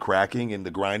 and the cracking and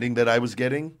the grinding that I was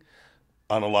getting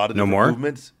on a lot of different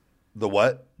movements. The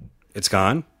what? It's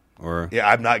gone? Or yeah,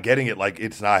 I'm not getting it.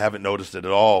 It's not. I haven't noticed it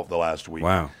at all the last week.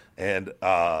 Wow. And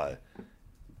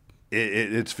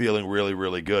it's feeling really,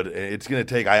 really good. It's going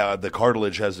to take. The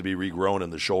cartilage has to be regrown in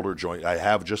the shoulder joint. I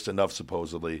have just enough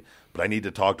supposedly, but I need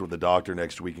to talk with the doctor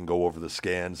next week and go over the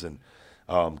scans and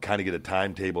kind of get a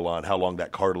timetable on how long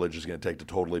that cartilage is going to take to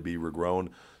totally be regrown,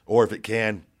 or if it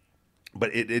can. But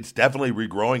it's definitely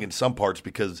regrowing in some parts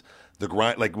because the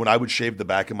grind. Like when I would shave the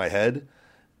back of my head.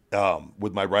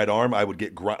 With my right arm, I would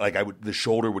get the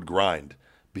shoulder would grind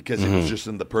because it was just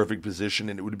in the perfect position,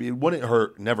 and it wouldn't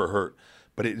hurt, never hurt,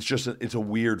 but it's a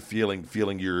weird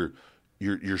feeling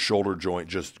your shoulder joint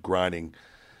just grinding.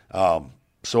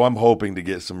 So I'm hoping to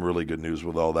get some really good news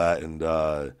with all that, and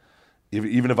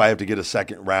even if I have to get a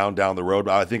second round down the road,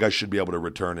 I think I should be able to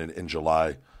return in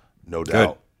July, no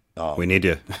doubt. We need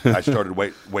you. I started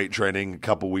weight training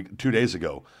 2 days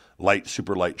ago,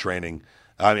 super light training.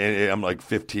 I mean, I'm like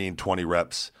 15, 20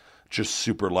 reps, just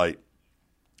super light.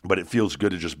 But it feels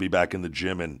good to just be back in the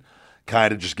gym and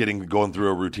kind of just going through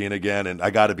a routine again. And I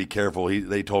got to be careful.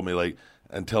 They told me,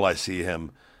 until I see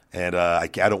him, And I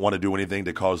don't want to do anything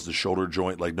to cause the shoulder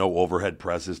joint, like no overhead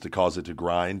presses to cause it to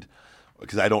grind,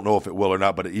 because I don't know if it will or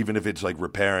not. But even if it's like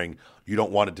repairing, you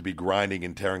don't want it to be grinding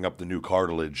and tearing up the new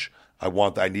cartilage.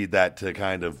 I need that to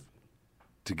kind of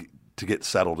to get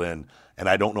settled in, and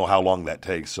I don't know how long that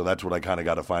takes. So that's what I kind of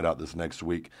got to find out this next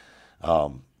week.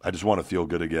 I just want to feel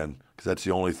good again, because that's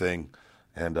the only thing.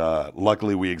 And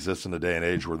luckily, we exist in a day and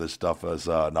age where this stuff is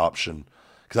an option.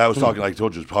 Because I was talking, like I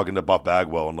told you, talking to Buff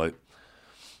Bagwell, and like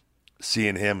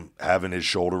seeing him having his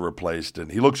shoulder replaced,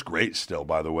 and he looks great still,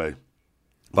 by the way.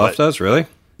 Buff does, really?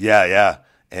 Yeah.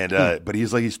 And but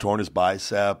he's torn his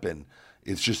bicep, and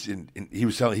it's just he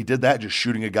was telling he did that just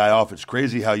shooting a guy off. It's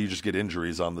crazy how you just get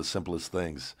injuries on the simplest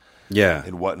things,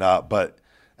 and whatnot. But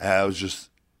I was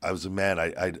a man.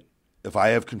 I if I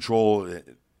have control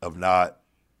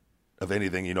of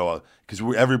anything, because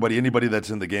anybody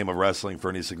that's in the game of wrestling for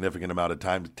any significant amount of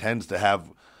time tends to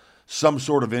have some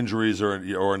sort of injuries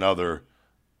or another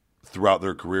throughout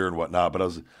their career and whatnot.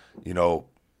 But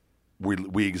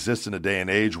we exist in a day and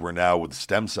age where now with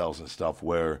stem cells and stuff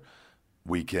where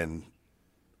we can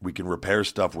repair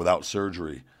stuff without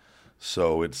surgery.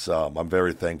 So it's I'm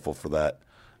very thankful for that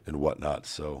and whatnot.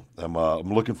 So I'm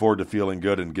looking forward to feeling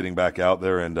good and getting back out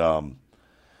there and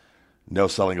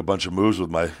selling a bunch of moves with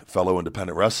my fellow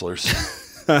independent wrestlers.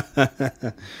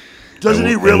 Doesn't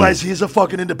he realize he's a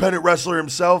fucking independent wrestler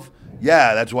himself?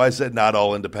 Yeah, that's why I said not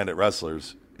all independent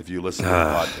wrestlers. If you listen to the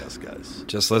podcast, guys.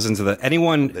 Just listen to the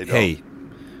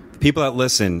people that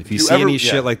listen, if you see any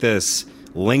shit like this,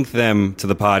 link them to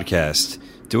the podcast.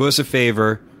 Do us a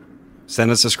favor,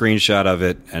 send us a screenshot of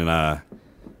it, and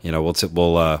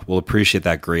we'll appreciate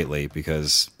that greatly,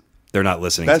 because they're not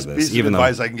listening to this. Best piece of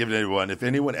advice I can give to anyone: if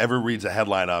anyone ever reads a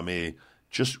headline on me,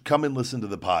 just come and listen to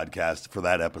the podcast for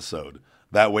that episode.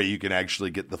 That way, you can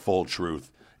actually get the full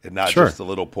truth and not just a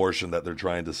little portion that they're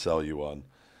trying to sell you on.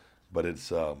 But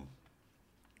it's and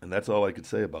that's all I could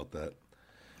say about that.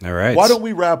 All right. Why don't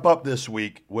we wrap up this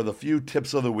week with a few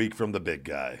tips of the week from the big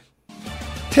guy?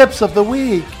 Tips of the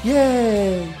week.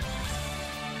 Yay.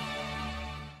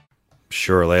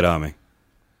 Sure, lay it on me.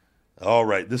 All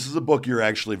right. This is a book you're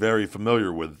actually very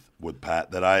familiar with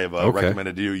Pat, that I have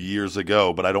recommended to you years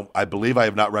ago, but I believe I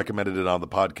have not recommended it on the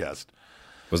podcast.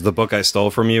 Was the book I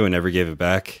stole from you and never gave it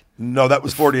back? No, that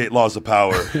was 48 Laws of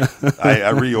Power.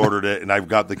 I reordered it, and I've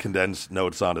got the condensed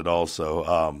notes on it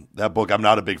also. That book, I'm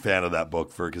not a big fan of that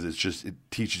book because it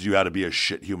teaches you how to be a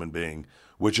shit human being,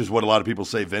 which is what a lot of people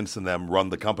say Vince and them run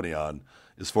the company on,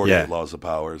 is 48 Laws of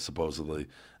Power, supposedly.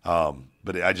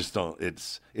 But I just don't.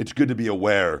 It's good to be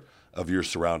aware of your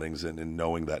surroundings and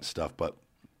knowing that stuff. But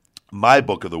my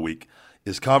book of the week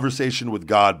is Conversation with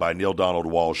God by Neil Donald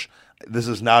Walsch. This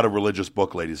is not a religious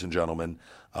book, ladies and gentlemen,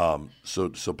 so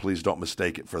please don't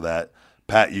mistake it for that.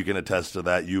 Pat, you can attest to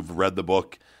that. You've read the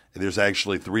book. There's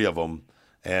actually 3 of them,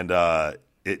 and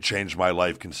it changed my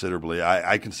life considerably.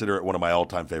 I consider it one of my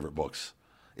all-time favorite books,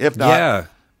 if not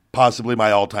possibly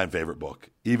my all-time favorite book,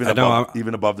 even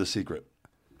above The Secret.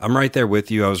 I'm right there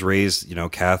with you. I was raised,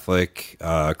 Catholic,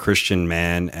 Christian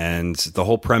man, and the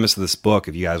whole premise of this book,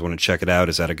 if you guys want to check it out,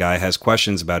 is that a guy has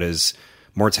questions about his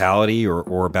mortality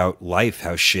or about life,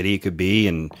 how shitty it could be,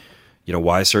 and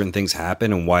why certain things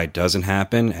happen and why it doesn't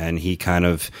happen. And he kind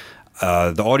of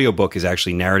the audiobook is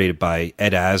actually narrated by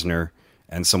Ed Asner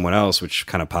and someone else, which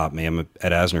kind of popped me. I'm an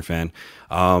Ed Asner fan.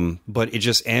 But it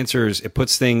just answers, it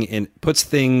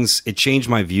changed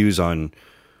my views on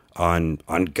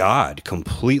God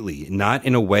completely, not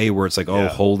in a way where it's like,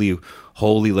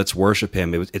 holy, let's worship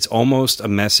him. It's almost a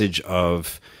message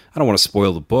of, I don't want to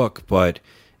spoil the book, but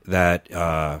that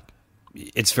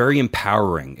it's very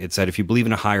empowering. It's that if you believe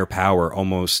in a higher power,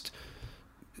 almost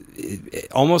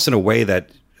in a way that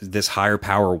this higher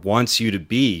power wants you to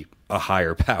be a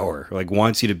higher power, like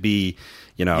wants you to be,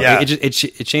 it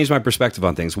changed my perspective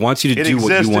on things. Wants you to do what you want to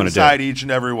do. It exists inside each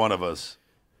and every one of us.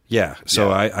 Yeah.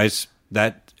 So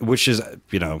which is,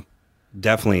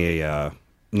 definitely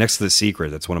next to The Secret,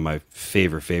 that's one of my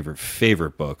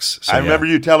favorite books. So, I remember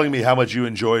you telling me how much you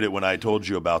enjoyed it when I told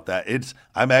you about that.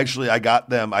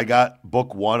 I got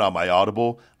book 1 on my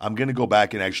Audible. I'm going to go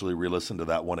back and actually re-listen to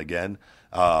that one again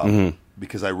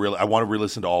because I want to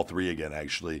re-listen to all 3 again,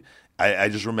 actually. I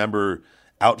just remember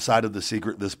outside of The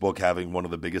Secret, this book having one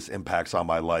of the biggest impacts on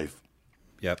my life.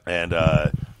 Yep. And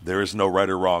there is no right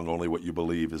or wrong, only what you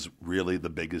believe is really the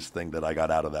biggest thing that I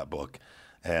got out of that book.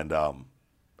 And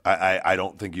I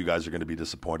don't think you guys are going to be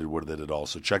disappointed with it at all.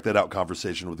 So check that out,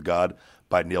 Conversation with God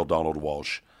by Neil Donald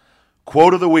Walsch.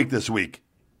 Quote of the week this week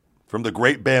from the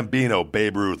great Bambino,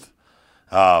 Babe Ruth.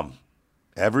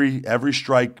 Every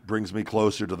strike brings me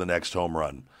closer to the next home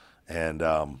run. And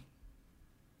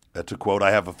That's a quote.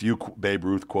 I have a few Babe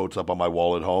Ruth quotes up on my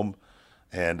wall at home,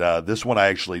 and this one I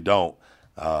actually don't.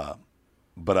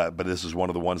 But this is one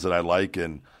of the ones that I like.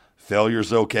 And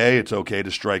failure's okay. It's okay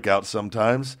to strike out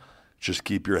sometimes. Just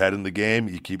keep your head in the game.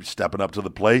 You keep stepping up to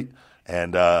the plate.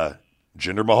 And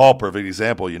Jinder Mahal, perfect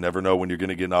example. You never know when you're going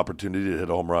to get an opportunity to hit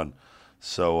a home run.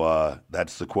 So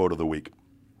that's the quote of the week.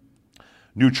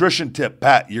 Nutrition tip,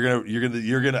 Pat. You're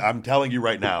gonna. I'm telling you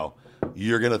right now,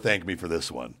 you're gonna thank me for this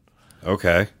one.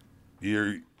 Okay.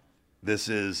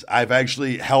 I've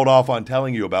actually held off on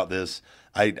telling you about this.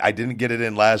 I didn't get it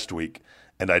in last week,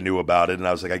 and I knew about it, and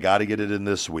I was like, I got to get it in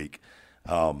this week.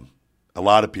 A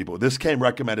lot of people. This came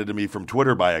recommended to me from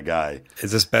Twitter by a guy.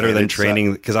 Is this better than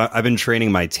training? Because I've been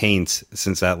training my taint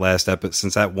since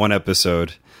that one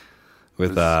episode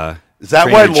with. Is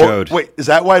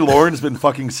that why Lauren's been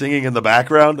fucking singing in the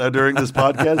background during this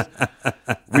podcast?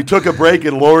 We took a break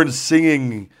and Lauren's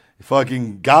singing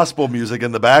fucking gospel music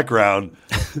in the background.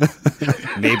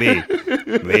 Maybe.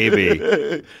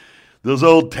 Those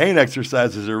old taint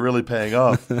exercises are really paying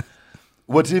off.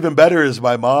 What's even better is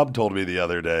my mom told me the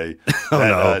other day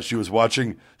that she was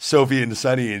watching Sophie and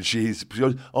Sunny, and she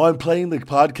goes, I'm playing the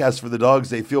podcast for the dogs.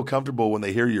 They feel comfortable when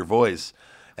they hear your voice.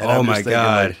 And I'm just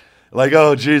thinking, like,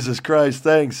 oh, Jesus Christ,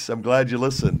 thanks. I'm glad you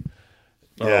listen.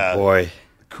 Oh, boy.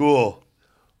 Cool.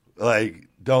 Like,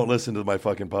 don't listen to my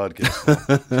fucking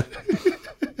podcast.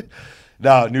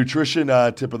 Now, nutrition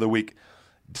tip of the week.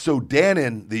 So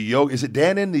Dannon, is it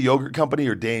Dannon, the yogurt company,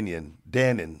 or Dannon?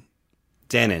 Dannon,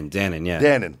 yeah.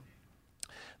 Dannon.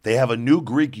 They have a new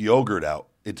Greek yogurt out.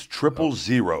 It's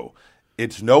 000.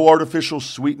 It's no artificial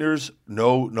sweeteners,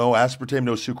 no aspartame,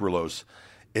 no sucralose.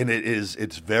 And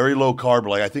it's very low carb.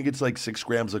 Like I think it's like 6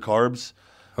 grams of carbs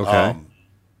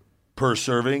per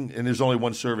serving. And there's only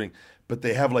one serving. But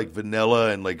they have like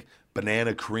vanilla and like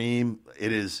banana cream.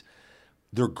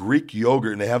 They're Greek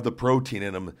yogurt and they have the protein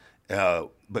in them.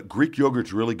 But Greek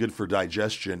yogurt's really good for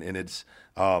digestion and it's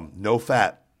no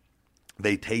fat.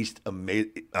 They taste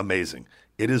amazing.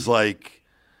 It is like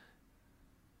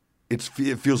it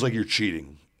feels like you're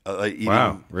cheating. Eating.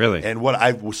 Wow, really? And what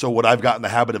I've gotten the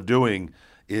habit of doing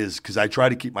is because I try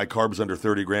to keep my carbs under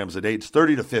 30 grams a day. It's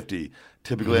 30 to 50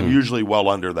 typically. I'm usually well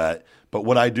under that. But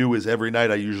what I do is every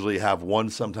night I usually have 1,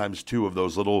 sometimes 2 of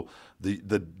those little the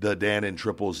Dannon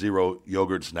 000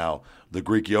 yogurts now, the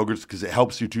Greek yogurts, because it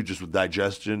helps you too just with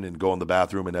digestion and go in the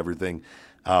bathroom and everything.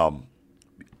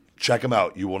 Check them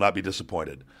out. You will not be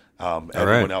disappointed.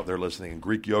 Everyone out there listening.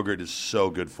 Greek yogurt is so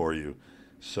good for you.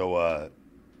 So,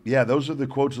 those are the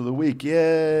quotes of the week.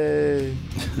 Yay!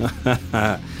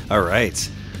 All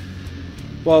right.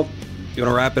 Well, you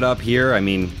want to wrap it up here? I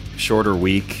mean, shorter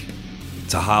week.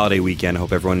 It's a holiday weekend. I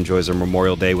hope everyone enjoys their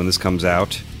Memorial Day when this comes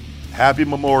out. Happy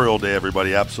Memorial Day,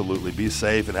 everybody. Absolutely. Be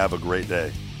safe and have a great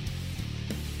day.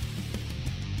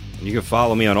 You can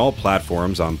follow me on all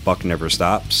platforms on Buck Never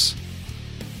Stops.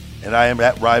 And I am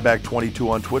at Ryback22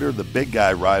 on Twitter, the big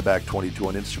guy Ryback22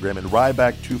 on Instagram, and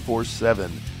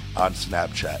Ryback247 on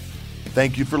Snapchat.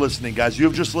 Thank you for listening, guys. You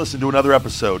have just listened to another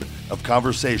episode of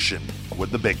Conversation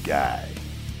with the Big Guy.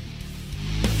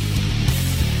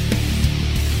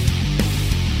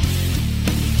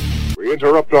 We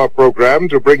interrupt our program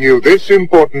to bring you this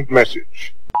important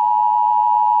message.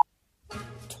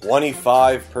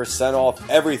 25% off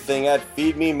everything at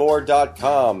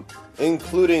feedmemore.com,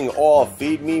 including all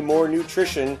Feed Me More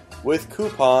nutrition with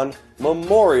coupon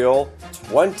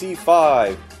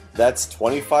MEMORIAL25. That's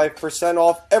 25%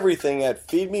 off everything at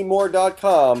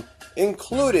feedmemore.com,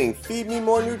 including Feed Me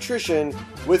More nutrition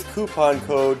with coupon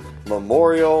code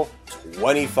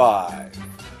MEMORIAL25.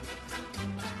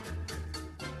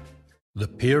 The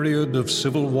period of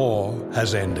civil war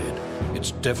has ended.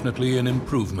 It's definitely an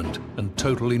improvement and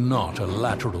totally not a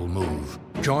lateral move.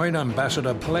 Join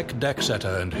Ambassador Plek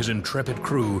Dexeter and his intrepid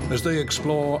crew as they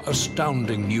explore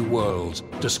astounding new worlds,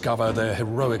 discover their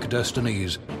heroic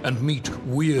destinies, and meet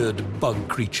weird bug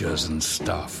creatures and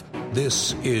stuff.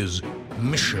 This is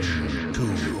Mission to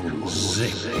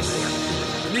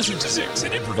Zix. Mission to Zix,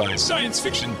 an improvised science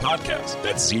fiction podcast.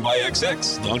 That's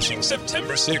ZYXX, launching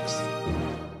September 6th.